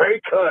take a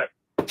pay cut?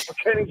 Why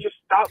can't he just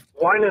stop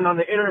whining on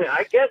the internet?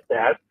 I get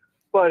that,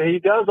 but he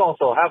does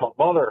also have a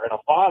mother and a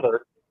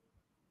father.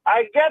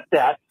 I get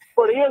that,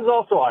 but he is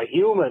also a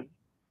human.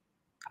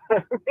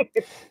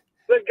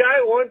 The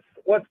guy wants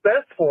what's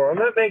best for him.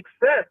 That makes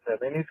sense. I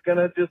mean, he's going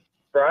to just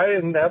try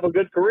and have a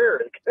good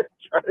career.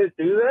 Try to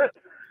do that.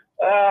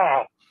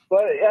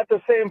 But at the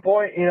same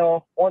point, you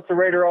know, once a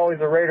Raider, always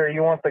a Raider.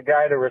 You want the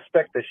guy to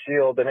respect the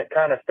shield, and it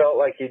kind of felt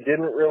like he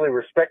didn't really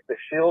respect the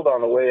shield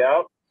on the way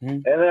out,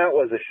 and that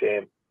was a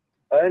shame.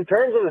 In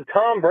terms of the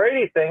Tom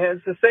Brady thing,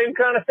 it's the same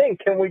kind of thing.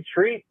 Can we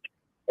treat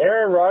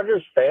Aaron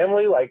Rodgers'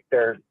 family like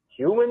they're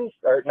humans?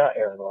 Or not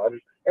Aaron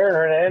Rodgers,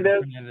 Aaron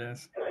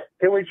Hernandez.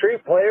 Can we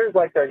treat players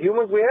like they're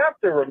humans? We have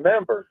to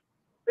remember,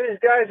 these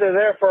guys are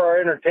there for our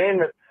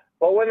entertainment,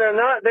 but when they're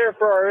not there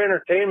for our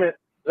entertainment,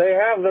 they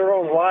have their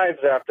own lives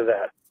after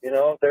that. You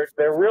know, they're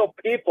real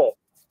people.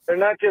 They're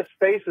not just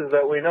faces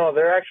that we know.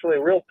 They're actually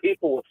real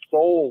people with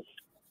souls.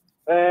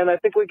 And I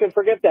think we can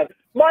forget that.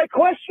 My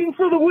question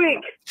for the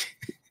week,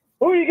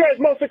 who are you guys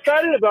most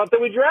excited about that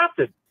we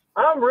drafted?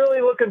 I'm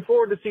really looking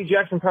forward to see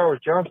Jackson Powers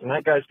Johnson.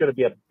 That guy's going to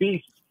be a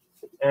beast.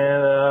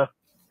 And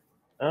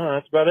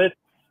that's about it.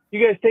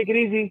 You guys take it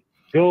easy.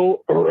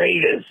 Go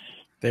Raiders.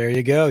 There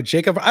you go.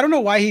 Jacob, I don't know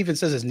why he even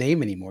says his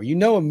name anymore. You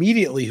know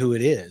immediately who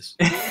it is.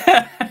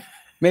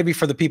 Maybe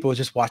for the people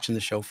just watching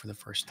the show for the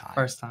first time.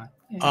 First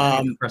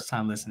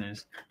time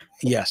listeners.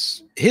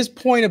 Yes. His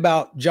point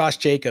about Josh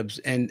Jacobs,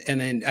 and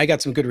I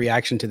got some good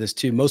reaction to this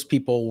too. Most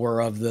people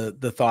were of the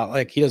thought,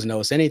 like, he doesn't know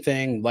us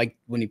anything. Like,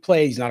 when he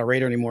played, he's not a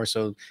Raider anymore,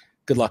 so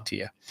good luck to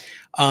you.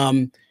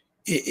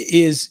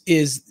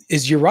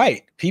 Is you're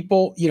right.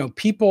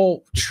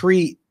 People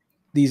treat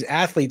these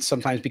athletes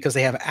sometimes because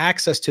they have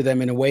access to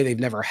them in a way they've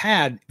never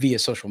had via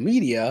social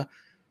media.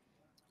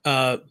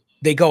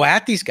 They go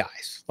at these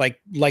guys.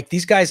 Like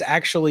these guys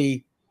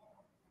actually,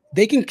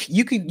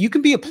 you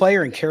can be a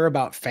player and care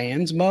about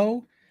fans,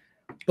 Mo,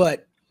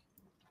 but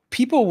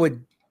people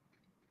would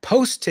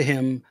post to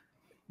him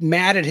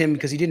mad at him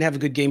because he didn't have a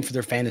good game for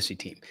their fantasy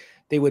team.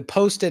 They would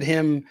post at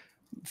him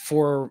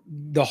for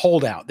the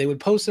holdout. They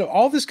would post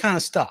all this kind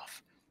of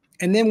stuff.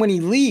 And then when he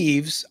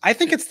leaves, I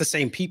think it's the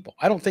same people.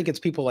 I don't think it's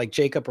people like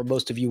Jacob or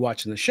most of you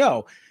watching the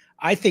show.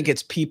 I think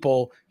it's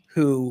people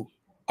who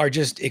are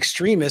just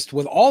extremists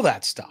with all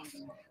that stuff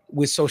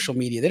with social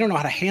media. They don't know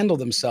how to handle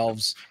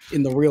themselves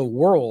in the real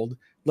world,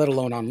 let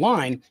alone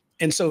online.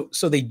 And so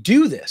they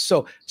do this.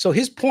 So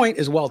his point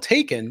is well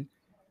taken.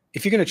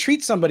 If you're going to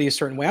treat somebody a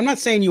certain way, I'm not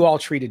saying you all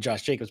treated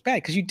Josh Jacobs bad,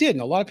 because you did.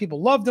 And a lot of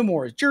people loved him,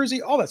 or his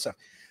jersey, all that stuff.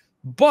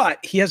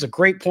 But he has a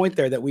great point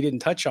there that we didn't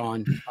touch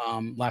on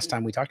last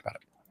time we talked about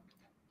it.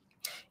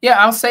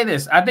 Yeah, I'll say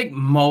this. I think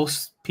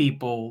most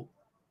people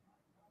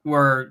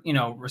were,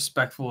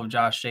 respectful of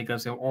Josh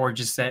Jacobs, or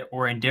just said,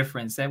 or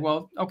indifferent, said,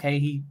 well, okay,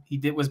 he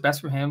did what's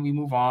best for him. We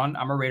move on.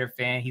 I'm a Raider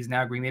fan. He's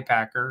now a Green Bay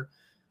Packer.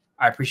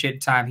 I appreciate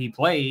the time he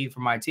played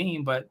for my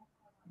team, but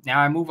now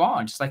I move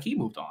on, just like he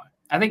moved on.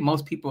 I think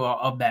most people are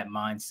of that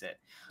mindset.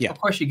 Yeah. Of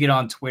course, you get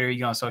on Twitter, you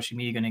get on social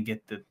media, you're gonna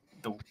get the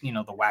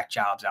whack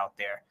jobs out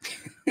there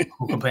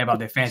who complain about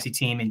their fantasy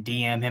team and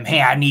DM him,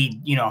 hey, I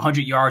need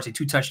 100 yards and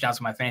 2 touchdowns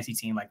for my fantasy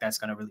team. Like, that's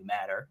gonna really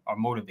matter or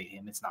motivate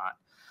him. It's not.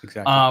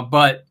 Exactly.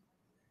 But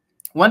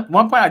one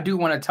point I do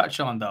want to touch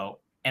on,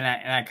 though, and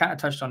I kind of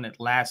touched on it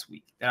last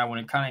week, that I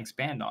want to kind of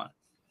expand on.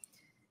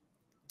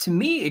 To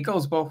me, it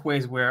goes both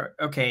ways where,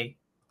 okay,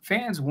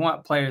 fans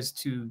want players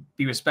to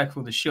be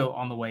respectful of the show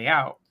on the way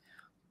out,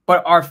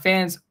 but are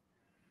fans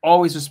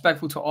always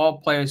respectful to all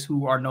players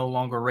who are no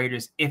longer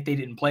Raiders if they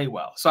didn't play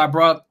well? So I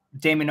brought up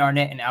Damon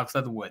Arnett and Alex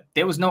Leatherwood.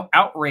 There was no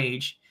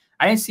outrage.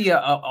 I didn't see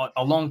a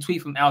long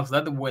tweet from Alex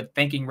Leatherwood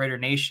thanking Raider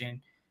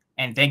Nation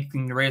and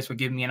thanking the Raiders for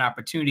giving me an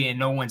opportunity, and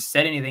no one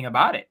said anything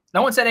about it.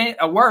 No one said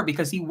a word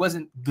because he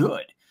wasn't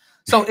good.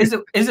 So is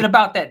it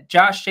about that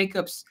Josh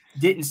Jacobs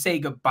didn't say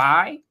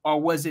goodbye,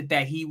 or was it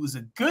that he was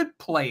a good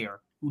player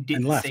who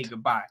didn't say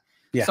goodbye?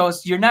 Yeah. So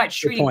you're not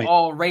treating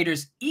all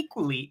Raiders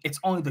equally. It's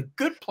only the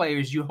good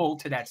players you hold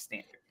to that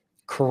standard.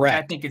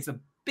 Correct. I think it's a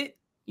bit,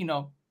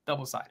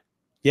 double-sided.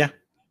 Yeah.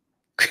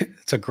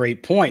 It's a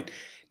great point.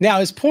 Now,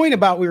 his point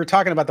about, we were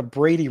talking about the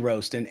Brady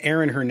roast and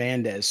Aaron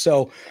Hernandez.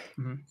 So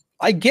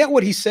I get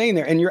what he's saying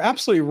there, and you're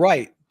absolutely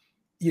right.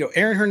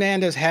 Aaron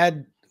Hernandez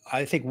had,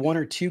 I think, 1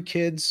 or 2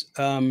 kids,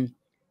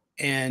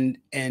 and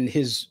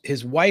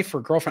his wife or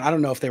girlfriend, I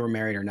don't know if they were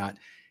married or not,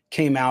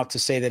 came out to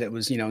say that it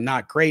was,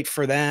 not great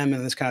for them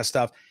and this kind of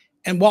stuff.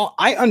 And while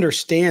I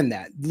understand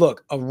that,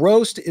 look, a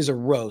roast is a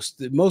roast.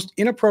 The most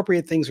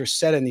inappropriate things are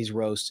said in these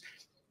roasts.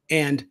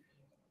 And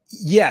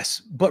yes,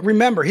 but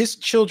remember, his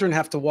children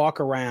have to walk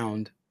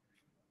around,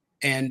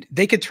 and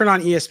they could turn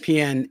on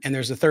ESPN and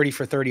there's a 30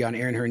 for 30 on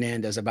Aaron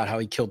Hernandez about how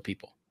he killed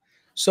people.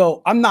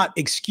 So I'm not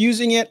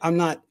excusing it.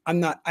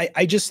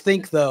 I just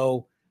think,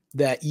 though,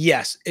 that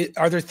yes,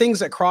 are there things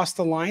that cross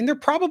the line? There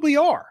probably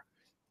are.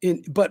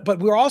 But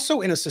we're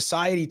also in a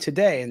society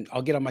today, and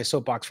I'll get on my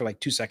soapbox for like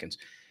 2 seconds,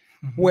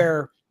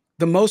 where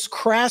the most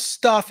crass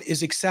stuff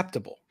is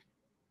acceptable.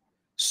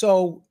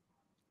 So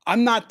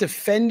I'm not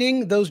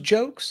defending those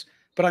jokes,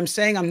 but I'm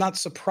saying I'm not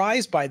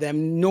surprised by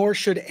them, nor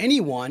should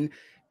anyone,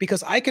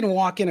 because I can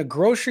walk in a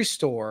grocery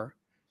store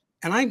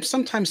and I'm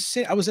sometimes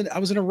I was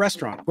in a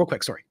restaurant, real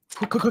quick, sorry,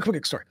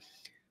 quick story,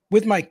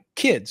 with my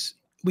kids.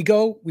 We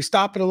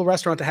stop at a little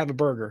restaurant to have a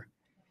burger,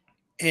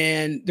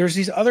 and there's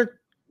these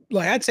other,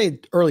 like, I'd say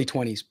early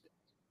 20s,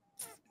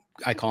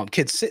 I call them,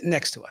 kids sitting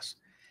next to us,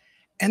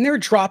 and they're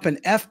dropping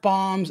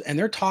F-bombs and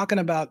they're talking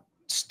about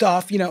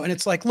stuff, and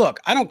it's like,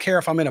 look, I don't care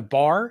if I'm in a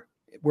bar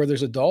where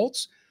there's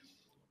adults,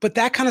 but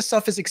that kind of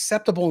stuff is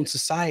acceptable in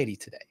society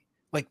today.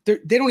 Like,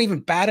 they don't even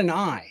bat an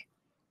eye,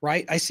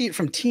 right? I see it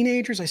from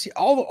teenagers. I see it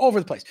all over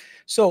the place.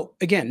 So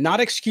again,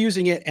 not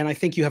excusing it. And I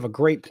think you have a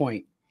great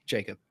point,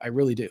 Jacob. I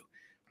really do.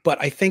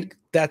 But I think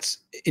that's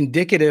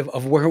indicative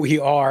of where we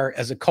are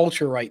as a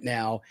culture right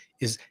now,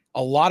 is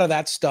a lot of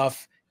that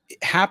stuff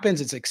happens.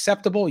 It's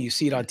acceptable. You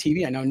see it on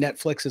TV. I know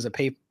Netflix is a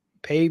paid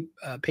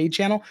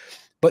channel,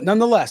 but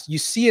nonetheless, you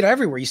see it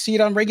everywhere. You see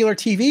it on regular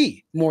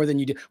TV more than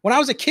you do. When I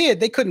was a kid,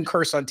 they couldn't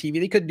curse on TV.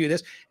 They couldn't do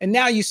this. And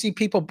now you see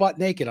people butt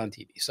naked on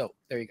TV. So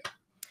there you go.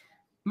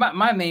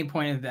 My main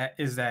point of that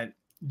is that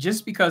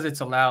just because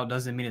it's allowed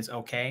doesn't mean it's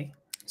okay.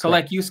 So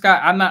like you,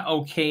 Scott, I'm not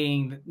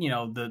okaying,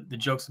 the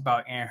jokes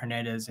about Aaron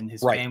Hernandez and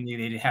his family.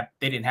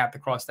 They didn't have to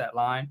cross that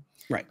line.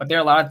 Right. But there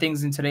are a lot of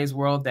things in today's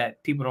world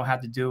that people don't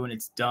have to do, and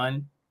it's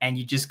done. And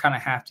you just kind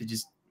of have to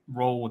just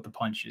roll with the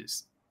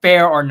punches,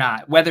 fair or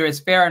not. Whether it's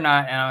fair or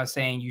not, and I was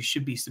saying you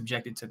should be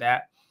subjected to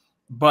that.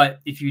 But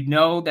if you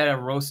know that a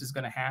roast is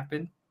going to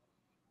happen,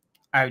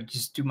 I would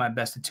just do my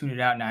best to tune it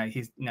out. Now,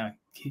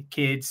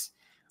 kids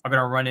are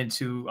going to run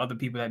into other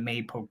people that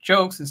may poke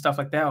jokes and stuff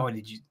like that. Or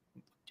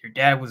your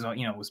dad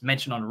was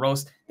mentioned on the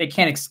roast. They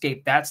can't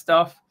escape that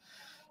stuff.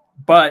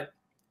 But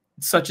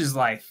such is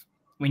life.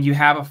 When you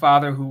have a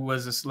father who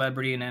was a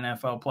celebrity and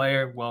NFL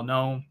player, well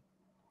known,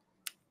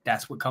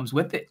 that's what comes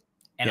with it.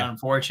 And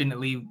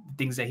unfortunately,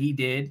 things that he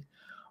did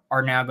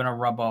are now going to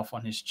rub off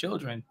on his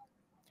children,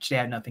 which they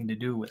had nothing to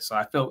do with. So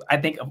I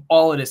think of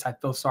all of this, I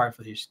feel sorry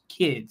for his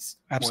kids.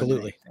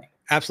 Absolutely.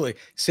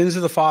 Absolutely. Sins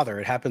of the father.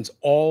 It happens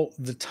all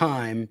the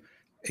time.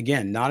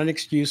 Again, not an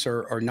excuse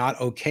or not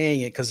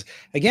okaying it. Because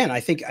again, I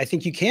think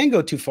you can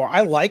go too far.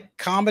 I like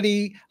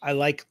comedy. I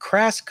like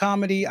crass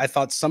comedy. I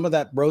thought some of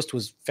that roast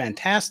was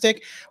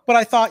fantastic, but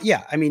I thought,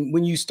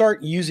 when you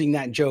start using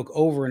that joke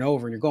over and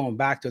over and you're going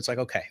back to, it's like,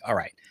 okay, all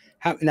right.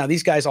 Now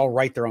these guys all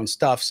write their own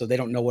stuff, so they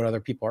don't know what other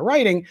people are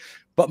writing.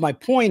 But my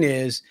point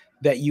is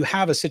that you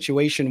have a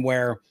situation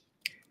where,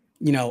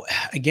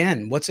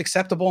 again, what's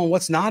acceptable and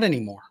what's not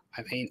anymore.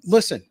 I mean,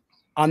 listen,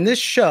 on this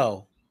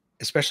show,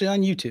 especially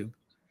on YouTube,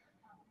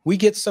 we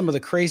get some of the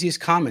craziest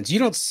comments. You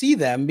don't see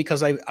them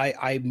because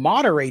I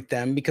moderate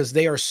them because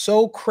they are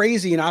so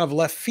crazy and out of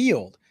left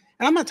field.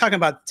 And I'm not talking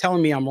about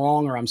telling me I'm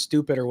wrong or I'm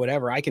stupid or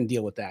whatever. I can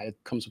deal with that. It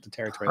comes with the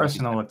territory.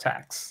 Personal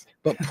attacks.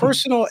 But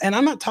personal, and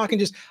I'm not talking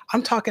just,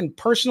 I'm talking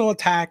personal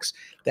attacks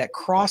that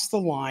cross the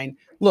line.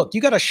 Look,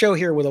 you got a show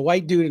here with a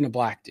white dude and a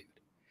black dude.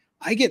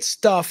 I get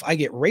stuff, I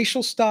get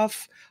racial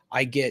stuff.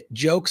 I get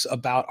jokes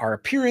about our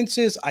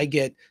appearances. I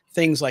get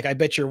things like, I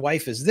bet your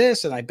wife is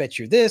this, and I bet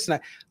you're this.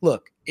 And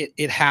look,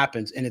 it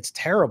happens, and it's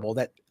terrible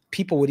that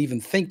people would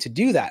even think to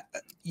do that,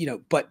 you know,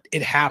 but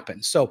it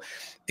happens. So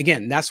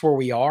again, that's where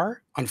we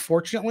are,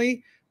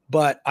 unfortunately,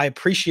 but I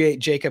appreciate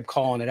Jacob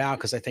calling it out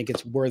because I think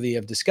it's worthy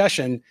of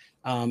discussion.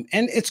 And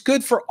it's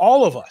good for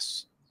all of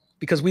us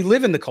because we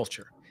live in the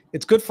culture.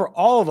 It's good for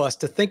all of us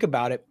to think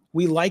about it.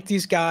 We like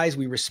these guys.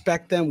 We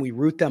respect them. We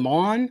root them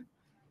on.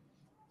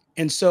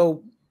 And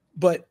so,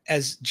 but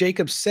as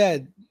Jacob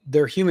said,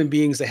 they're human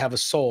beings. They have a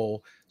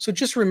soul. So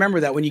just remember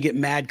that when you get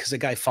mad because a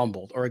guy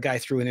fumbled or a guy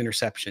threw an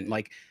interception,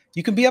 like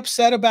you can be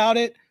upset about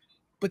it,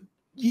 but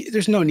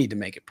there's no need to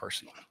make it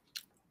personal.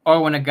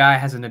 Or when a guy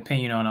has an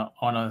opinion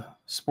on a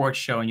sports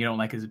show and you don't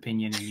like his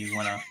opinion and you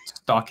want to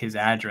stalk his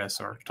address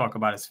or talk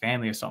about his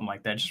family or something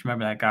like that, just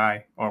remember that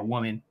guy or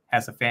woman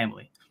has a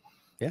family.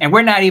 Yeah. And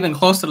we're not even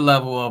close to the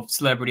level of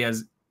celebrity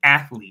as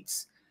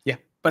athletes. Yeah.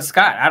 But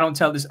Scott, I don't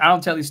tell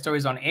these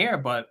stories on air,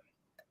 but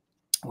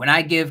when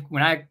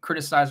I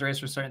criticize Raiders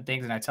for certain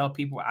things and I tell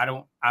people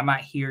I'm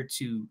not here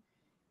to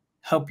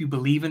help you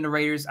believe in the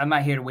Raiders. I'm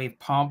not here to wave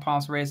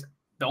pom-poms for Raiders.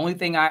 The only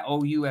thing I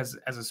owe you as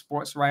a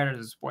sports writer,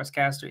 as a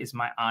sportscaster, is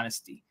my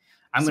honesty.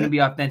 I'm going to be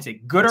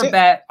authentic. Good or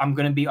bad, I'm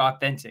going to be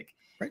authentic.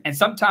 Right. And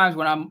sometimes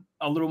when I'm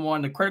a little more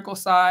on the critical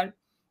side,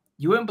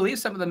 you wouldn't believe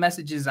some of the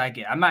messages I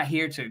get. I'm not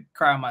here to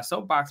cry on my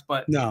soapbox,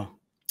 but no,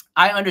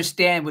 I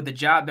understand with the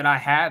job that I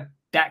have,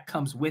 that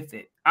comes with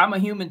it. I'm a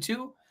human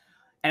too,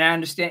 and I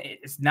understand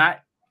it's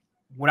not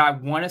what I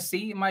want to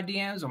see in my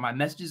DMs or my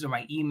messages or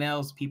my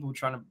emails, people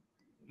trying to,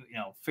 you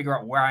know, figure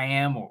out where I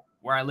am or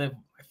where I live,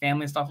 my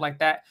family and stuff like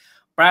that.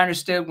 But I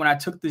understood when I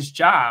took this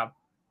job,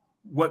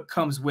 what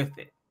comes with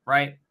it,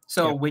 right?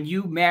 So when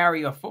you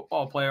marry a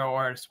football player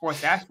or a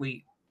sports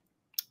athlete,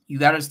 you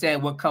got to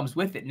understand what comes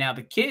with it. Now,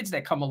 the kids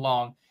that come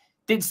along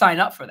didn't sign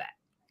up for that.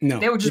 No,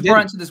 they were just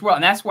brought into this world.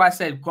 And that's why I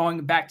said,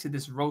 going back to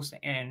this roast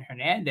and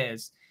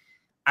Hernandez,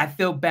 I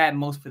feel bad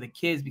most for the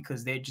kids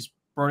because they're just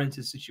brought into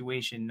the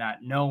situation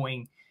not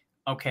knowing,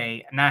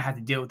 okay, now I have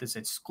to deal with this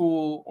at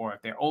school or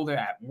if they're older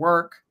at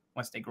work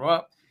once they grow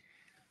up.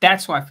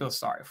 That's what I feel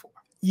sorry for.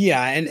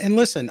 Yeah, and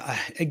listen,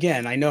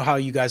 again, I know how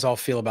you guys all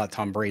feel about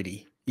Tom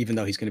Brady, even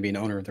though he's going to be an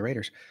owner of the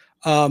Raiders.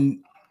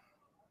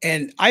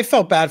 And I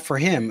felt bad for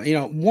him. You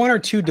know, one or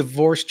two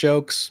divorce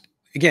jokes.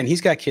 Again, he's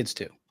got kids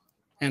too.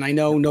 And I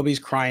know nobody's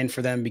crying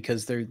for them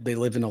because they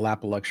live in a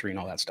lap of luxury and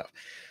all that stuff.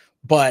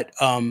 But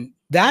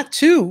that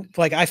too,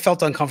 like I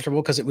felt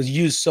uncomfortable because it was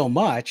used so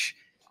much.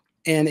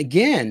 And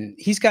again,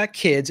 he's got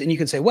kids and you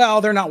can say,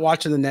 well, they're not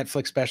watching the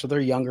Netflix special. They're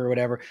younger or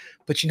whatever.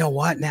 But you know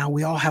what? Now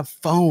we all have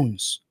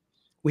phones.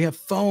 We have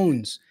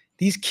phones.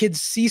 These kids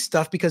see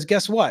stuff because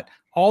guess what?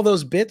 All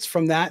those bits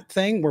from that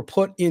thing were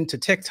put into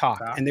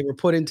TikTok and they were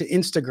put into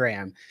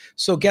Instagram.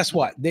 So guess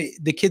what?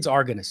 The kids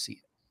are going to see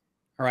it.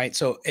 All right.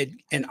 So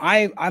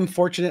I'm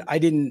fortunate.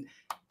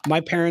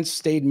 My parents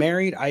stayed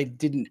married. I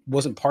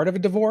wasn't part of a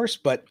divorce,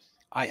 but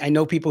I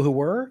know people who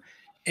were.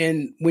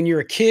 And when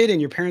you're a kid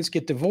and your parents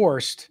get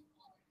divorced,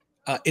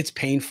 it's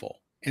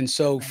painful. And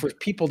so for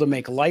people to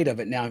make light of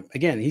it now,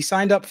 again, he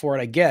signed up for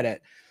it. I get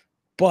it,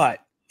 but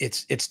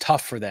it's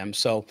tough for them.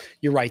 So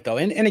you're right though.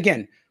 And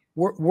again,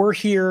 we're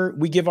here.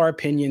 We give our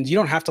opinions. You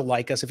don't have to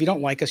like us. If you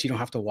don't like us, you don't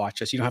have to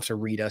watch us. You don't have to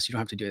read us. You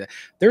don't have to do that.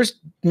 There's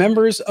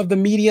members of the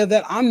media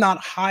that I'm not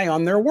high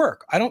on their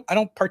work. I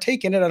don't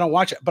partake in it. I don't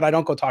watch it, but I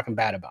don't go talking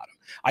bad about them.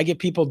 I get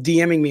people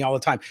DMing me all the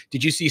time.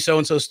 Did you see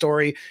so-and-so's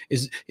story?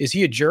 Is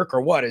he a jerk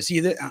or what? Is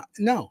he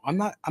no, I'm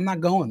not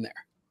going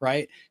there.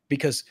 Right.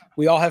 Because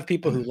we all have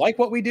people who like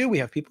what we do. We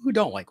have people who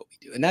don't like what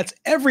we do. And that's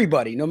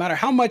everybody. No matter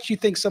how much you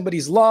think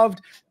somebody's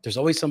loved, there's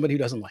always somebody who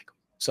doesn't like them.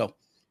 So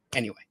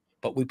anyway,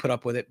 but we put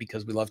up with it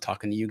because we love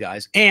talking to you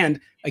guys. And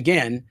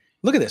again,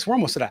 look at this. We're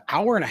almost at an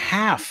hour and a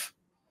half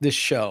this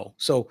show.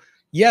 So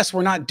yes,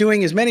 we're not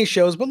doing as many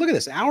shows, but look at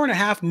this, an hour and a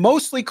half,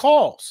 mostly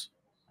calls.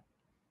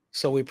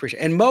 So we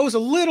appreciate it. And Mo's a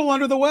little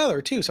under the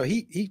weather too. So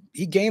he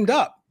gamed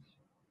up.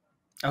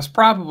 That was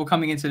probable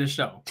coming into the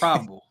show.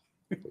 Probable.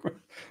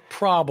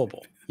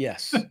 Probable.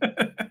 Yes.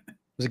 It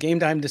was a game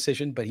time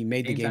decision, but he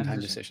made the game time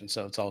decision.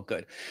 So it's all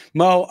good.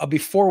 Mo,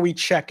 before we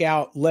check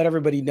out, let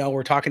everybody know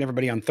we're talking to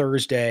everybody on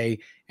Thursday.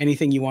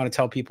 Anything you want to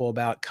tell people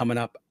about coming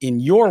up in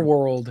your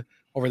world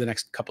over the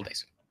next couple of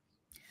days?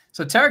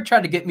 So Tarek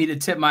tried to get me to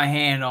tip my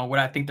hand on what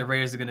I think the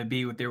Raiders are going to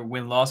be with their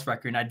win-loss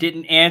record. And I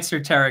didn't answer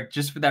Tarek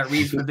just for that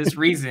reason. For this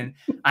reason,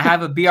 I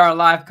have a BR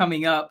Live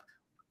coming up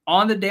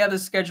on the day of the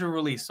schedule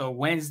release. So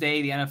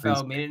Wednesday, the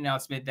NFL made an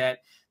announcement that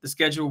the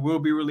schedule will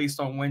be released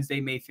on Wednesday,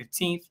 May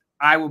 15th.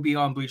 I will be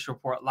on Bleacher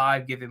Report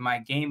Live giving my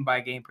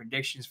game-by-game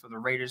predictions for the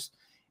Raiders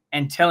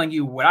and telling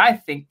you what I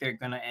think they're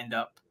going to end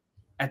up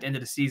at the end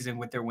of the season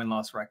with their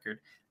win-loss record.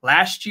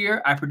 Last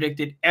year, I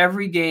predicted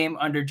every game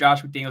under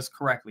Josh McDaniels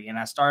correctly, and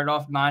I started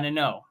off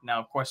 9-0. Now,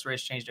 of course, the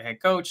Raiders changed their head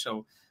coach,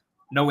 so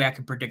no way I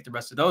can predict the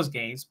rest of those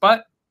games.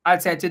 But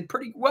I'd say I did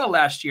pretty well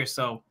last year,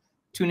 so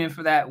tune in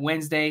for that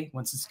Wednesday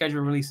once the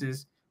schedule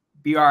releases.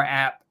 BR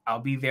app. I'll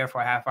be there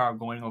for a half hour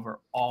going over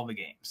all the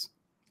games.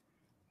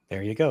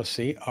 There you go.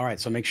 See? All right.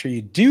 So make sure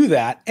you do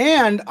that.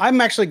 And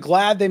I'm actually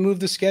glad they moved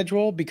the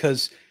schedule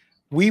because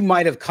we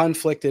might have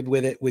conflicted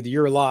with it with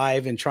your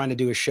live and trying to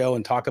do a show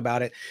and talk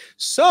about it.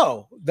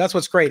 So that's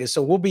what's great is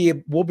so we'll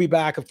be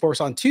back, of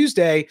course, on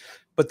Tuesday,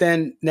 but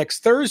then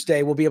next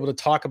Thursday, we'll be able to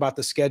talk about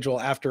the schedule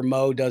after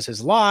Mo does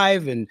his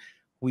live and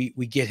we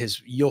get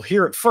his, you'll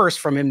hear it first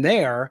from him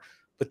there.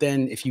 But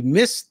then if you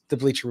miss the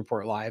Bleacher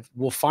Report live,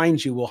 we'll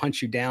find you, we'll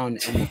hunt you down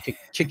and we'll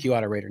kick you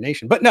out of Raider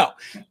Nation. But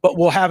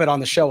we'll have it on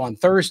the show on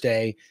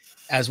Thursday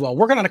as well.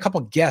 Working on a couple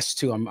guests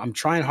too. I'm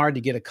trying hard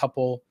to get a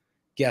couple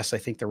guests I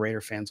think the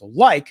Raider fans will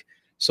like.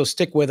 So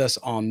stick with us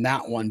on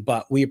that one.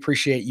 But we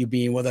appreciate you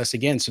being with us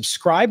again.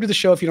 Subscribe to the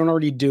show if you don't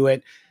already do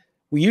it.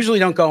 We usually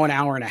don't go an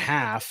hour and a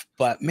half,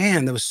 but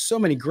man, there was so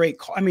many great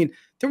calls. I mean,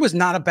 there was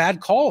not a bad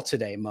call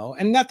today, Mo.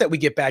 And not that we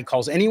get bad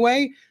calls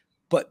anyway,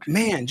 but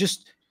man,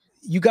 just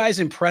you guys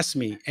impress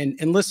me.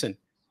 And listen,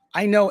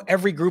 I know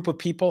every group of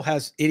people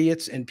has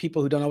idiots and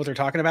people who don't know what they're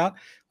talking about.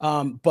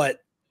 But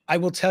I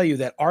will tell you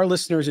that our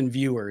listeners and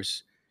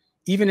viewers,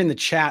 even in the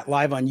chat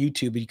live on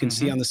YouTube, you can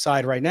see on the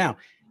side right now,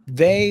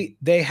 they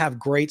have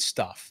great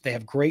stuff. They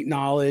have great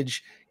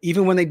knowledge.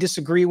 Even when they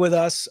disagree with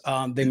us,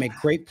 they make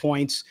great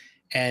points.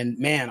 And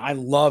man, I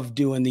love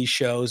doing these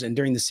shows. And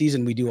during the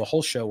season, we do a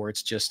whole show where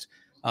it's just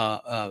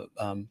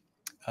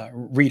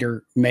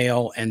reader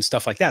mail and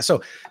stuff like that.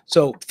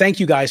 So thank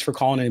you guys for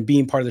calling in and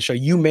being part of the show.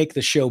 You make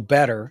the show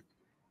better.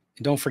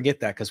 And don't forget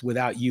that because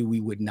without you, we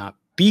would not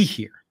be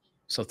here.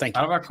 So thank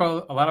you. A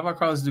lot of our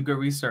callers do good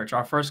research.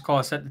 Our first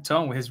call set the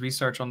tone with his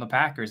research on the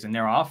Packers and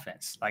their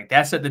offense. Like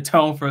that set the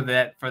tone for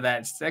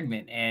that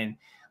segment. And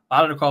a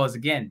lot of the callers,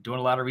 again, doing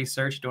a lot of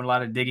research, doing a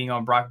lot of digging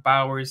on Brock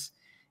Bowers,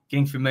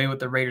 getting familiar with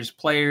the Raiders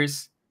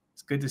players.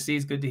 It's good to see.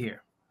 It's good to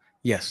hear.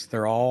 Yes,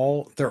 they're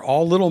all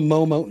little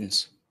Mo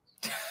Motons.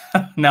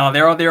 No,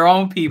 they're all their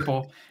own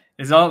people.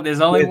 There's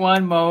only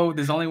one Mo.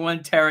 There's only one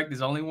Tarek.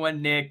 There's only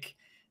one Nick.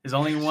 There's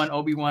only one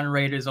Obi-Wan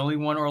Raider. There's only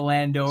one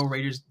Orlando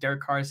Raiders.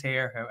 Derek Carr's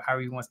hair,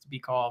 however he wants to be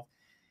called.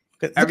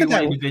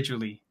 Everyone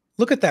individually.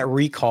 Look at that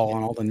recall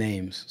on all the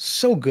names.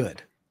 So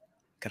good.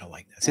 Gotta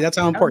like that. See, that's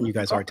how important you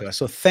guys are to us.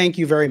 So thank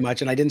you very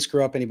much. And I didn't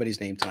screw up anybody's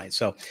name tonight.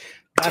 So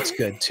that's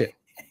good too,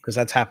 because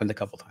that's happened a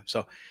couple times.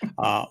 So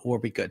we'll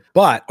be good.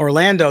 But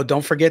Orlando,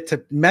 don't forget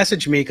to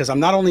message me because I'm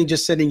not only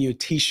just sending you a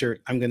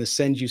t-shirt, I'm going to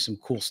send you some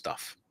cool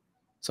stuff,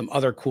 some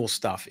other cool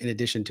stuff in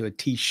addition to a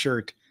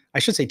t-shirt. I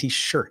should say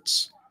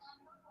t-shirts.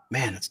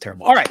 Man, that's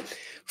terrible. All right.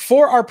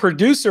 For our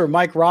producer,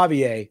 Mike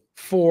Ravier,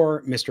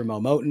 for Mr. Mo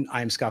Moton,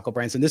 I'm Scott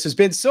Branson. This has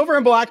been Silver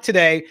and Black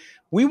today.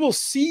 We will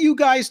see you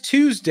guys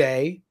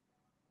Tuesday.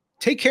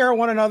 Take care of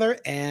one another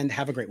and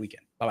have a great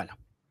weekend. Bye-bye now.